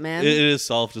bullshit, man. It is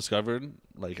self-discovered.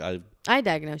 Like I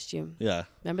diagnosed you. yeah.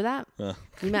 Remember that? Yeah.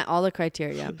 You met all the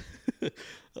criteria.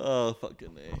 Oh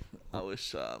fucking A. I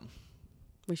wish.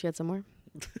 Wish you had some more.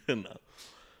 No.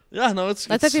 Yeah, no, it's.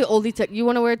 That's it's actually oldie. You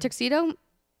want to wear a tuxedo?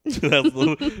 that's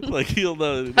the, like you'll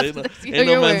know. Ain't no, tuxedo ain't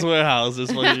no you're men's wearing. warehouse.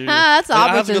 This one. That's I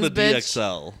have to go to Albertsons, bitch.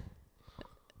 DXL.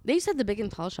 They used to have the big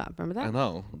and tall shop. Remember I that?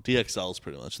 know. DXL is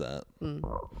pretty much that.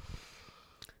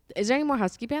 Is there any more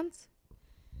Husky pants?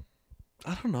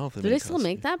 I don't know if they Do they make still Husky.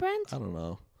 make that brand? I don't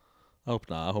know. I hope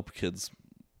not. I hope kids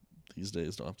these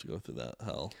days don't have to go through that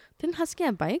hell. Didn't Husky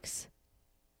have bikes?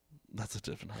 That's a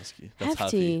different Husky. That's Huffy.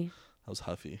 Hefty. That was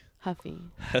Huffy. Huffy.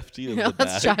 Hefty is No, the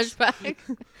that's bags. trash bag.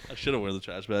 I should have worn the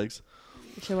trash bags.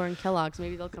 You should wear in Kellogg's.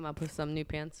 Maybe they'll come up with some new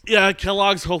pants. Yeah,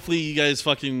 Kellogg's. Hopefully, you guys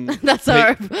fucking. That's pay-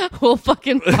 our whole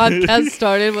fucking podcast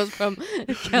started was from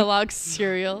Kellogg's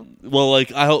cereal. Well,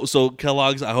 like I hope so.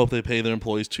 Kellogg's. I hope they pay their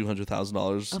employees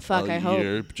 $200,000 Oh, fuck, a I hope.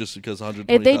 year, just because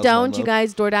 120. If they don't, you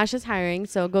guys, DoorDash is hiring,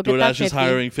 so go get that DoorDash 50. is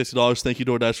hiring $50. Thank you,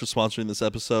 DoorDash, for sponsoring this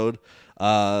episode.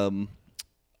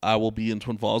 I will be in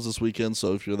Twin Falls this weekend,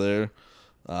 so if you're there,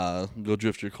 go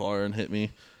drift your car and hit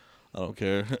me. I don't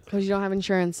care. Because you don't have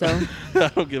insurance, so. I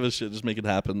don't give a shit. Just make it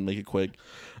happen. Make it quick.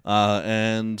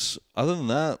 And other than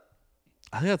that,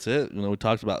 I think that's it. You know, we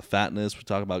talked about fatness. We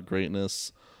talked about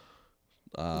greatness.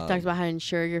 Talked about how to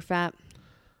insure your fat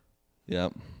Yeah.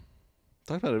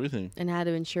 Talked about everything. and how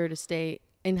to insure to stay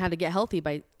and how to get healthy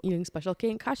by eating Special K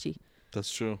and Kashi.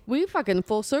 That's true. We fucking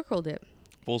full circled it.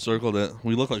 Full circled it.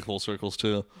 We look like full circles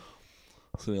too,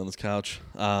 sitting on this couch.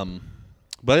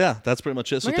 But yeah, that's pretty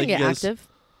much it. So We're going thank to you get guys. active.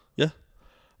 Yeah.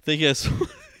 Thank you guys.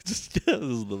 Just yeah, this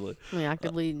is the. I mean,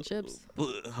 actively eating chips.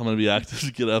 I'm gonna be active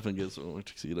to get up and get some more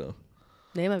tuxedo.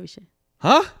 Nee, maar wist je.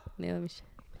 Huh? Nee, maar wist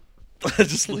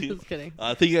Just je. leave. Just kidding.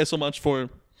 Thank you guys so much for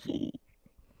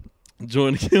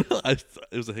joining. It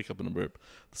was a hiccup and a burp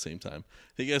at the same time.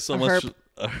 Thank you guys so A much. herp.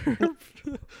 A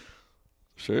herp.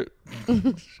 Shirt.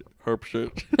 Herp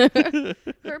shirt.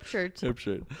 Herp shirt. Herp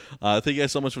shirt. Thank you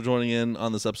guys so much for joining in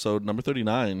on this episode number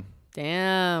 39.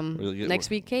 Damn. Really get Next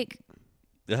week, cake.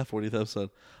 Yeah, 40th episode.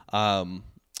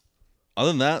 Other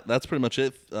than that, that's pretty much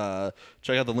it.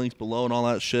 Check out the links below and all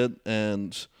that shit.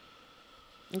 And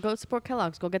And go support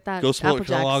Kellogg's. Go get that go support Apple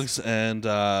Jacks. Kellogg's and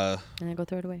And then go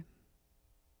throw it away.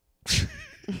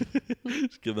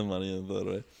 just give them money and throw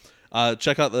it away.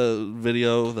 Check out the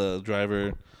video, the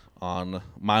driver, on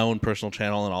my own personal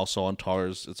channel and also on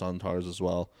Tars. It's on Tars as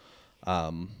well.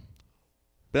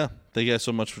 Yeah, thank you guys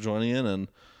so much for joining in, and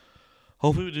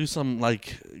hopefully we do some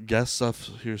like guest stuff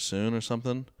here soon or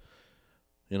something.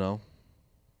 You know,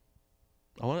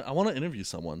 I want to interview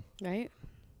someone. Right?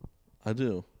 I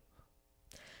do.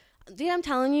 Dude, I'm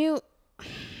telling you,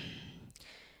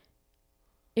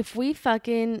 if we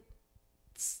fucking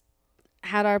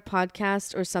had our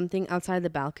podcast or something outside the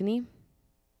balcony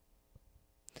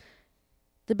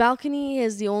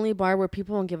is the only bar where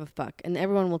people don't give a fuck and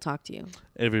everyone will talk to you.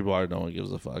 Every bar, no one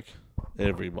gives a fuck.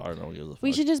 Every bar, no one gives a fuck.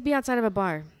 We should just be outside of a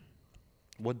bar.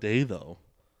 What day though?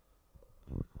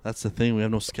 That's the thing. We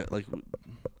have no schedule. Like,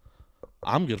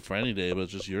 I'm good for any day, but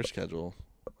it's just your schedule.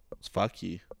 It's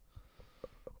fucky.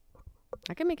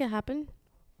 I can make it happen.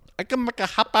 I can make it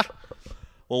happen.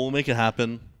 Well, we'll make it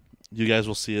happen. You guys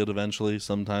will see it eventually,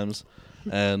 sometimes,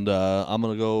 and I'm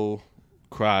gonna go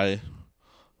cry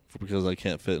because I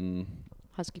can't fit in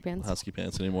husky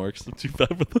pants anymore because I'm too fat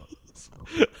for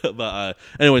those. But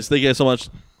anyways, thank you guys so much.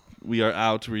 We are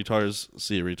out, retards.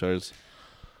 See you, retards.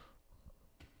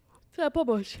 That's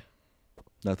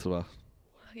That's what.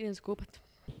 Desculpa.